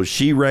so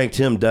she ranked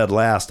him dead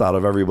last out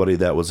of everybody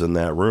that was in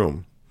that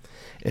room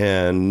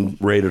and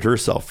rated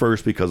herself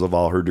first because of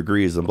all her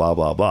degrees and blah,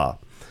 blah, blah.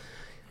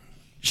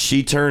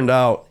 He turned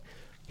out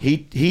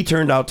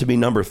to be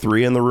number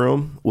 3 in the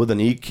room with an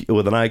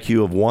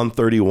IQ of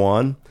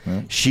 131.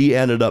 Yeah. She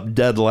ended up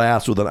dead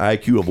last with an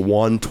IQ of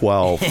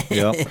 112.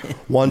 Yep.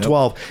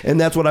 112. Yep.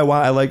 And that's what I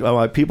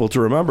want people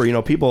to remember. You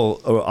know, people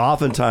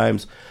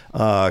oftentimes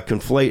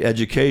conflate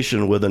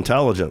education with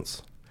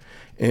intelligence.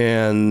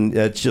 And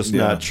that's just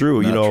not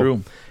true. Not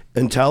true.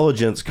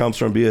 Intelligence comes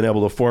from being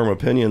able to form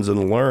opinions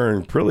and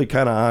learn really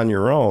kind of on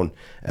your own.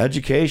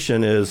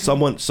 Education is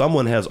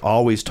someone has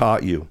always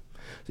taught you.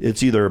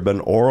 It's either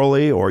been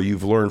orally or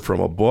you've learned from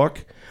a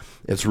book.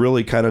 It's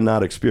really kind of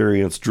not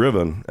experience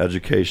driven,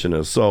 education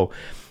is. So,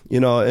 you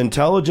know,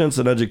 intelligence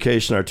and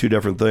education are 2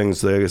 different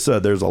things. Like I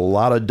said, there's a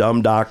lot of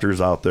dumb doctors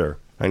out there.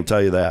 I can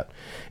tell you that.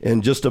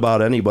 And just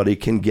about anybody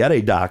can get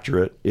a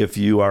doctorate if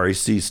you are a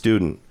C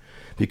student,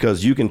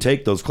 because you can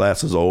take those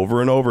classes over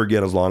and over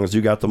again as long as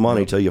you got the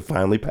money till you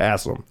finally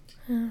pass them.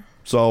 Yeah.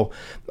 So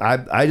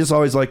I just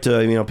always like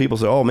to, you know, people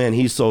say, oh man,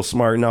 he's so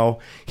smart. No,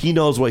 he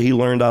knows what he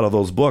learned out of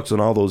those books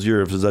and all those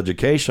years of his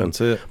education.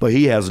 That's it. But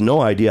he has no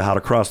idea how to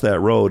cross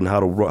that road and how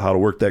to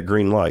work that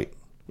green light.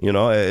 You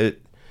know,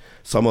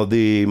 some of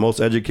the most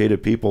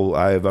educated people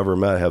I have ever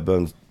met have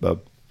been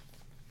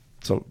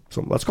some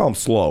let's call them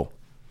slow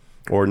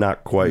or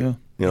not quite. Yeah.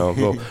 You know,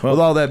 so with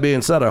all that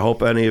being said, I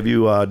hope any of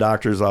you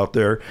doctors out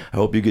there, I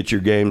hope you get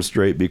your game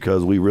straight,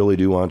 because we really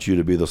do want you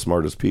to be the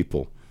smartest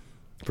people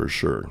for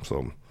sure.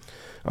 So.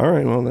 All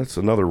right, well, that's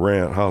another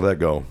rant. How'd that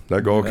go?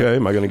 That go okay?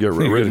 Am I going to get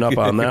written up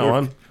on that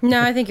one?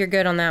 No, I think you're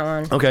good on that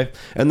one. Okay.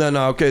 And then,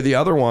 the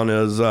other one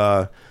is,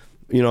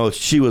 you know,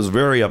 she was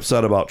very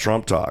upset about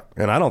Trump talk.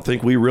 And I don't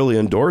think we really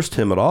endorsed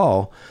him at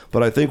all.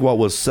 But I think what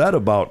was said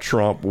about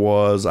Trump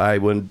was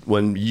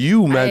when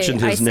you mentioned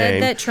his name,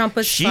 said that Trump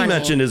was she funny.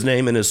 mentioned his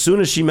name. And as soon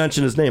as she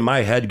mentioned his name, my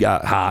head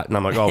got hot. And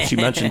I'm like, oh, she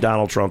mentioned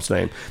Donald Trump's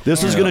name.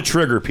 This is going to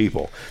trigger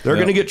people. They're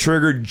going to get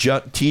triggered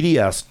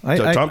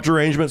TDS, Trump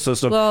derangement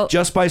system,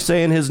 just by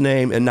saying his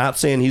name and not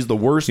saying he's the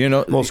worst,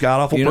 most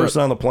god-awful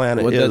person on the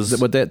planet.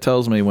 What that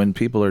tells me, when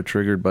people are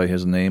triggered by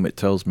his name, it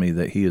tells me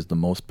that he is the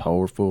most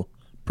powerful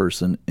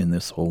person in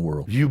this whole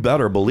world. You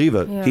better believe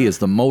it. Yeah. He is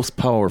the most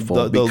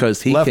powerful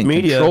because he can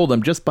control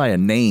them just by a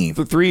name.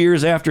 For 3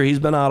 years after he's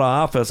been out of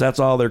office, that's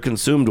all they're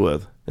consumed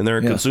with. And they're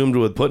consumed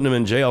with putting him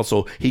in jail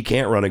so he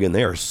can't run again.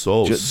 They are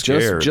so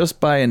scared. Just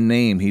by a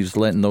name, he's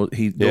letting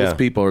those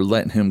people are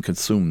letting him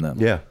consume them.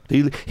 Yeah.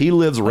 He lives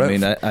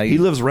he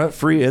lives rent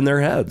free in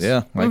their heads.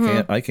 Yeah.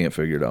 I can't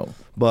figure it out.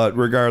 But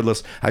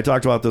regardless, I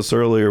talked about this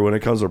earlier, when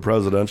it comes to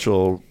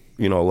presidential,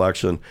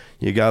 election,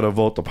 you got to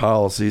vote the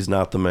policies,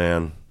 not the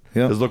man.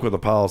 Yeah. Because look what the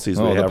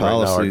policies we have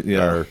right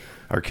now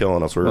are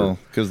killing us.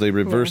 Because they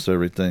reversed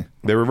everything.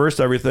 They reversed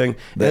everything.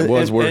 That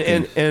was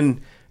working.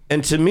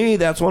 And to me,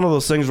 that's one of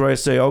those things where I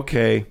say,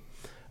 okay,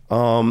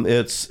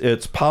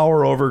 it's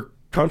power over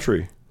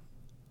country.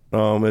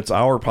 It's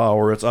our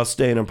power. It's us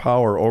staying in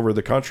power over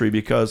the country,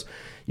 because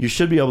you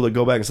should be able to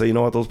go back and say, you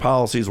know what, those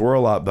policies were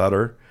a lot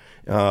better.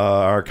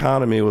 Our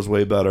economy was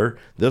way better.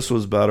 This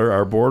was better.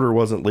 Our border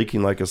wasn't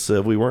leaking like a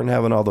sieve. We weren't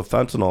having all the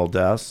fentanyl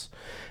deaths.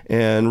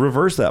 and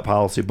reverse that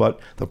policy. But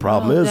the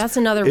problem is that's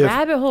another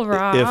rabbit hole,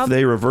 Rob. If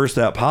they reverse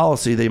that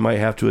policy, they might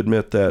have to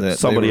admit that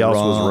somebody else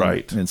was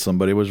right. And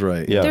somebody was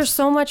right. Yes. There's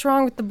so much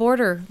wrong with the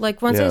border. Like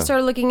once I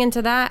started looking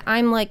into that,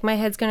 I'm like, my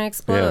head's going to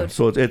explode. Yeah.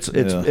 So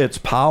it's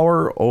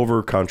power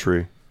over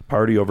country,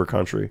 party over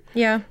country.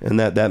 Yeah. And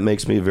that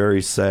makes me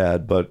very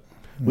sad, but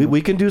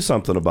we can do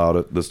something about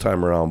it this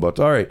time around. But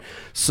all right.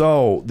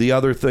 So the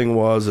other thing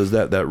is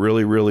that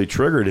really, really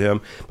triggered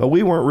him. But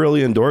we weren't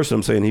really endorsing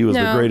him, saying he was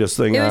the greatest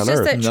thing on earth. It was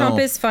just that Trump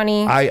is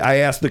funny. I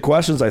asked the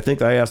questions. I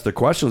think I asked the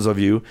questions of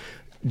you.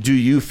 Do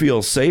you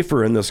feel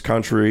safer in this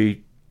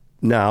country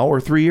now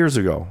or 3 years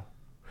ago?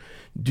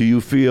 Do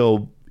you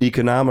feel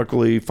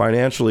economically,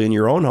 financially in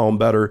your own home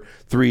better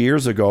 3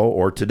 years ago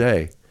or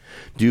today?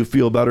 Do you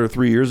feel better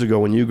 3 years ago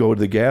when you go to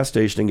the gas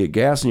station and get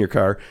gas in your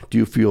car? Do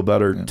you feel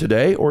better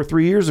today or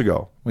 3 years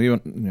ago? Well,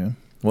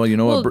 you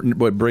know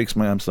what breaks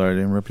my... I'm sorry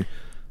to interrupt you.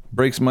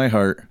 Breaks my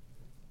heart.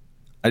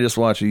 I just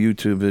watched a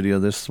YouTube video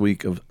this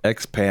week of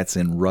expats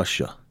in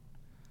Russia.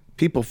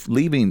 People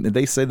leaving.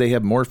 They say they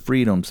have more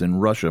freedoms in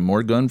Russia,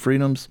 more gun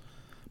freedoms,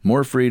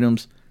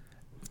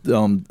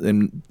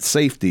 and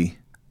safety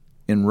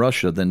in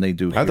Russia than they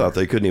do here. I thought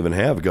they couldn't even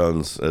have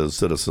guns as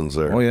citizens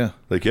there. Oh yeah,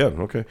 they can.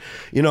 Okay,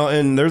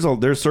 and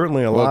there's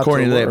certainly a lot.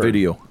 According to that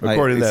video,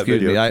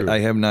 I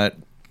have not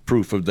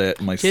proof of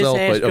that myself.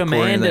 Just ask but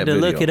Amanda to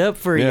look it up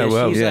for you.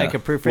 She's like a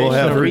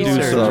professional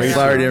researcher.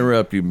 Sorry to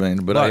interrupt you, man,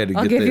 but I had to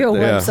I'll get give you a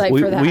website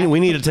for that.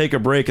 We need to take a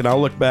break, and I'll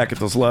look back at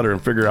this letter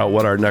and figure out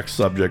what our next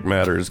subject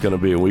matter is going to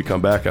be when we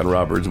come back on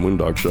Rob Byrd's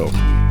Moondog Show.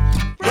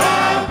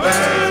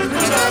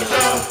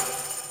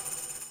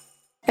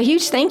 A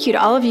huge thank you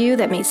to all of you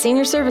that made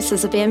senior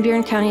services of Van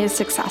Buren County a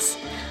success.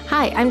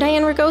 Hi, I'm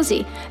Diane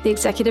Ragosi, the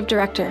Executive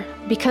Director.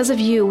 Because of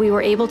you, we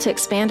were able to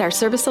expand our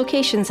service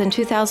locations in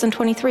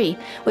 2023,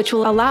 which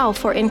will allow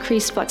for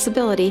increased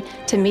flexibility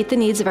to meet the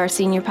needs of our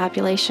senior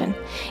population.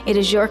 It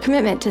is your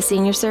commitment to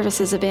senior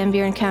services of Van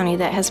Buren County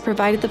that has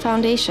provided the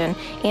foundation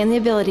and the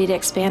ability to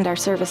expand our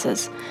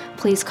services.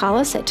 Please call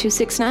us at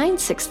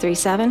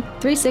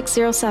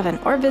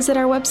 269-637-3607 or visit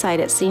our website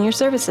at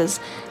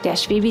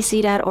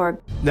seniorservices-vbc.org.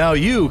 Now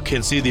you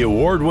can see the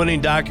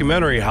award-winning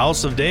documentary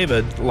House of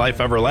David, Life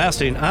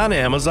Everlasting on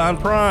Amazon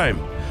Prime.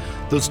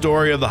 The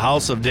story of the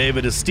House of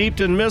David is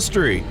steeped in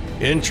mystery,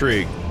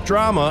 intrigue,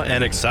 drama,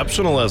 and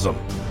exceptionalism.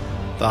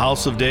 The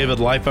House of David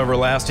Life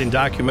Everlasting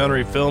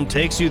documentary film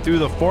takes you through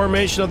the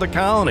formation of the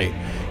colony,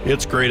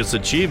 its greatest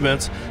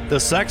achievements, the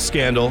sex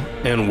scandal,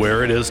 and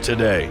where it is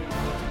today.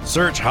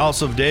 Search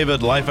House of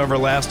David Life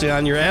Everlasting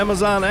on your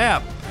Amazon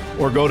app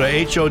or go to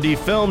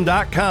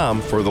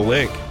hodfilm.com for the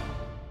link.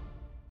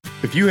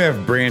 If you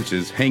have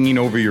branches hanging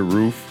over your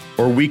roof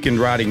or weakened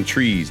rotting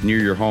trees near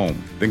your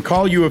home, then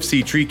call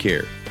UFC Tree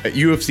Care. At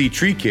UFC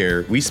Tree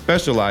Care, we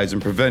specialize in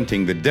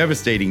preventing the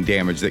devastating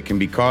damage that can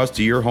be caused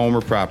to your home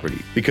or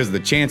property, because the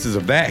chances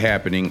of that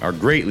happening are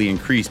greatly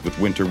increased with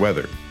winter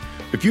weather.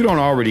 If you don't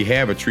already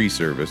have a tree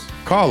service,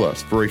 call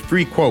us for a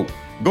free quote.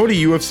 Go to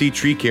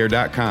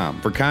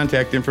ufctreecare.com for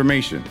contact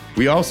information.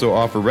 We also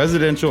offer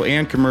residential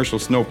and commercial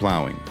snow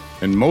plowing.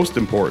 And most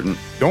important,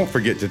 don't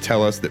forget to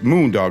tell us that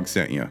Moondog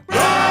sent you.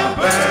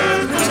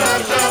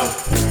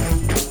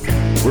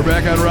 We're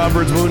back on Rob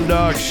Byrd's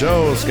Moondog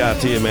Show.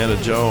 Scott T, Amanda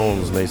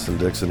Jones, Mason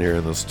Dixon here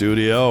in the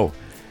studio.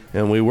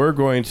 And we were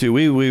going to,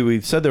 we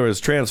said there was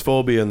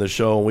transphobia in the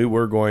show, and we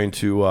were going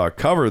to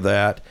cover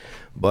that,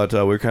 but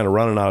we're kind of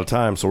running out of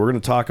time. So we're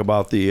going to talk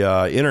about the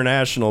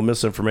international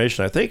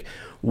misinformation. I think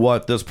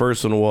what this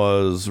person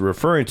was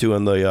referring to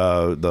in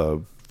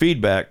the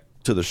feedback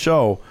to the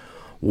show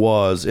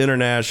was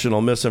international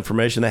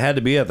misinformation. That had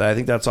to be it. I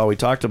think that's all we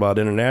talked about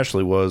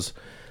internationally was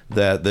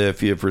that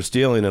if you're for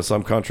stealing in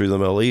some country in the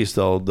Middle East,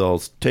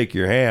 they'll take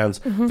your hands,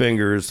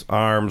 fingers,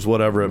 arms,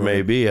 whatever it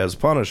may be as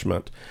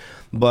punishment.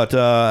 But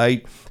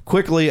I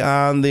quickly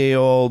on the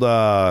old,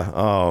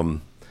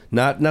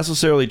 not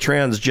necessarily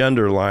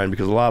transgender line,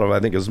 because a lot of I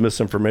think is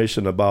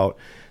misinformation about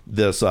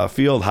this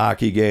field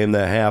hockey game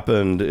that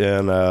happened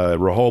in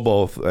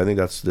Rehoboth. I think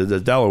that's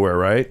Delaware,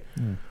 right?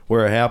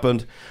 Where it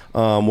happened,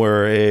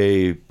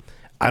 where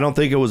I don't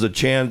think it was a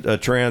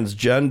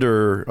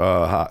transgender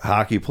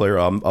hockey player,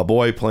 a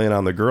boy playing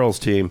on the girls'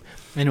 team.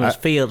 And it was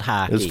field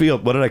hockey. It's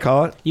field. What did I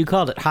call it? You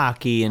called it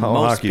hockey, and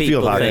most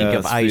people think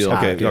of ice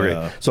hockey.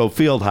 Okay. So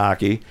field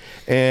hockey.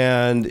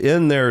 And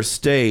in their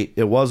state,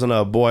 it wasn't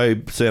a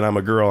boy saying, I'm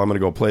a girl, I'm going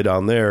to go play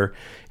down there.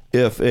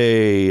 If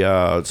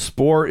a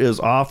sport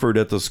is offered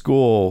at the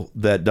school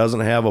that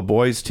doesn't have a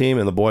boys' team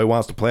and the boy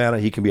wants to play on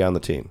it, he can be on the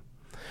team.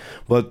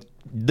 But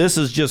this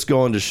is just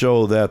going to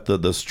show that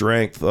the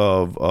strength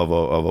of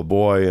a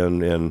boy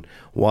and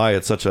why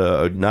it's such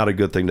a not a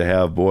good thing to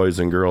have boys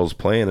and girls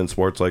playing in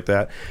sports like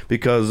that,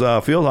 because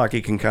field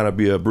hockey can kind of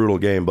be a brutal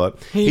game.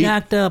 But he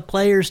knocked a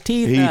player's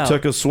teeth out. He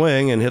took a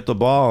swing and hit the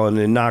ball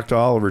and knocked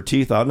all of her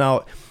teeth out.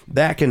 Now,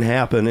 that can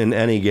happen in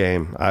any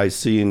game. I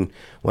seen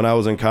when I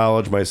was in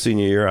college, my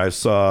senior year, I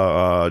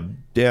saw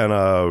Dan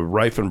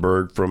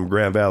Reifenberg from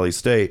Grand Valley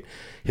State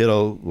hit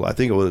I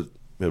think it was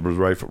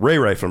Ray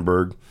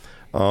Reifenberg.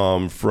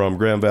 from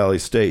Grand Valley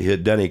State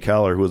hit Denny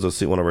Keller, who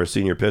was one of our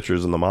senior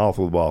pitchers, in the mouth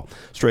with the ball.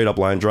 Straight up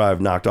line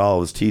drive, knocked all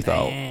of his teeth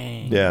out.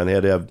 Yeah, and he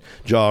had to have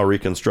jaw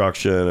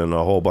reconstruction and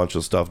a whole bunch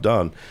of stuff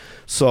done.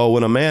 So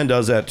when a man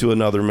does that to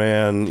another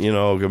man,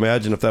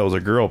 imagine if that was a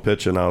girl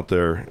pitching out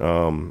there.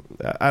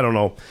 I don't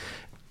know.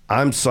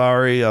 I'm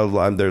sorry.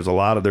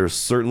 There's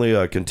certainly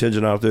a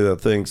contingent out there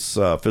that thinks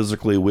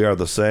physically we are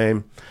the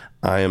same.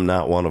 I am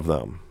not one of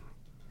them.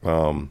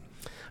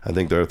 I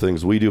think there are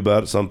things we do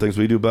better, some things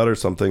we do better,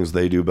 some things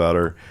they do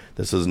better.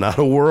 This is not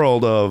a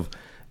world of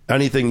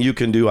anything you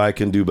can do, I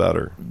can do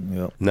better.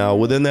 Yep. Now,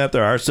 within that,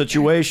 there are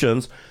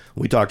situations.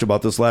 We talked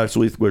about this last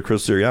week with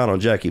Chris Siriano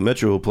and Jackie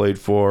Mitchell, who played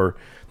for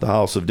the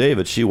House of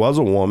David. She was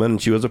a woman,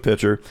 and she was a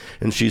pitcher,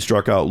 and she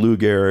struck out Lou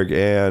Gehrig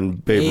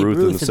and Babe Ruth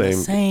in the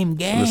same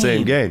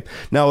game.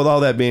 Now, with all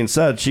that being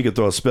said, she could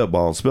throw a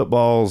spitball. And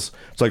spitballs,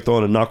 it's like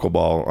throwing a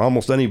knuckleball.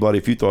 Almost anybody,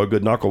 if you throw a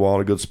good knuckleball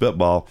and a good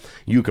spitball,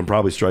 you can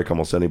probably strike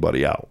almost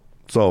anybody out.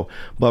 So,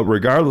 but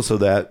regardless of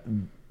that,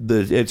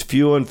 it's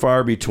few and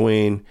far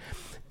between.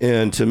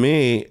 And to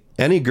me,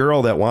 any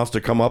girl that wants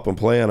to come up and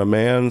play on a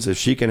man's, if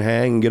she can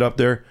hang and get up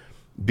there,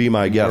 be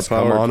my guest.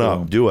 Come on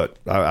up. Do it.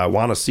 I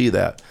want to see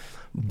that.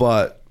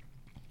 But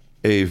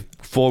a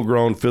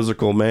full-grown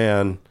physical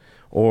man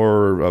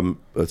or a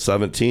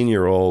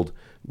 17-year-old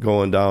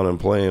going down and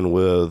playing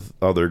with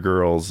other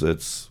girls,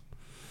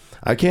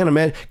 I can't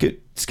imagine.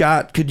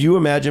 Scott, could you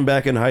imagine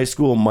back in high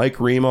school,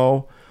 Mike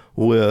Remo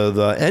with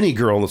any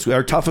girl in the school,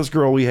 our toughest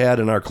girl we had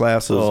in our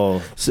classes,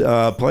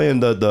 playing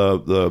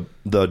the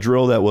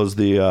drill that was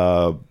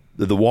the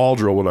wall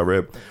drill,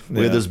 whatever.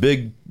 We had this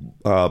big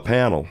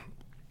panel,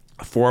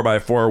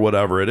 4x4,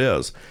 whatever it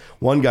is.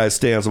 One guy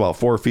stands about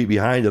 4 feet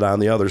behind it on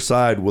the other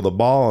side with a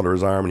ball under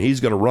his arm, and he's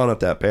going to run at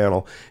that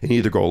panel and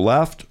either go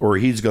left or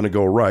he's going to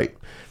go right.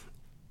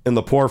 And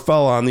the poor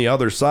fella on the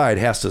other side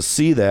has to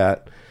see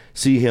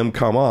him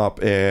come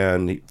up,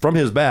 and from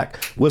his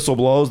back, whistle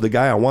blows. The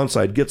guy on one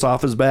side gets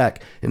off his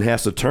back and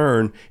has to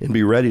turn and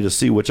be ready to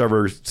see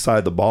whichever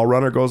side the ball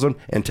runner goes in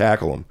and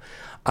tackle him.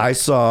 I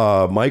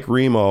saw Mike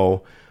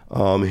Remo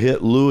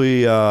hit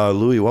Louis,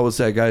 what was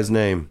that guy's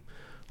name?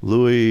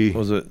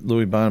 Was it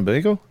Louis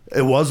Bonnebago?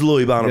 It was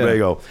Louis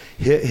Bonnebago.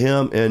 Yeah. Hit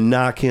him and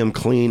knock him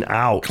clean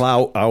out.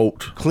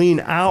 Clean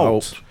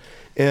out.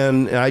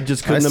 And I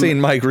just couldn't. I've seen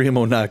Mike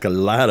Remo knock a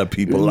lot of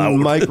people out.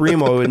 Mike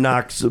Remo would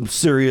knock some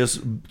serious,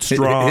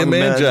 strong him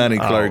and Johnny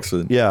out.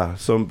 Clarkson. Yeah,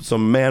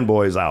 some man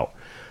boys out.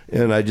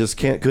 And I just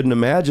couldn't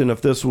imagine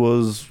if this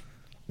was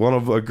one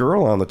of a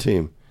girl on the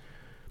team.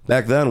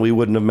 Back then, we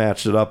wouldn't have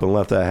matched it up and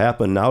let that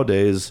happen.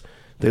 Nowadays,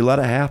 they let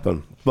it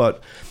happen.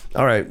 But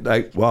all right,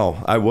 I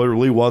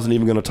really wasn't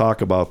even going to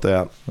talk about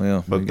that.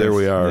 Yeah, but there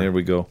we are. There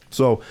we go.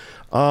 So,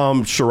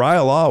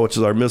 Sharia law, which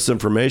is our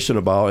misinformation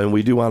about, and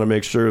we do want to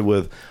make sure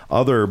with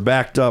other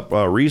backed up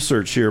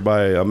research here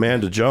by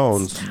Amanda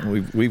Jones.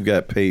 We've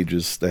got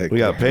pages stacked. We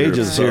got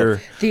pages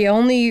here. The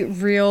only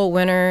real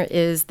winner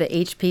is the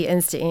HP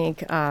Insta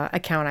Ink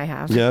account I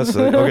have. Yes.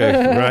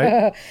 Okay.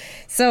 Right.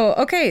 So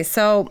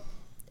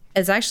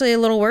it's actually a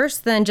little worse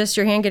than just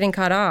your hand getting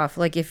cut off.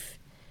 Like if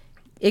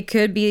it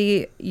could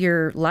be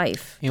your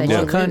life. In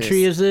what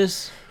country is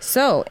this?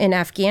 So in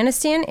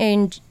Afghanistan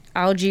and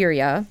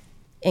Algeria,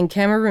 in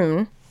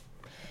Cameroon,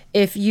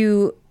 if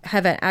you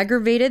have an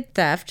aggravated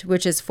theft,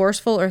 which is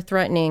forceful or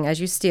threatening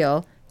as you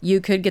steal, you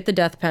could get the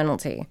death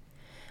penalty.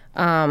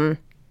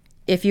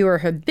 If you are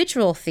a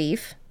habitual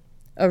thief,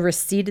 a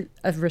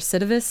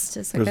recidivist,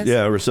 is that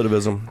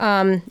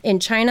recidivism. In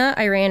China,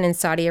 Iran, and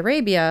Saudi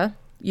Arabia,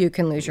 you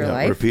can lose your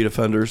life. Repeat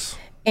offenders.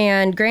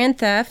 And grand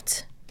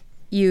theft,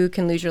 you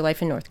can lose your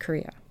life in North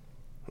Korea.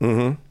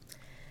 Mm-hmm.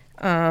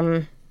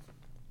 And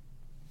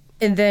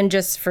then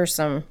just for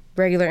some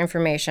regular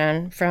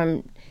information,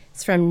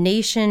 it's from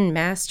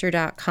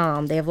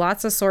nationmaster.com. They have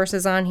lots of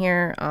sources on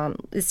here.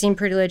 It seemed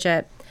pretty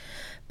legit.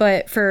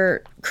 But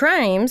for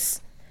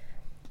crimes,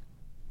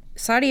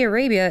 Saudi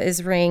Arabia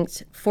is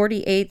ranked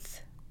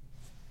 48th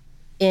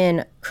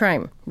in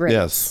crime rates.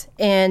 Yes.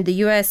 And the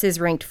U.S. is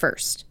ranked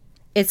first.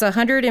 It's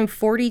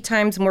 140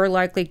 times more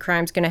likely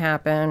crime's going to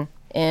happen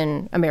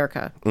in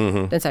America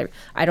than Saudi Arabia.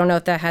 I don't know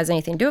if that has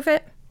anything to do with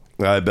it.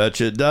 I bet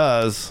you it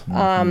does.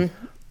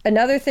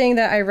 Another thing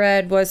that I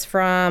read was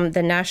from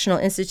the National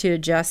Institute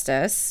of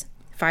Justice,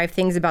 5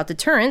 things about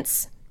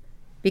deterrence,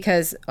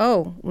 because,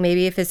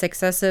 maybe if it's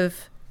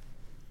excessive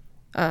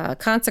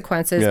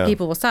consequences,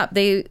 people will stop.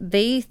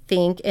 They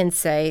think and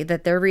say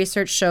that their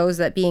research shows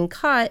that being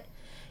caught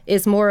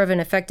is more of an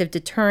effective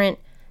deterrent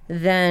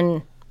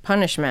than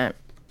punishment.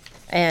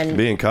 And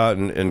being caught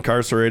and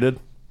incarcerated?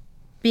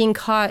 Being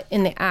caught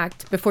in the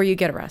act before you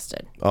get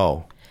arrested.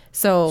 Oh.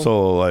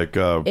 So like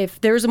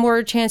if there's a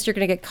more chance you're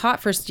going to get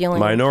caught for stealing,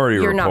 Minority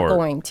you're Report. not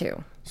going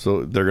to.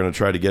 So they're going to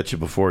try to get you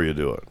before you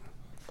do it.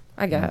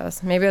 I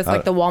guess. Maybe it's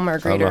like the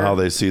Walmart greeter. I don't know how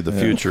they see the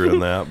future in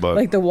that, but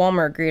like the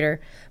Walmart greeter.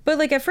 But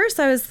like at first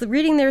I was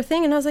reading their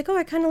thing and I was like,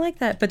 I kind of like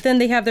that. But then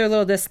they have their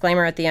little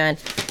disclaimer at the end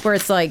where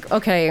it's like,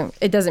 okay,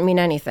 it doesn't mean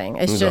anything.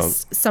 It's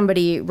just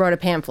somebody wrote a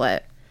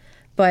pamphlet.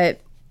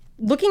 But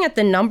looking at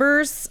the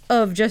numbers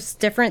of just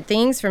different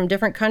things from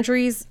different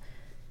countries,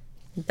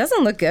 it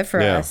doesn't look good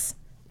for us.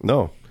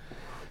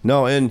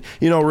 No, and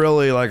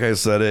really, like I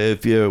said,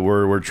 if you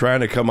were trying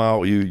to come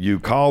out, you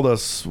called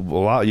us a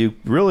lot. You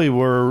really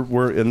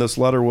were in this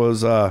letter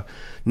was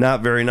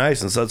not very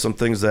nice and said some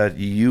things that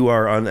you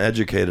are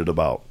uneducated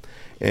about.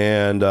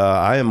 And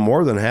I am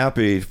more than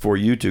happy for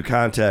you to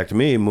contact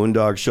me,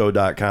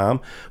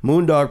 moondogshow.com,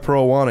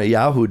 moondogpro1 at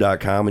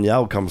yahoo.com, and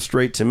y'all come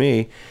straight to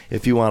me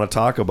if you want to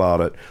talk about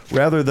it,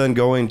 rather than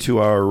going to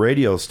our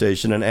radio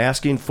station and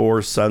asking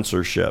for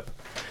censorship.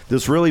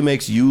 This really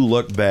makes you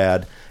look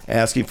bad,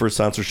 asking for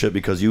censorship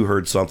because you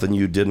heard something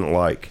you didn't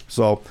like.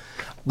 So,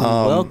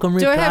 welcome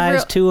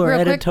replies to our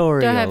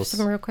editorials. Do I have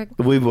some real quick?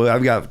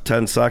 I've got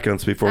 10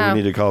 seconds before we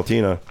need to call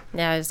Tina.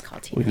 Yeah, I just call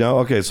Tina. No,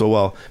 okay.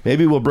 So,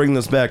 maybe we'll bring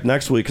this back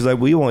next week because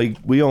we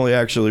only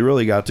actually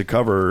really got to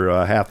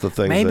cover half the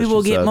things. Maybe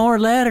we'll get more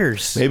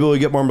letters. Maybe we'll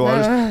get more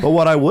letters. But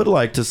what I would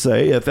like to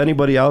say, if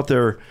anybody out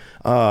there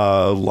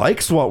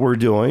likes what we're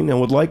doing and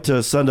would like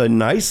to send a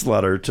nice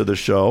letter to the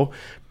show,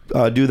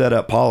 do that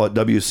at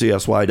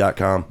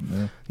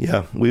paul@wcsy.com.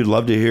 Yeah, we'd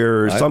love to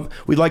hear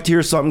we'd like to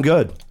hear something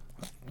good.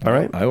 All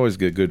right. I always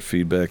get good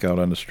feedback out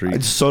on the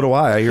street. So do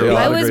I. I hear a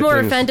lot of great things. I was more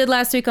offended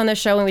last week on the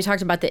show when we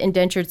talked about the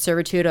indentured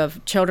servitude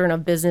of children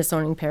of business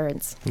owning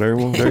parents. There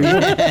you go. All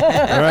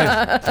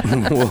right.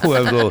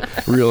 We'll have the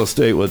real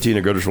estate with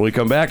Tina Goodrich when we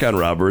come back on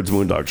Rob Byrd's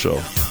Moondog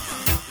Show.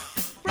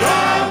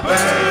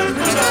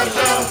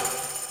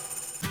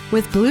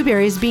 With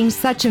blueberries being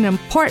such an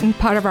important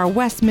part of our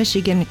West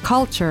Michigan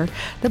culture,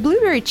 the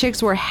Blueberry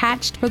Chicks were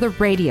hatched for the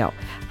radio.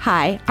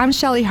 Hi, I'm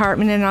Shelly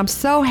Hartmann, and I'm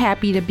so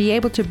happy to be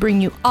able to bring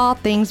you all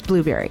things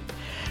blueberry.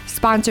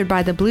 Sponsored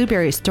by the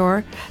Blueberry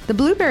Store, the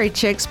Blueberry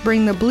Chicks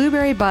bring the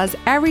blueberry buzz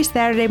every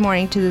Saturday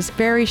morning to this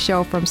very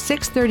show from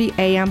 6:30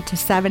 a.m. to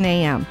 7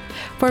 a.m.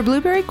 For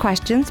blueberry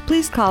questions,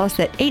 please call us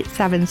at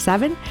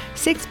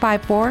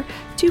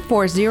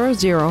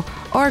 877-654-2400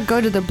 or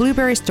go to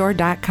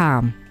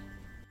theblueberrystore.com.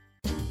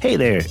 Hey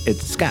there,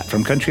 it's Scott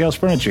from Country House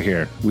Furniture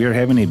here. We are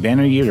having a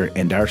banner year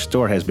and our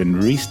store has been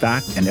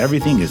restocked and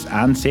everything is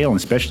on sale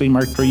and specially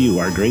marked for you,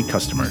 our great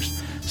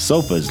customers.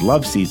 Sofas,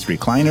 love seats,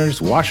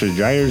 recliners, washers,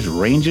 dryers,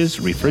 ranges,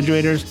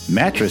 refrigerators,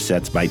 mattress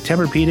sets by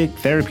Tempur-Pedic,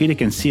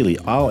 Therapeutic, and Sealy,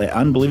 all at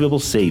unbelievable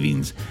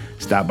savings.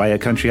 Stop by a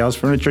Country House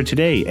Furniture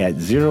today at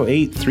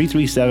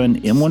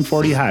 08337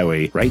 M140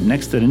 Highway, right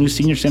next to the new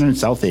Senior Center in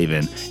South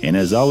Haven. And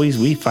as always,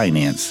 we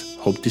finance.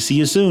 Hope to see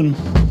you soon.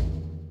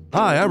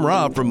 Hi, I'm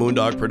Rob from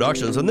Moondog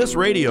Productions and this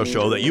radio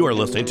show that you are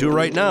listening to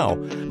right now.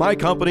 My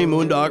company,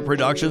 Moondog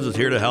Productions, is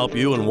here to help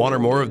you in one or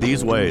more of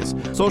these ways: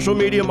 social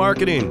media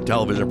marketing,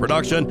 television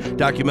production,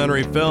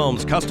 documentary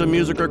films, custom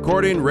music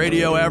recording,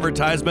 radio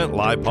advertisement,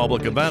 live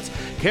public events,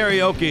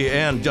 karaoke,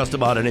 and just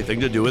about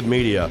anything to do with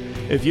media.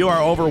 If you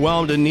are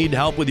overwhelmed and need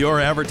help with your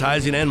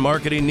advertising and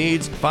marketing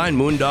needs, find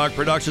Moondog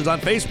Productions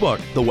on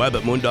Facebook, the web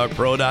at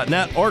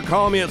moondogpro.net, or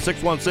call me at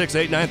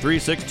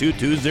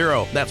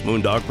 616-893-6220. That's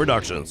Moondog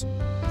Productions.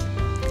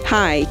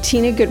 Hi,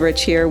 Tina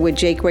Goodrich here with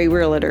Jakeway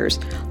Realtors,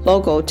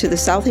 local to the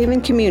South Haven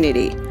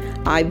community.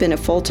 I've been a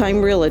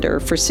full-time realtor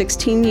for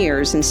 16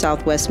 years in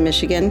Southwest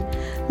Michigan.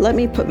 Let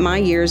me put my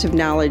years of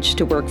knowledge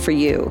to work for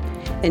you.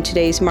 In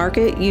today's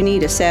market, you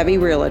need a savvy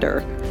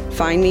realtor.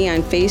 Find me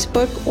on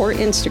Facebook or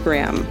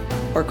Instagram,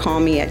 or call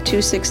me at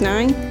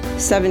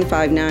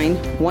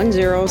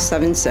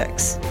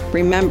 269-759-1076.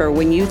 Remember,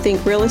 when you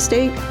think real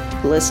estate,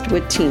 list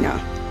with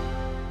Tina.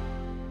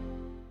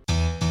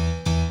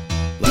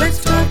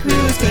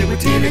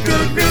 With Tina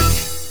Goodrich.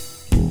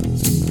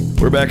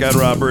 We're back on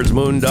Rob Byrd's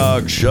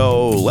Moondog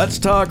Show. Let's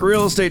talk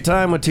real estate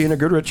time with Tina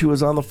Goodrich, who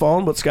is on the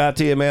phone, but Scott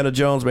T, Amanda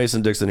Jones,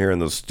 Mason Dixon here in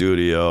the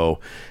studio.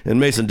 And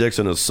Mason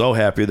Dixon is so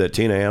happy that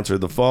Tina answered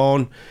the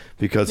phone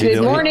because he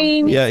didn't want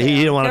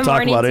to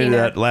talk about any of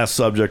that last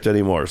subject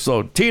anymore.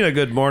 So Tina,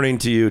 good morning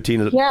to you.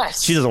 Tina,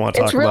 yes, she doesn't want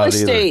to talk about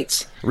it either.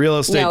 Real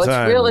estate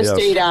time. It's real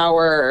estate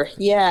hour.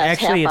 Yeah.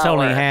 Actually, it's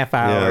only half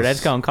hour. Yes.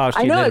 That's going to cost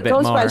you a little bit more.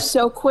 I know, it goes by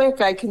so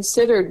quick. I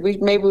considered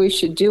maybe we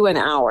should do an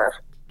hour.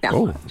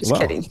 No, just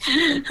kidding.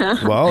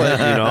 Well,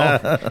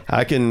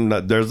 I can.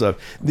 There's a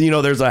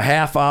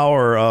half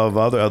hour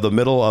of the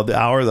middle of the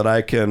hour that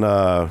I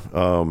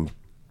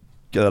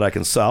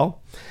can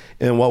sell.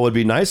 And what would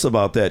be nice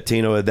about that,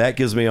 Tina, that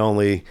gives me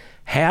only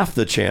half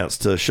the chance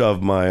to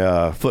shove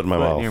my foot in my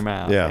mouth. In your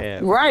mouth. Yeah.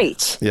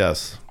 Right.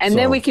 Yes. And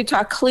then we could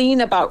talk clean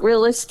about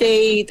real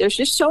estate. There's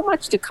just so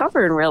much to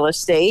cover in real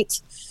estate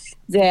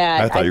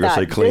that I thought you were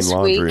going to say clean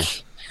laundry.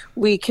 Week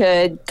we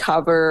could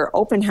cover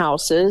open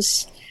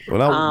houses.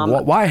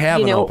 Well, why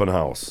have an open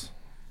house?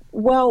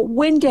 Well,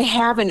 when to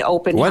have an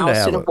open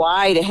house and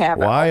why to have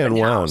an open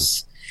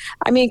house.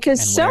 I mean,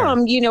 because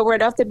some,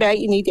 right off the bat,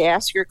 you need to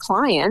ask your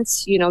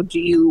clients, do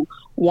you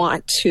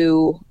want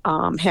to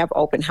have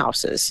open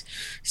houses?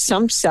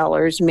 Some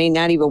sellers may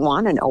not even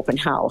want an open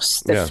house.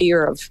 The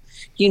fear of,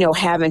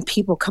 having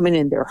people coming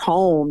in their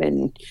home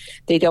and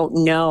they don't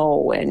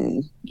know.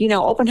 And,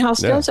 open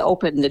house does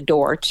open the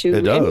door to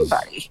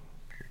anybody.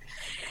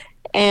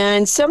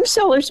 And some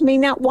sellers may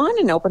not want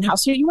an open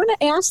house. So you want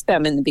to ask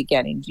them in the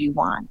beginning, do you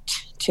want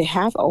to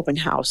have open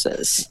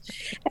houses?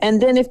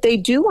 And then if they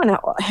do want to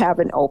have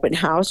an open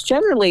house,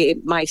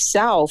 generally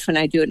myself, when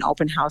I do an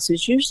open house,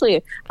 is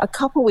usually a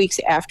couple weeks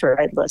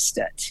after I list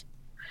it.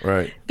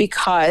 Right.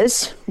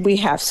 Because we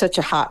have such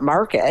a hot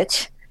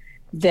market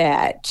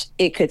that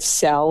it could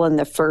sell in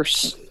the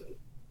first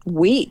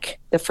week,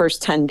 the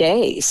first 10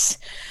 days.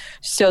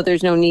 So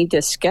there's no need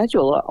to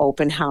schedule an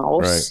open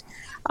house.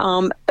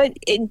 Right. But,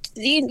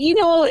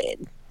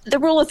 the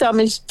rule of thumb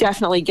is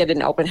definitely get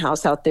an open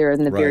house out there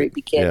in the very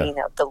beginning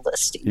of the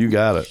listing. You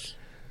got it.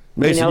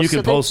 Mason, you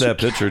can post that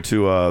picture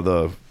to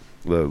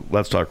the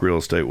Let's Talk Real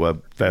Estate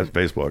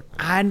Facebook.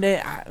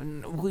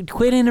 We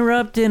quit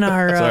interrupting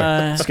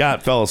our...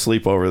 Scott fell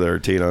asleep over there,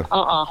 Tina.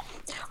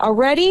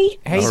 Already?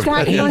 Hey,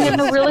 Scott, you don't have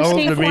no real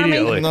estate for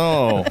me?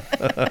 No.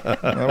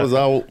 I was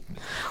out.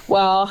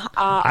 Well,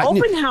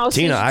 open houses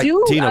Tina,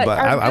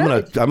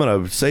 I'm I'm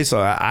gonna say so.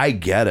 I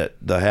get it.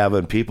 The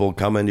having people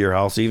come into your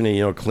house,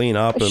 even clean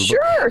up, and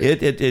sure.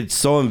 It's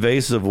so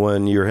invasive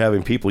when you're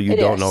having people you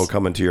don't know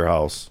come into your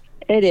house.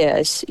 It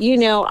is.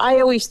 I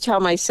always tell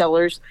my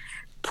sellers,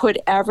 put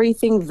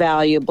everything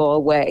valuable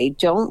away.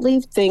 Don't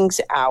leave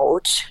things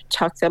out.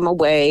 Tuck them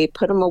away.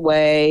 Put them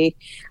away.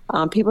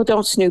 People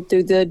don't snoop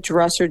through the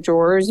dresser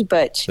drawers,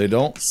 but they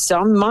don't.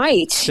 Some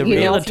might. The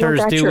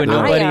realtors do when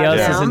nobody else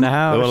is in the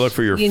house. They want to look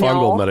for your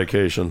fungal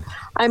medication.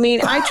 I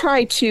mean, I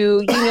try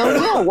to,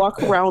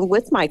 walk around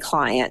with my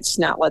clients,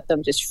 not let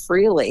them just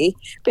freely.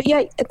 But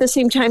yet, at the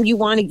same time, you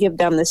want to give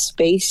them the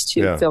space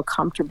to feel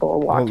comfortable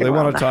walking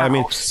around the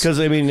house.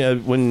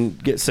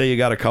 Say you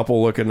got a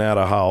couple looking at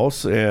a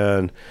house,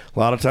 and a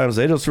lot of times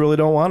they just really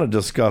don't want to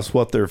discuss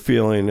what they're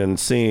feeling and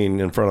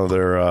seeing in front of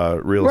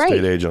their real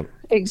estate agent.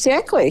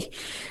 Exactly.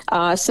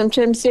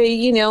 Sometimes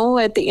they,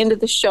 at the end of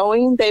the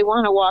showing, they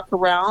want to walk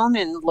around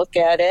and look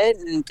at it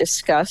and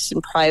discuss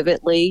and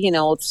privately,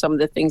 some of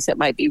the things that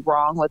might be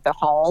wrong with the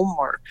home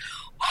or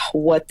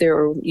what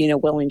they're,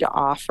 willing to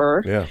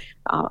offer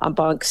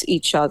amongst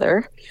each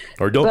other.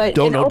 Or don't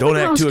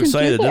act too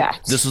excited.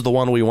 This is the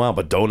one we want,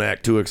 but don't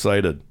act too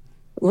excited.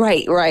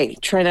 Right.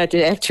 Try not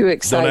to act too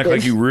excited. Don't act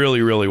like you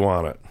really, really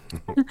want it.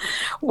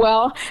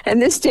 Well, in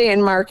this day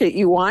and market,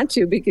 you want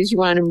to, because you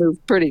want to move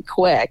pretty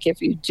quick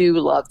if you do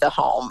love the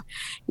home.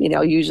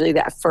 Usually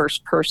that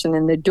first person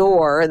in the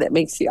door that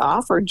makes the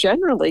offer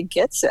generally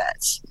gets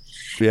it.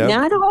 Yeah.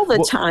 Not all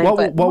the time.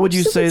 What would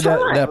you say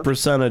that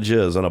percentage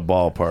is in a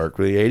ballpark?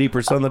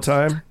 80% of the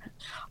time?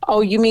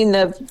 Oh, you mean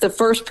the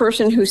first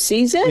person who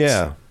sees it?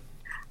 Yeah.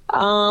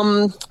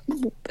 I'd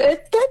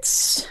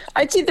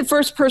say the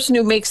first person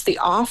who makes the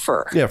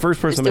offer. Yeah,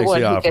 first person makes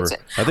the offer.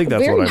 I think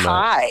that's very what I meant.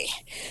 High.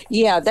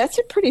 Yeah, that's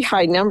a pretty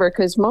high number,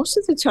 because most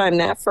of the time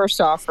that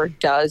first offer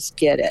does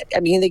get it.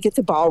 I mean, they get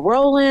the ball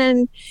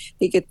rolling,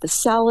 they get the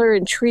seller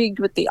intrigued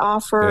with the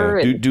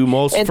offer. Yeah. Do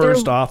most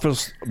first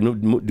offers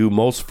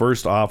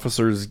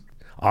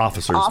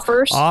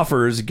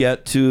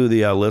get to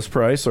the list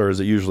price, or is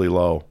it usually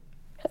low?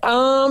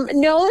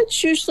 No,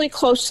 it's usually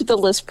close to the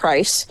list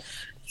price.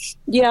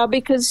 Yeah,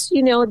 because,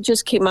 it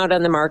just came out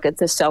on the market.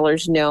 The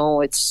sellers know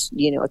it's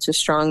a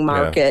strong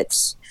market.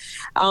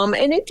 Yeah.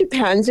 And it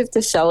depends if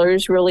the seller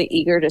is really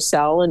eager to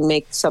sell and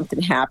make something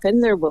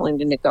happen. They're willing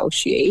to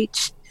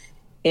negotiate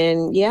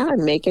and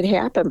make it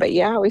happen. But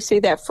I always say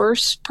that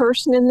first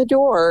person in the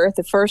door,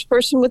 the first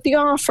person with the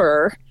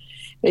offer,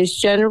 is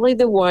generally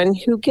the one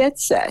who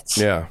gets it.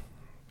 Yeah.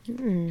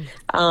 In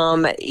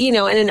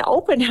an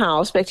open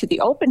house, back to the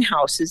open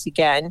houses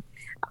again,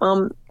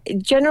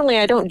 generally,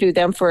 I don't do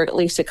them for at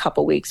least a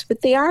couple weeks,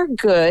 but they are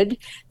good.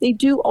 They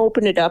do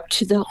open it up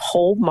to the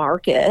whole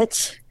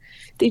market.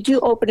 They do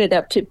open it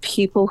up to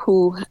people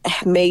who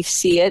may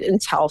see it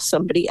and tell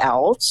somebody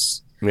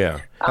else.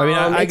 Yeah. I mean,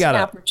 I got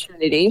an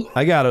opportunity.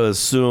 I got to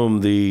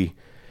assume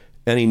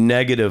any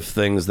negative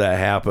things that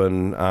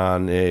happen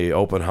on a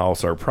open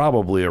house are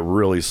probably a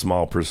really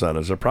small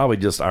percentage. There probably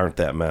just aren't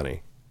that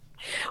many.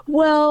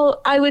 Well,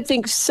 I would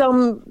think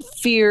some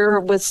fear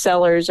with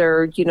sellers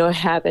are,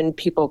 having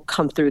people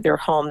come through their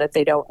home that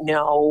they don't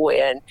know,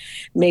 and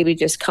maybe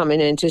just coming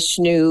in to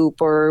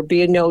snoop or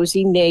be a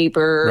nosy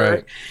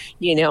neighbor,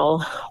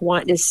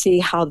 wanting to see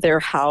how their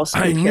house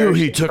compares. I knew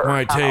he took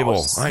my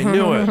table. I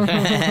knew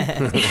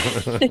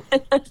it.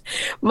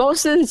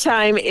 Most of the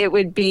time it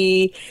would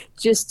be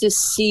just to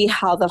see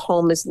how the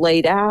home is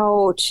laid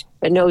out.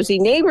 A nosy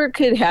neighbor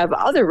could have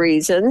other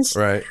reasons,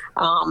 right?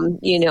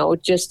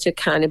 Just to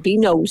kind of be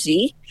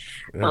nosy.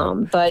 Yeah.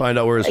 But find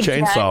out where his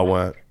chainsaw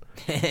went.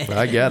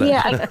 I get it.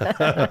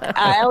 Yeah,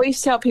 I always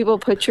tell people,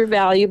 put your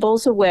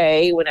valuables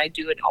away when I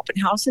do an open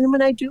house. And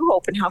when I do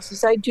open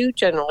houses, I do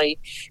generally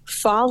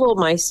follow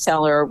my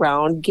seller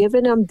around,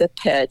 giving them the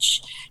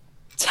pitch,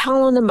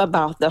 telling them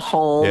about the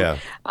home,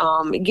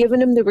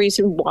 giving them the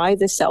reason why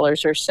the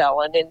sellers are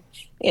selling,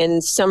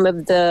 and some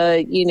of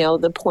the,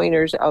 the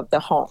pointers of the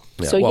home.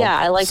 Yeah, so,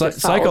 I like to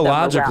follow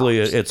psychologically,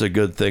 them around. It's a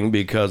good thing,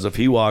 because if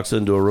he walks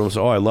into a room and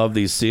says, I love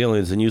these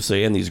ceilings, and you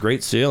say, and these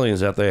great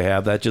ceilings that they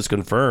have, that just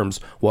confirms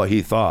what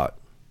he thought.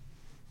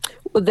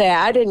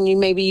 that, and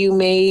you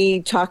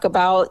may talk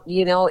about,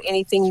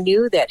 anything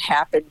new that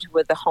happened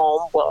with the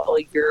home while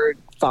you're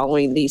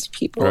following these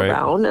people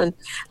around. And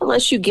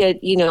unless you get,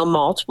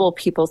 multiple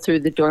people through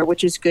the door,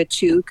 which is good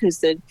too, because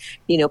then,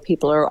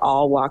 people are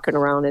all walking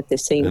around at the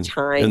same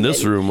time. And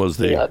this room was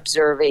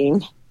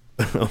observing.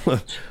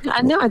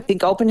 I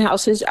think open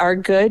houses are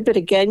good, but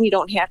again, you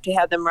don't have to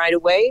have them right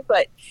away,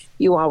 but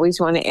you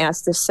always want to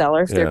ask the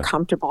seller if they're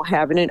comfortable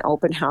having an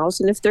open house.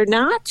 And if they're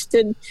not,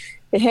 then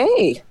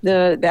hey,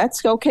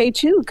 that's okay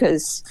too,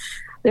 because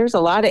there's a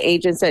lot of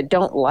agents that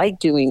don't like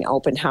doing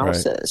open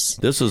houses.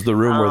 This is the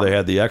room where they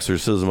had the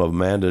exorcism of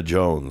Amanda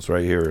Jones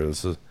right here.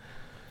 This is.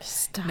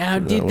 Now,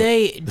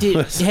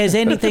 has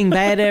anything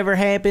bad ever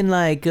happened?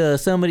 Like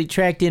somebody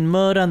tracked in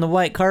mud on the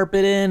white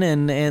carpet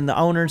and the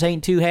owners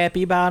ain't too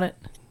happy about it?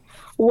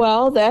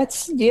 Well,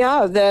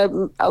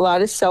 a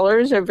lot of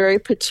sellers are very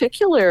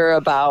particular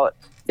about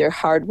their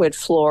hardwood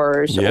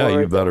floors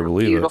or you better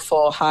believe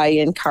beautiful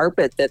high-end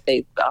carpet that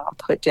they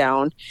put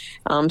down.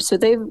 So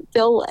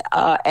they'll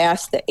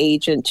ask the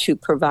agent to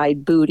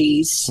provide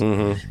booties.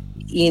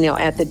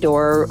 At the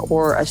door,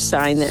 or a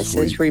sign that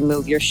says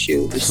 "Remove your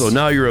shoes." So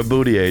now you're a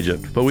booty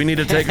agent, but we need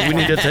to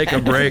take a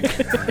break.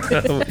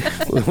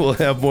 We'll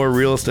have more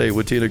real estate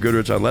with Tina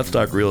Goodrich on Let's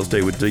Talk Real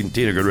Estate with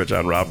Tina Goodrich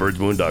on Rob Byrd's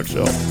Moondog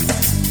Show.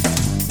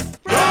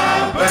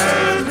 Rob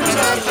Byrd's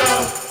Moondog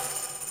Show.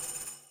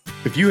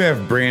 If you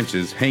have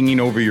branches hanging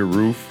over your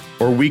roof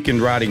or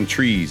weakened rotting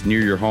trees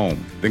near your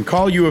home, then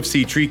call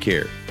UFC Tree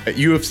Care. At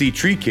UFC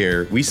Tree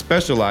Care, we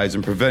specialize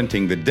in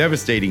preventing the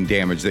devastating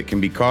damage that can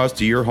be caused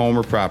to your home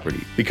or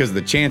property, because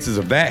the chances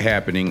of that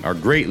happening are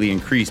greatly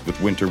increased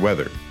with winter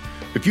weather.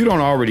 If you don't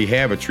already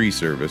have a tree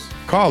service,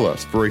 call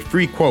us for a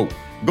free quote.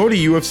 Go to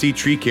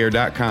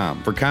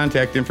ufctreecare.com for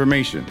contact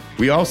information.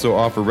 We also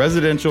offer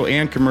residential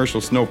and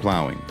commercial snow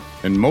plowing.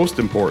 And most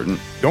important,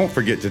 don't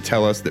forget to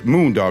tell us that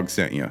Moondog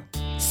sent you.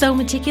 So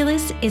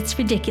meticulous, it's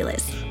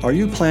ridiculous. Are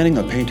you planning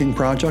a painting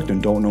project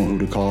and don't know who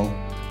to call?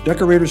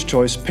 Decorator's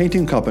Choice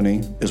Painting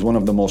Company is one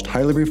of the most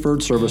highly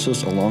referred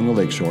services along the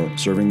lakeshore.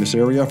 Serving this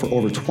area for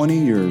over 20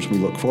 years, we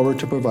look forward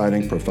to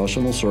providing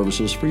professional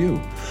services for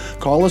you.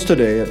 Call us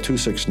today at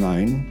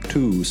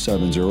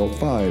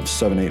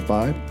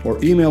 269-270-5785 or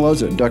email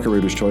us at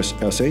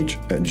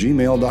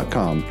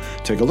decoratorschoicesh@gmail.com.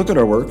 Take a look at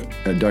our work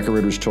at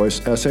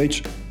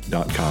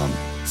decoratorschoicesh.com.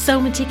 So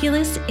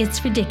meticulous,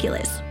 it's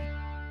ridiculous.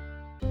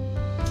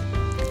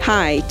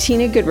 Hi,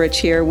 Tina Goodrich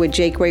here with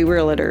Jakeway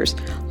Realtors,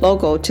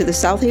 local to the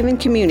South Haven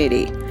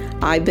community.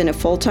 I've been a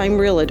full-time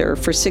realtor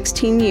for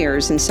 16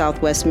 years in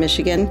Southwest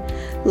Michigan.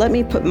 Let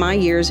me put my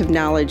years of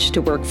knowledge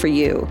to work for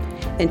you.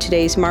 In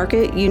today's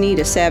market, you need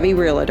a savvy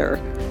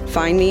realtor.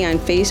 Find me on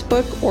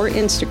Facebook or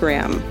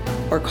Instagram,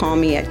 or call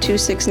me at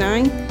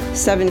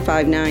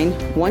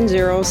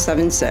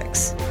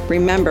 269-759-1076.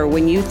 Remember,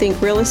 when you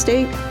think real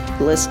estate,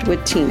 list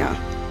with Tina.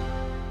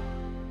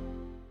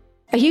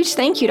 A huge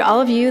thank you to all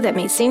of you that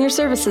made senior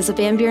services of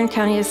Van Buren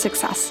County a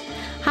success.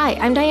 Hi,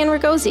 I'm Diane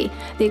Ragosi,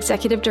 the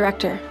Executive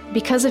Director.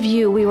 Because of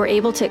you, we were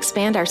able to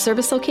expand our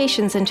service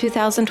locations in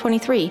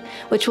 2023,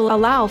 which will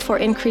allow for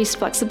increased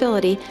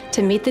flexibility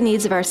to meet the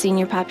needs of our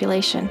senior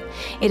population.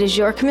 It is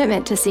your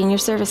commitment to senior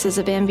services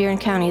of Van Buren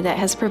County that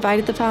has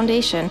provided the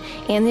foundation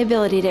and the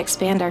ability to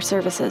expand our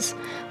services.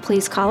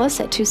 Please call us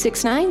at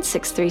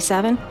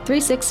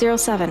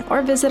 269-637-3607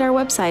 or visit our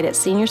website at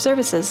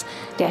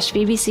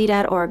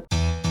seniorservices-vbc.org.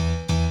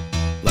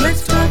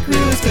 Let's talk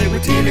real estate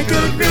with Tina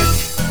Goodrich.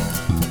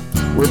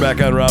 We're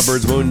back on Rob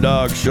Byrd's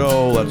Moondog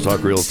Show. Let's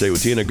talk real estate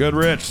with Tina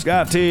Goodrich,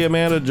 Scott T,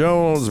 Amanda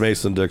Jones,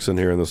 Mason Dixon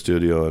here in the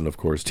studio, and of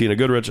course Tina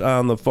Goodrich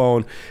on the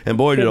phone. And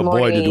boy,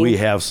 did we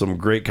have some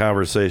great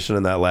conversation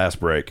in that last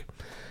break.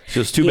 It's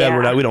just too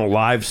bad we don't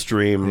live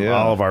stream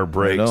all of our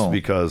breaks,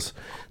 because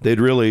they'd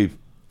really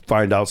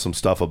find out some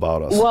stuff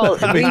about us. Well,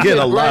 we get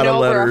a lot of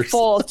over letters. a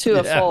full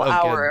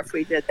hour if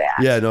we did that.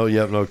 Yeah,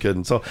 no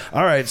kidding. So,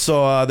 all right.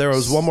 So there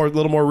was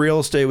little more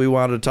real estate we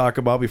wanted to talk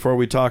about before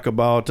we talk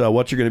about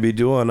what you're going to be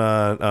doing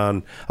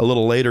on a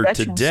little later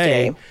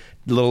today.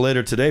 A little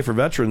later today for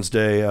Veterans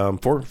Day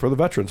for the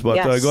veterans.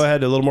 But go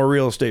ahead, a little more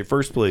real estate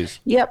first, please.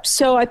 Yep.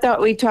 So I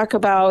thought we'd talk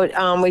about,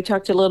 we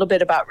talked a little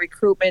bit about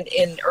recruitment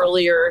in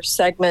earlier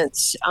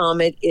segments.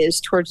 It is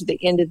towards the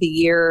end of the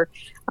year.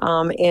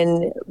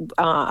 In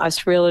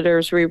us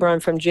realtors, we run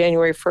from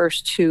January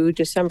 1st to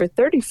December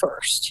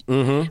 31st.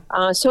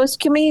 Mm-hmm. So it's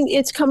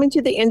coming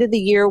to the end of the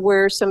year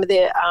where some of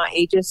the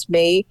agents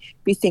may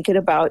be thinking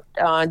about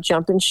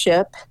jumping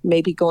ship,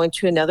 maybe going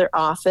to another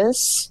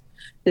office.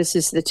 This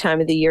is the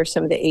time of the year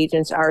some of the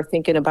agents are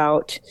thinking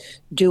about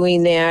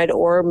doing that,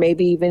 or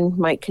maybe even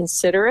might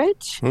consider it.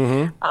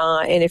 Mm-hmm.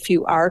 And if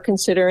you are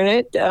considering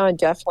it,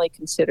 definitely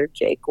consider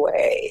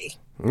Jakeway.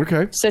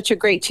 Okay. Such a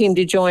great team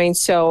to join.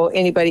 So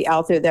anybody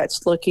out there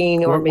that's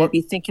looking or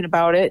maybe thinking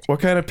about it. What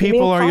kind of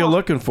people are you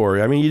looking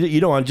for? I mean, you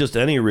don't want just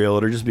any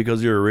realtor just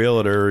because you're a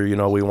realtor.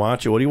 We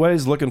want you. What are you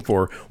guys looking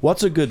for?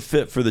 What's a good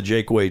fit for the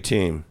Jakeway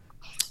team?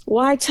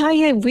 Well, I tell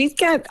you, we've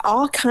got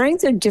all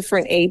kinds of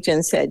different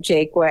agents at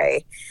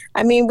Jakeway.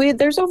 I mean,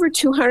 there's over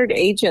 200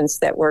 agents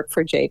that work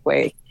for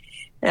Jakeway.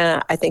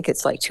 I think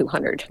it's like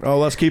 200. Oh,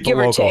 let's keep it Give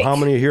or local. take. How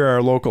many here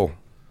are local?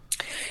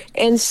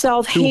 In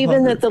South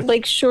Haven, at the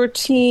Lakeshore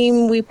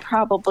team, we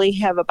probably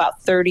have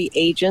about 30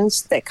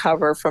 agents that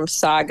cover from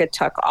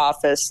Saugatuck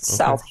office,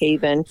 South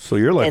Haven. So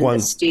you're like and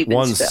the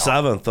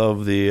 1/7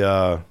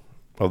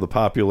 of the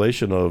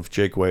population of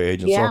Jakeway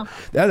agents. Yeah.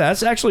 So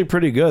that's actually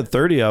pretty good.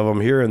 30 of them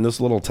here in this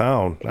little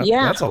town.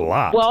 That's a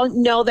lot. Well,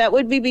 no, that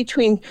would be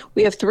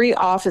we have 3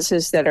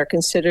 offices that are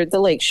considered the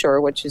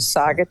Lakeshore, which is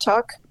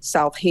Saugatuck,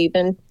 South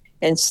Haven,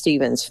 and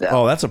Stevensville.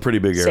 Oh, that's a pretty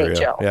big area. St.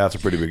 Joe. Yeah, that's a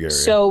pretty big area.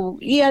 So,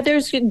 yeah,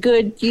 there's a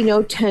good,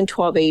 10,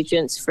 12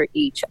 agents for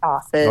each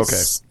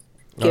office.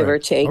 Give or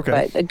take,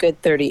 but a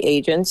good 30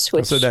 agents.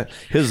 Which so that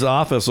his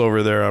office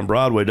over there on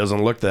Broadway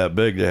doesn't look that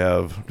big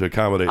to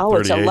accommodate 30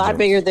 it's a agents. lot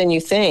bigger than you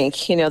think.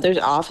 There's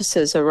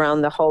offices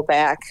around the whole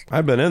back.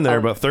 I've been in there,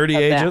 but 30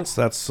 agents,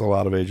 that's a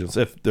lot of agents,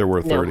 if there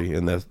were 30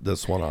 in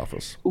this one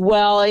office.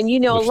 Well, and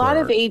a lot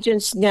of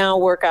agents now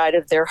work out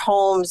of their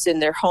homes, in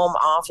their home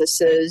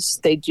offices.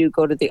 They do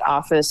go to the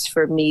office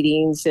for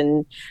meetings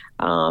and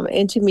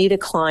to meet a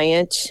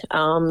client,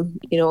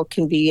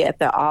 can be at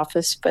the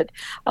office, but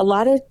a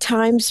lot of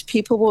times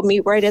people will meet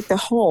right at the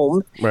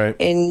home, right,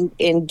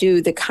 and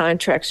do the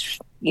contracts,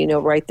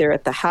 right there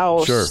at the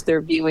house. Sure.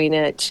 They're viewing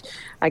it.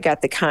 I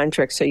got the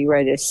contract, so you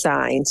write a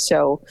sign.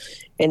 So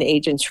an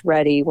agent's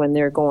ready when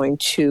they're going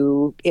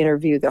to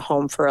interview the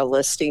home for a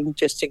listing,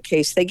 just in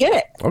case they get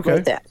it. Okay.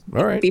 With that.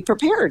 All right. Be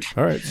prepared.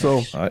 All right.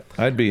 So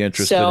I'd be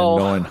interested in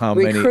knowing how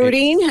many.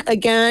 Recruiting,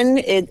 again,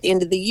 at the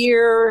end of the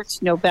year,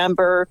 it's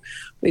November.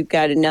 We've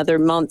got another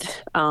month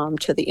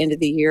to the end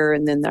of the year,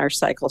 and then our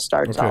cycle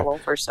starts all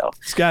over. So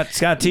Scott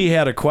T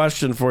had a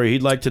question for you.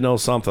 He'd like to know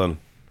something.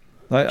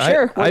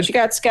 Sure. What you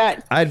got,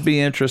 Scott? I'd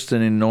be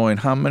interested in knowing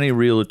how many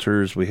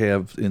realtors we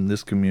have in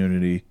this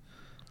community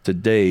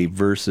today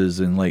versus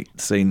in,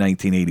 say,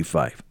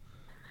 1985.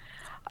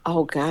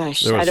 Oh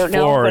gosh, There was I don't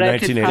know, four but in I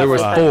could 1985. There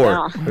was probably four.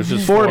 find out. There's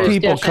just four four.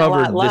 people There's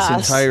definitely a covered lot this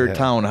less. entire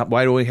town.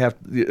 Why do we have?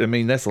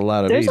 That's a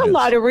lot of There's agents. a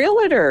lot of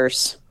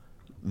realtors.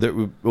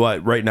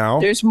 What, right now?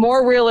 There's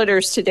more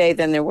realtors today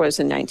than there was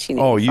in 1985.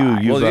 Oh,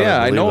 you Well,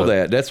 yeah, I know it.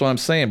 that. That's what I'm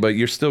saying. But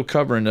you're still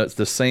covering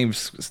the same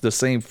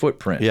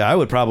footprint. Yeah, I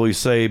would probably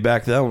say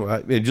back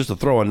then, just to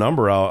throw a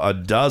number out, a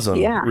dozen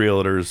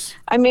realtors.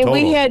 I mean, total.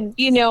 we had,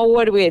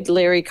 we had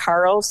Larry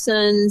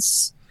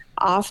Carlson's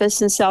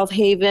office in South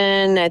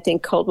Haven. I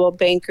think Coldwell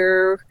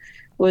Banker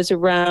was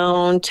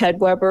around, Ted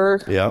Weber,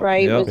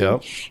 right?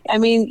 Yep. I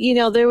mean,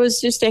 there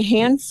was just a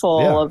handful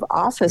of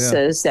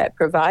offices that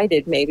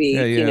provided maybe,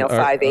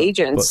 5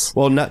 agents.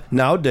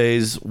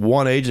 Nowadays,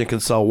 one agent can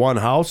sell one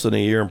house in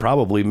a year and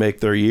probably make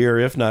their year,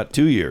 if not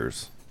 2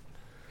 years,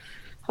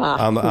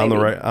 on the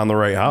right house. On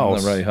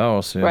the right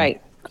house, yeah.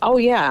 Right. Oh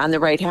yeah, on the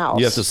right house.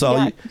 You have to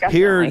sell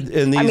here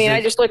in these. I mean,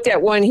 I just looked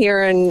at one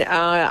here in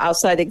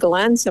outside of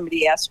Glen.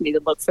 Somebody asked me to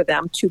look for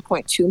them,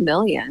 $2.2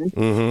 million.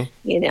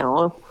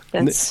 Mm-hmm.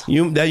 That's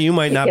you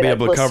might not be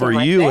able to cover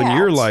like you that. and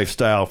your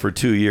lifestyle for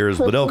 2 years,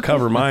 but it'll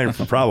cover mine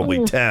for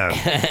probably 10.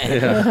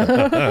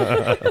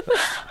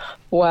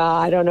 Well,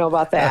 I don't know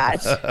about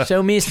that.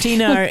 So, Miss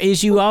Tina,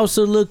 is you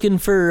also looking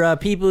for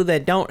people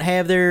that don't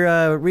have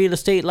their real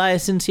estate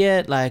license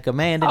yet, like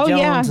Amanda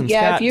Jones and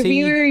Scott If T?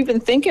 you're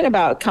even thinking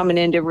about coming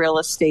into real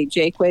estate,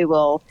 Jakeway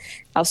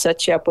I'll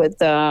set you up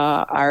with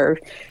our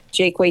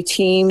Jakeway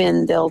team,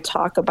 and they'll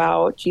talk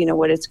about,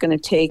 what it's going to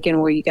take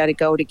and where you got to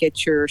go to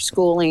get your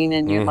schooling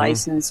and your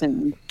license,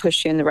 and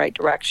push you in the right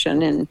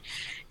direction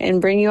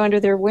and bring you under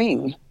their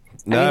wing.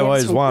 I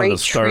always wanted to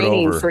start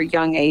training over for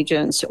young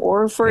agents,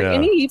 or for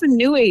any even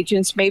new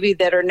agents maybe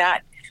that are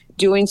not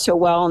doing so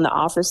well in the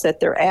office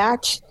that they're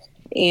at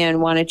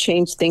and want to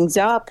change things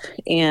up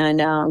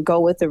and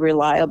go with a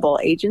reliable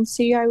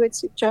agency. I would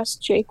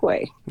suggest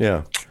Jakeway.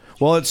 Yeah.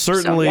 Well, it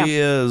certainly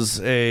is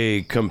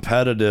a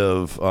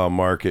competitive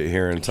market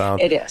here in town.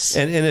 It is.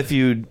 And if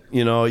you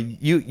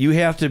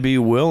have to be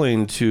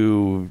willing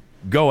to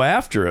go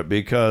after it,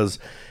 because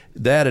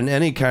that in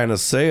any kind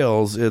of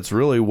sales, it's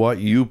really what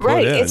you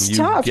put in. It's you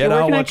tough. get You're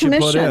out working what on you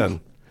put commission.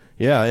 in.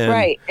 Yeah.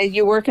 Right. And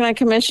you're working on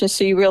commission,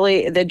 so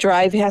the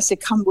drive has to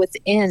come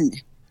within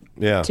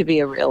to be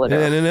a realtor.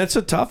 And it's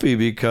a toughie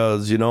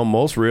because,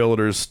 most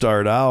realtors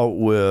start out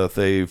with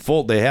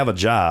they have a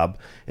job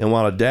and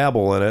want to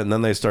dabble in it, and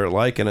then they start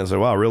liking it and say,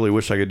 wow, I really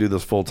wish I could do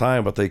this full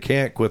time, but they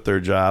can't quit their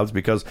jobs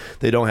because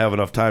they don't have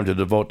enough time to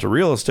devote to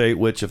real estate,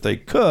 which if they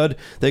could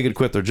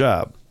quit their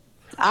job.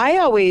 I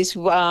always,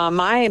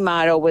 my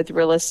motto with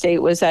real estate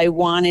was I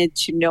wanted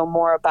to know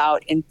more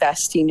about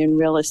investing in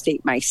real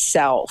estate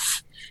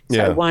myself.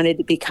 So I wanted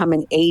to become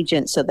an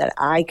agent so that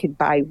I could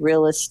buy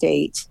real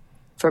estate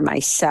for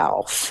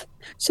myself.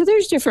 So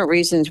there's different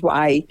reasons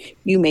why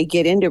you may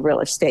get into real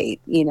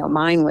estate.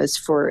 Mine was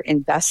for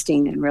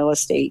investing in real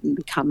estate and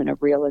becoming a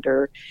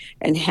realtor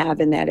and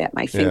having that at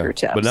my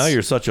fingertips. But now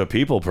you're such a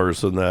people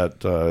person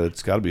that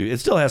it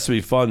still has to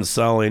be fun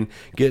selling,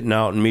 getting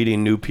out and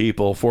meeting new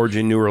people,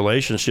 forging new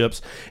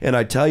relationships. And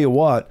I tell you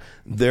what,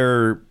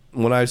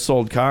 when I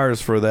sold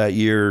cars for that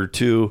year or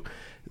two,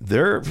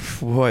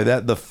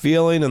 the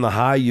feeling and the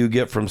high you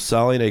get from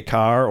selling a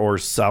car or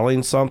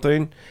selling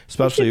something,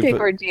 especially it's a big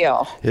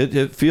ordeal.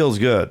 It feels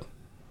good.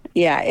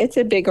 Yeah, it's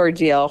a big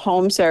ordeal.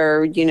 Homes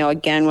are,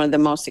 again, one of the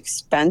most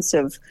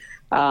expensive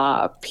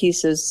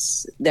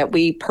pieces that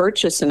we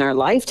purchase in our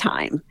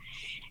lifetime.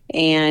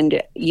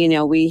 And,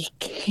 we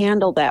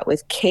handle that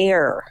with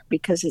care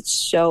because it's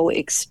so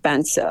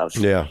expensive.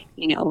 Yeah.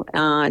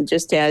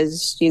 Just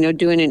as,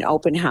 doing an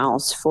open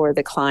house for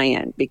the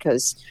client,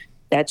 because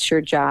that's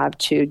your job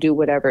to do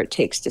whatever it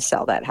takes to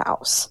sell that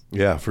house.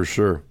 Yeah, for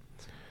sure.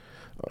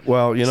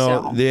 Well,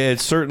 it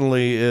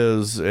certainly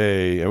is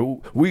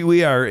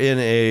we are in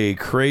a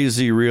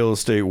crazy real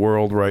estate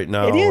world right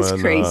now. It is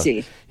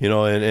crazy.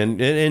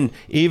 And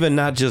even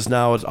not just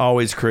now, it's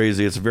always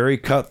crazy. It's very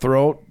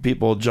cutthroat.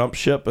 People jump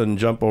ship and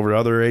jump over to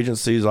other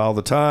agencies all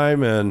the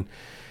time. And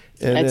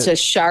it's a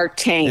Shark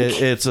Tank.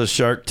 It's a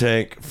Shark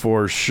Tank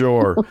for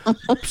sure.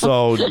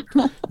 So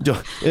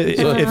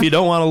if you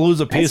don't want to lose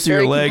a piece of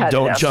your leg,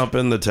 don't jump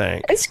in the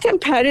tank. It's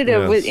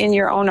competitive within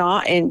your own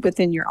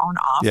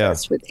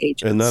office with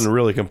agents. And then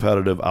really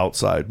competitive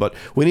outside. But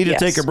we need to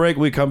take a break.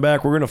 When we come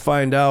back, we're going to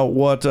find out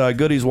what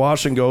Goodies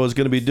Wash and Go is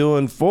going to be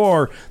doing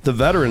for the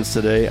veterans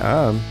today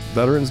on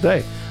Veterans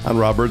Day on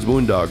Rob Byrd's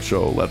Moondog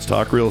Show. Let's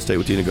talk real estate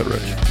with Tina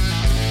Goodrich.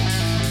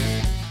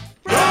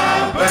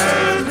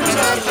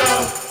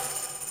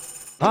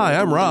 Hi,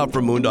 I'm Rob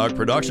from Moondog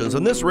Productions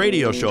and this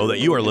radio show that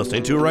you are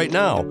listening to right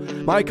now.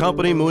 My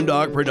company,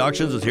 Moondog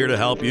Productions, is here to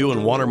help you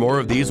in one or more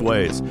of these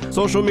ways: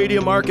 social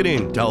media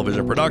marketing,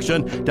 television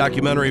production,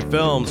 documentary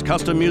films,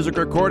 custom music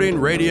recording,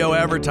 radio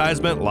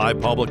advertisement,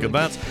 live public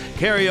events,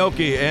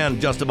 karaoke,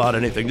 and just about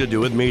anything to do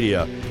with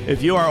media.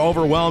 If you are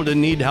overwhelmed and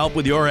need help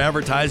with your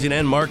advertising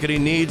and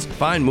marketing needs,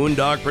 find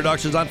Moondog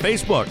Productions on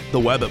Facebook, the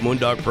web at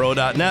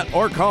moondogpro.net,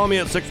 or call me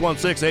at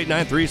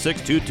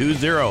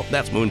 616-893-6220.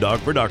 That's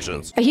Moondog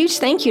Productions. A huge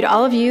thank you to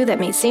all of you that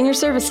made senior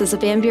services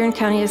of Van Buren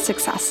County a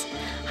success.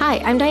 Hi,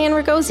 I'm Diane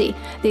Ragosi,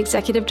 the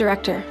Executive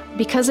Director.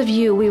 Because of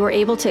you, we were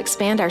able to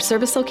expand our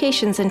service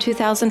locations in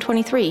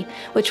 2023,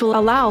 which will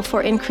allow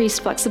for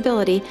increased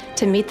flexibility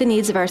to meet the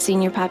needs of our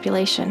senior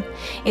population.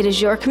 It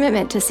is your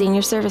commitment to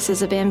senior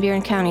services of Van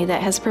Buren County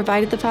that has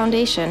provided the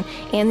foundation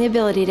and the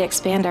ability to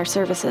expand our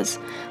services.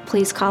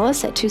 Please call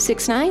us at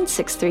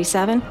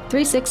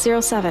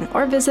 269-637-3607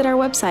 or visit our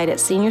website at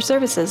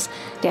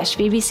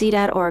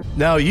seniorservices-vbc.org.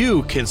 Now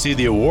you can see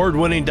the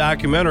award-winning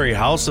documentary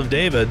House of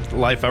David,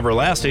 Life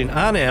Everlasting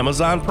on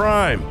Amazon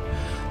Prime.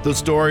 The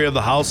story of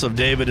the House of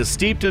David is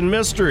steeped in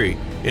mystery,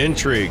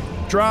 intrigue,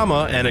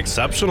 drama, and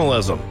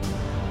exceptionalism.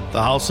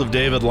 The House of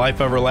David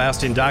Life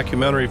Everlasting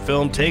documentary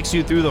film takes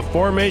you through the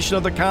formation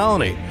of the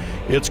colony,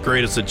 its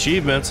greatest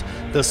achievements,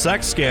 the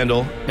sex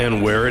scandal,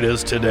 and where it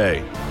is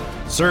today.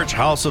 Search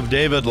House of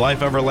David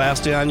Life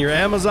Everlasting on your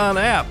Amazon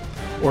app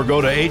or go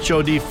to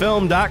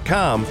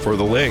hodfilm.com for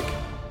the link.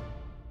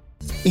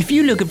 If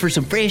you're looking for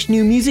some fresh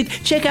new music,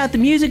 check out the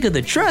music of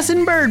the Tuna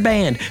and Blueberry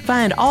Band.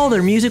 Find all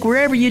their music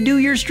wherever you do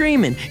your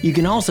streaming. You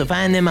can also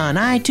find them on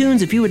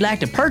iTunes if you would like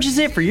to purchase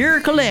it for your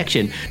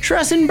collection.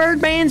 Tuna and Blueberry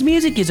Band's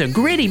music is a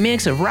gritty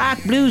mix of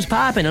rock, blues,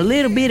 pop, and a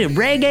little bit of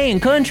reggae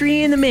and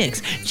country in the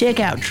mix. Check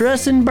out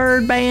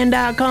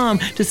TrussandByrdBand.com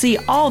to see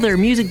all their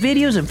music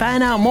videos and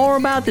find out more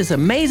about this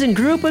amazing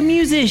group of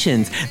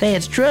musicians.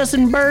 That's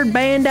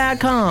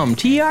TrussandByrdBand.com.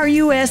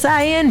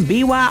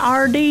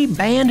 TrusinByrd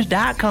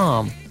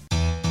Band.com.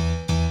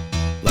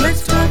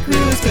 Let's talk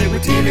real estate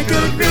with Tina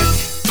Goodrich.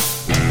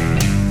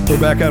 We're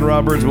back on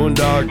Rob Byrd's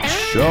Moondog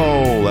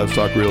Show. Let's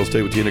talk real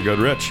estate with Tina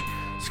Goodrich.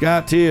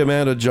 Scott T,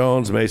 Amanda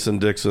Jones, Mason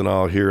Dixon,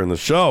 all here in the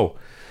show.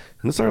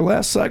 And this is our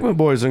last segment,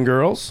 boys and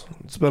girls.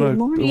 It's been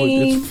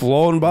it's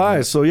flown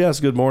by. So yes,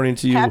 good morning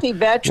to you. Happy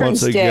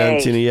Veterans once again,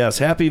 Day. Tina. Yes,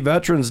 happy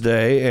Veterans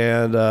Day.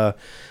 And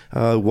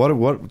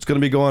what's going to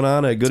be going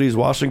on at Goodies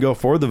Wash and Go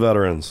for the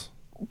veterans?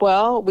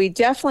 Well, we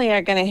definitely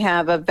are going to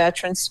have a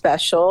veteran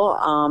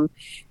special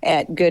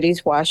at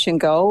Goodies Wash and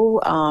Go.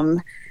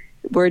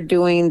 We're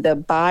doing the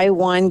buy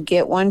one,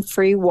 get one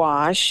free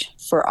wash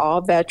for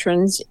all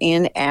veterans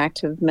in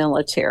active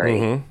military.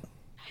 Mm-hmm.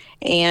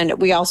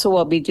 And we also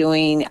will be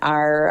doing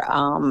our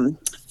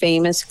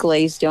famous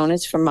glazed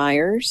donuts from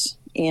Myers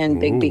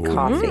and Big B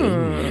Coffee.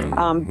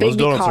 Big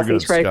B Coffee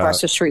is right across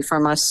the street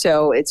from us,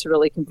 so it's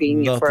really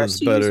convenient for us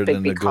to use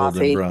Big B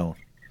Coffee.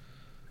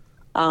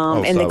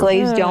 And the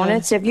glazed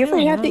donuts. Have you ever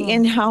had the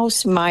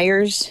in-house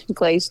Myers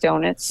glazed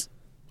donuts?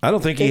 I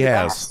don't think he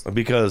has,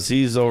 because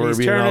he's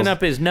turning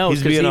up his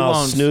nose. He's being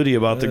all snooty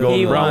about the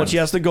golden brown. Which,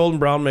 yes, the golden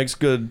brown makes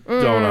good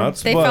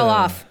donuts. They fell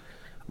off.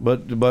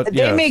 But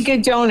they make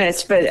good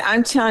donuts. But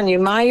I'm telling you,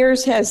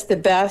 Myers has the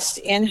best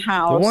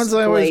in-house. The ones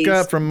I always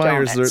got from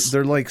Myers,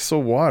 they're like so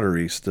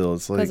watery still.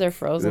 It's like because they're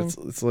frozen.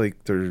 It's like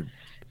they're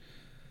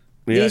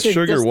these are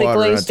sugar just water the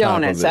glazed on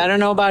top donuts. of it. I don't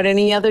know about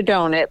any other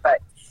donut, but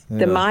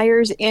The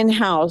Myers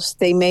in-house,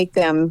 they make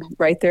them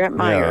right there at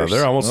Myers. Yeah,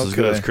 they're almost as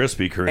good as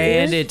Krispy Kreme.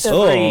 And it's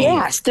free.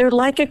 Yes, they're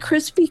like a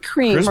Krispy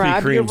Kreme, Krispy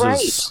Rob. You're Kreme's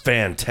right. is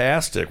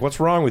fantastic. What's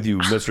wrong with you,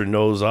 Mr.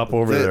 Nose Up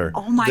over there?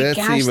 Oh my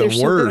gosh, they're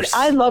so good.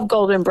 I love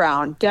Golden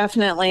Brown.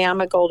 Definitely,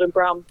 I'm a Golden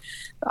Brown.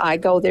 I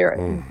go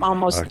there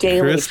almost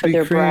daily for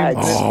their breads.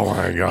 Oh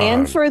my God!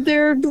 And for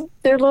their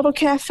little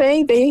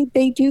cafe,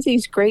 they do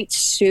these great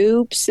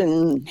soups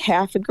and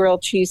half a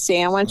grilled cheese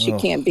sandwich. You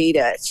can't beat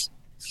it.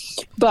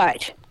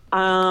 But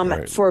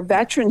for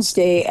Veterans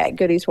Day at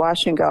Goodies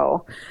Wash and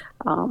Go,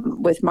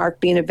 with Mark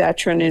being a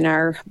veteran and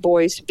our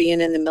boys being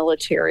in the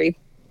military,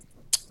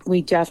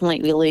 we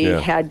definitely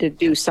had to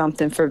do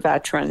something for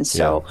veterans.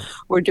 So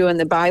we're doing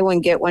the buy one,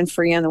 get one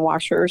free on the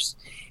washers.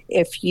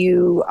 If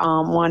you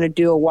want to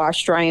do a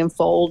wash, dry, and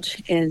fold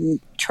and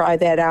try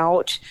that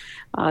out,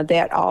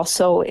 that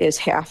also is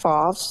half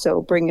off.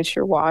 So bring us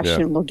your wash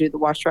and we'll do the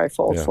wash, dry,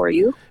 fold for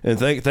you. And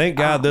thank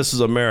God this is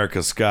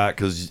America, Scott,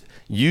 because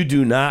you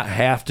do not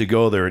have to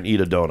go there and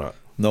eat a donut.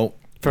 Nope.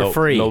 For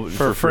free.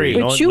 For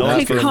free. But you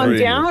could come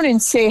down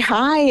and say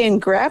hi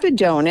and grab a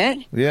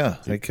donut. Yeah,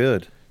 I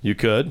could. You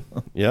could.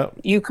 Yep.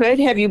 You could.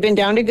 Have you been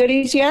down to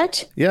Goodies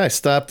yet? Yeah, I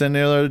stopped in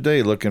there the other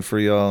day looking for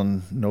y'all.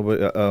 And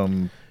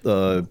nobody.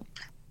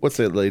 What's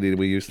that lady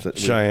we used to?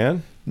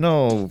 Cheyenne?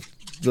 No,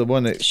 the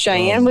one that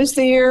Cheyenne was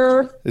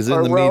there. Is in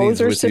or the Rose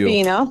meetings or with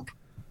Sabina. you.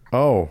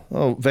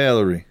 Oh,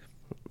 Valerie.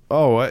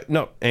 Oh,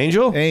 no,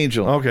 Angel?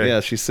 Angel. Okay. Yeah,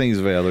 she sings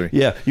Valerie.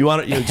 Yeah, you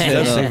want to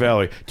sing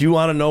Valerie. Do you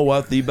want to know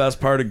what the best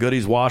part of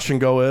Goodies Wash and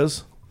Go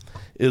is?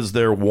 Is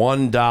their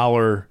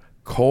 $1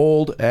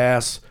 cold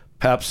ass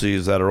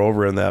Pepsis that are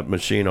over in that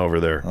machine over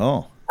there.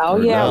 Oh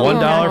yeah.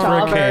 $1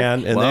 for a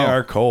can, and they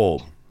are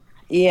cold.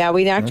 Yeah,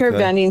 we knocked our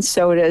vending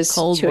sodas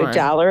Cold to one.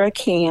 $1 a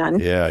can.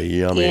 Yeah,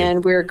 yummy.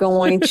 And we're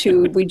going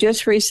to, we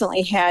just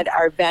recently had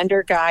our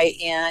vendor guy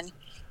in,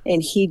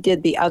 and he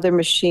did the other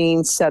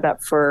machine set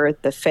up for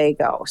the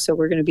Faygo. So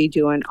we're going to be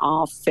doing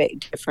all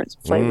different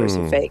flavors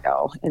of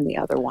Faygo in the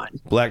other one.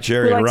 Black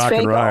cherry and rock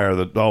and rye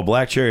are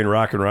black cherry and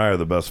rock and rye are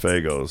the best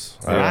Fagos.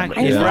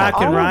 Is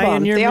rock and rye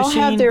in your they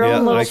machine? all have their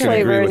own little I can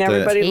flavor, agree and with that.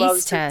 everybody Taste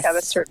loves to test. have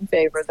a certain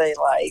flavor they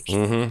like.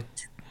 Mm-hmm.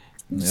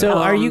 So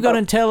are you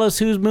going to tell us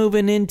who's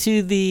moving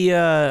into the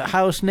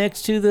house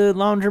next to the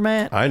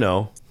laundromat? I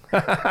know.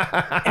 But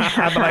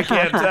I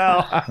can't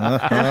tell.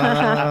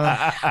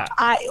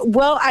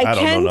 I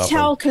can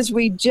tell because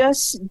we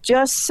just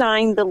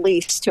signed the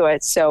lease to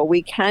it, so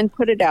we can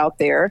put it out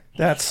there.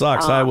 That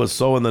sucks. I was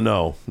so in the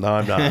know. No,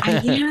 I'm not.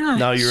 Yeah.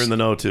 Now you're in the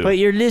know too. But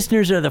your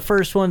listeners are the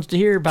first ones to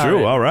hear about it.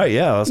 True. All right.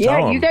 Yeah. Let's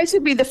tell them. You guys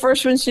would be the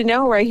first ones to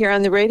know right here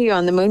on the radio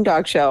on the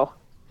Moondog Show.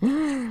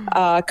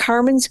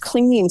 Carmen's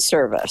Cleaning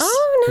Service.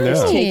 Oh, nice.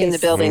 is taking the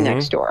building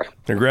next door.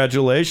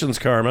 Congratulations,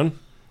 Carmen.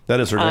 That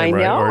is her name,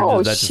 right? I know.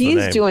 Or is that just the She's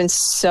name? doing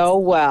so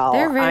well.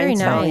 They're very I'm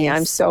telling you, nice.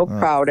 I'm so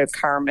proud of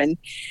Carmen.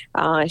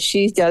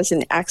 She does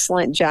an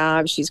excellent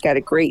job. She's got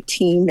a great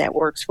team that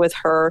works with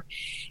her.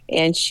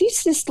 And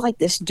she's just like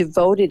this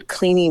devoted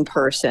cleaning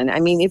person.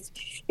 I mean,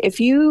 if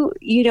you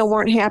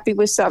weren't happy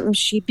with something,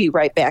 she'd be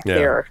right back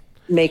there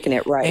making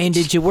it right. And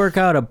did you work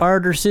out a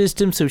barter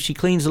system so she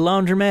cleans the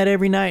laundromat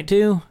every night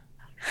too?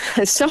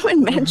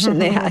 Someone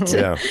mentioned that.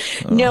 Yeah.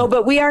 No,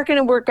 but we are going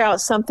to work out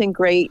something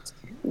great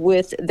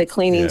with the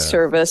cleaning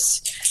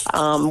service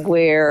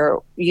where,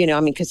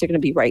 because they're going to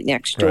be right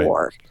next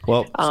door. Right.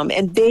 Well,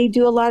 and they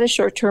do a lot of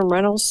short-term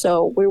rentals,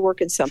 so we're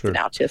working something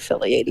out to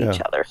affiliate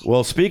each other.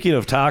 Well, speaking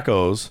of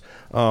tacos,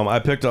 I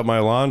picked up my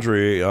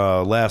laundry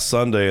last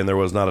Sunday, and there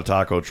was not a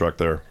taco truck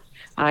there.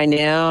 I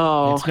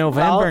know. It's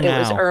November now. It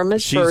was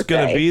Irma's birthday. She's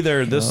going to be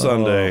there this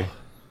Sunday.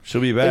 She'll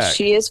be back.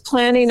 She is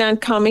planning on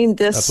coming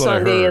this That's what I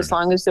Sunday heard. as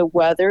long as the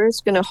weather is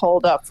going to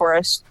hold up for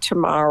us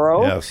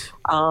tomorrow. Yes.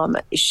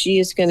 She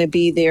is going to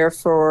be there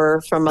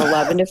from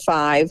 11 to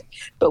 5.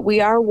 But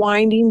we are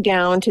winding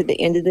down to the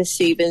end of the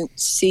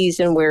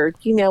season where,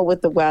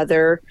 with the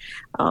weather.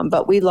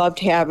 But we loved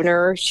having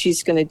her.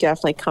 She's going to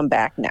definitely come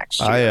back next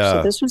year.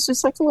 So this was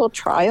just like a little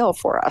trial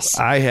for us.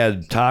 I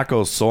had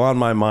tacos so on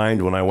my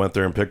mind when I went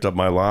there and picked up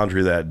my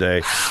laundry that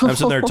day. I'm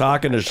sitting there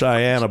talking to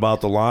Cheyenne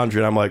about the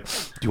laundry, and I'm like,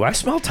 do I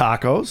smell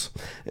tacos?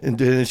 And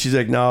she's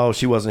like, no,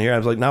 she wasn't here. I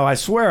was like, no, I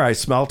swear I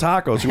smell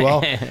tacos.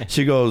 Well,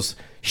 she goes,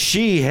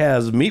 she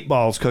has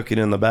meatballs cooking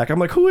in the back. I'm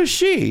like, who is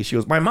she? She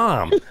goes, my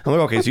mom. I'm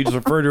like, okay, so you just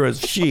referred to her as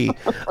she.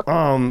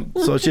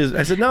 So I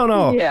said,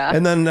 no. Yeah.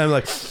 And then I'm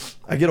like,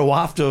 I get a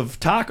waft of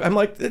taco. I'm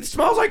like, it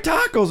smells like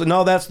tacos. And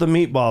no, that's the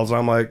meatballs.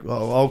 I'm like,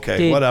 oh, okay,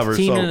 Did whatever.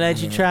 Tina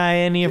let you try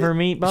any of her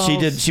meatballs? She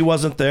did. She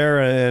wasn't there,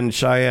 and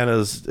Cheyenne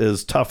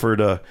is tougher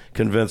to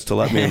convince to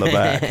let me in the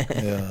back.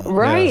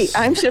 Right. Yes.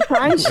 I'm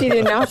surprised she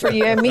didn't offer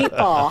you a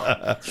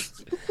meatball.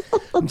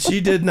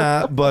 She did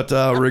not, but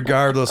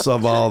regardless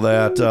of all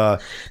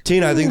that,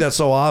 Tina, I think that's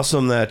so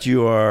awesome that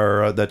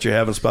you're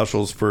having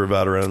specials for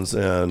veterans,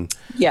 and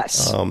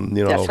yes,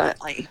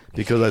 definitely,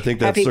 because I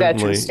think that's Happy certainly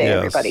Veterans Day,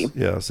 everybody.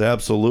 Yes,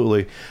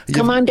 absolutely.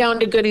 Come on down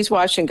to Goodies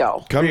Wash and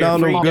Go. Come down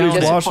to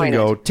Goodies Wash and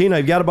Go. Tina,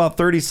 you've got about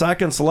 30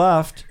 seconds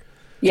left.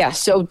 Yeah,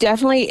 so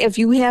definitely if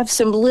you have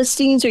some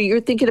listings or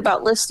you're thinking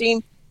about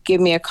listing,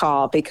 give me a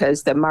call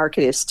because the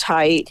market is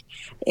tight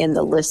and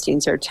the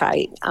listings are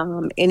tight.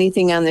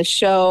 Anything on the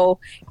show,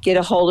 get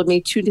a hold of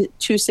me,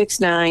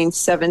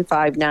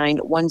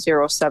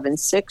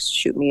 269-759-1076.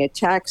 Shoot me a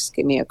text,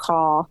 give me a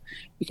call.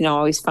 You can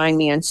always find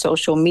me on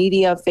social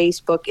media,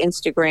 Facebook,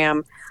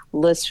 Instagram,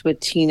 List with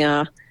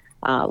Tina.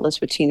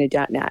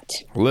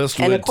 listwithtina.net.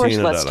 And of course,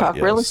 Let's Talk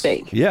Real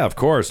Estate. Yeah, of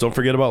course. Don't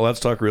forget about Let's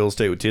Talk Real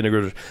Estate with Tina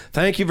Goodrich.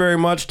 Thank you very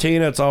much,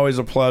 Tina. It's always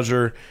a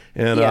pleasure.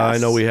 And I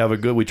know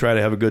we try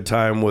to have a good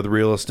time with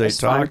real estate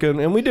talk,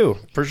 and we do,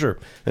 for sure.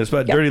 And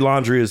dirty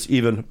laundry is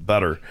even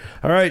better.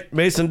 All right,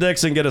 Mason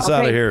Dixon, get us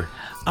out of here.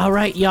 All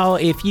right, y'all,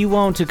 if you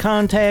want to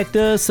contact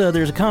us,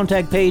 there's a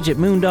contact page at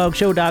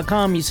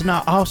moondogshow.com. You can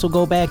also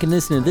go back and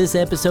listen to this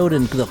episode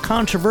and the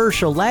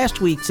controversial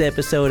last week's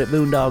episode at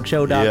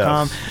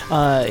moondogshow.com.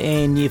 Yes.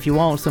 And if you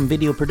want some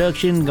video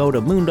production, go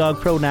to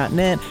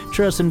moondogpro.net,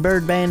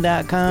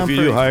 trustandbirdband.com. If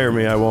you do hire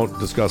me, I won't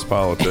discuss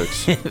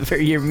politics. For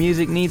your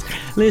music needs,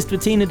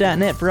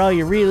 listwithtina.net for all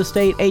your real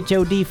estate,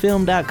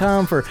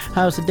 hodfilm.com for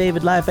House of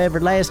David Life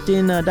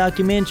Everlasting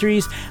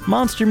documentaries,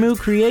 Monster Moo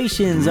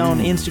Creations on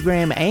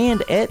Instagram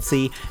and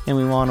Etsy. And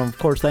we want to, of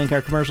course, thank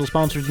our commercial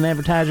sponsors and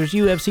advertisers,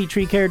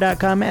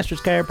 UFCTreeCare.com, Masters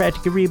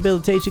Chiropractic and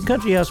Rehabilitation,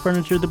 Country House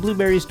Furniture, The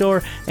Blueberry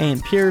Store,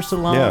 and Pure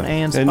Salon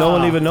and Spa. And no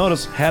one even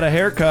noticed, had a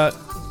haircut.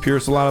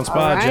 Pure Salon and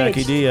Spa,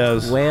 Jackie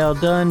Diaz. Well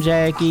done,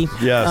 Jackie.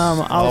 Yes,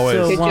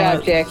 also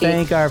want to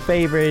thank our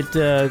favorite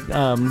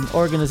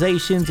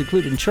organizations,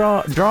 including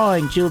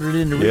Drawing Children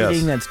into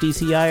Reading. That's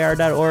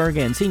DCIR.org,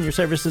 and Senior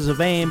Services of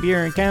Van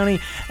Buren County.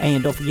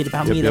 And don't forget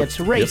about me. That's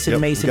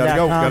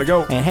RacingMason.com. Gotta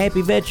go. And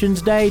happy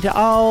Veterans Day to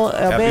all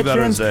happy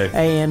veterans. Day.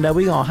 And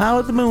we're going to howl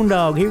at the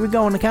Moondog. Here we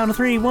go on the count of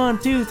 3. 1,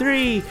 2,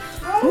 3.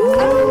 Woo!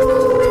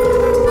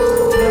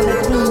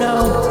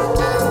 Moondog.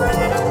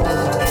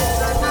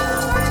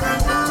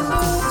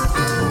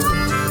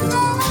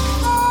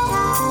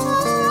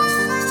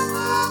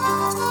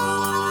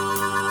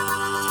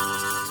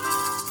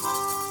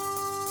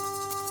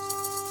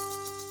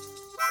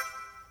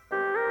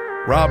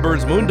 Rob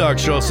Byrd's Moondog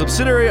Show,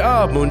 subsidiary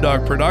of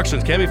Moondog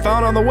Productions, can be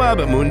found on the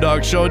web at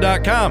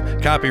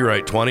moondogshow.com.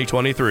 Copyright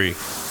 2023.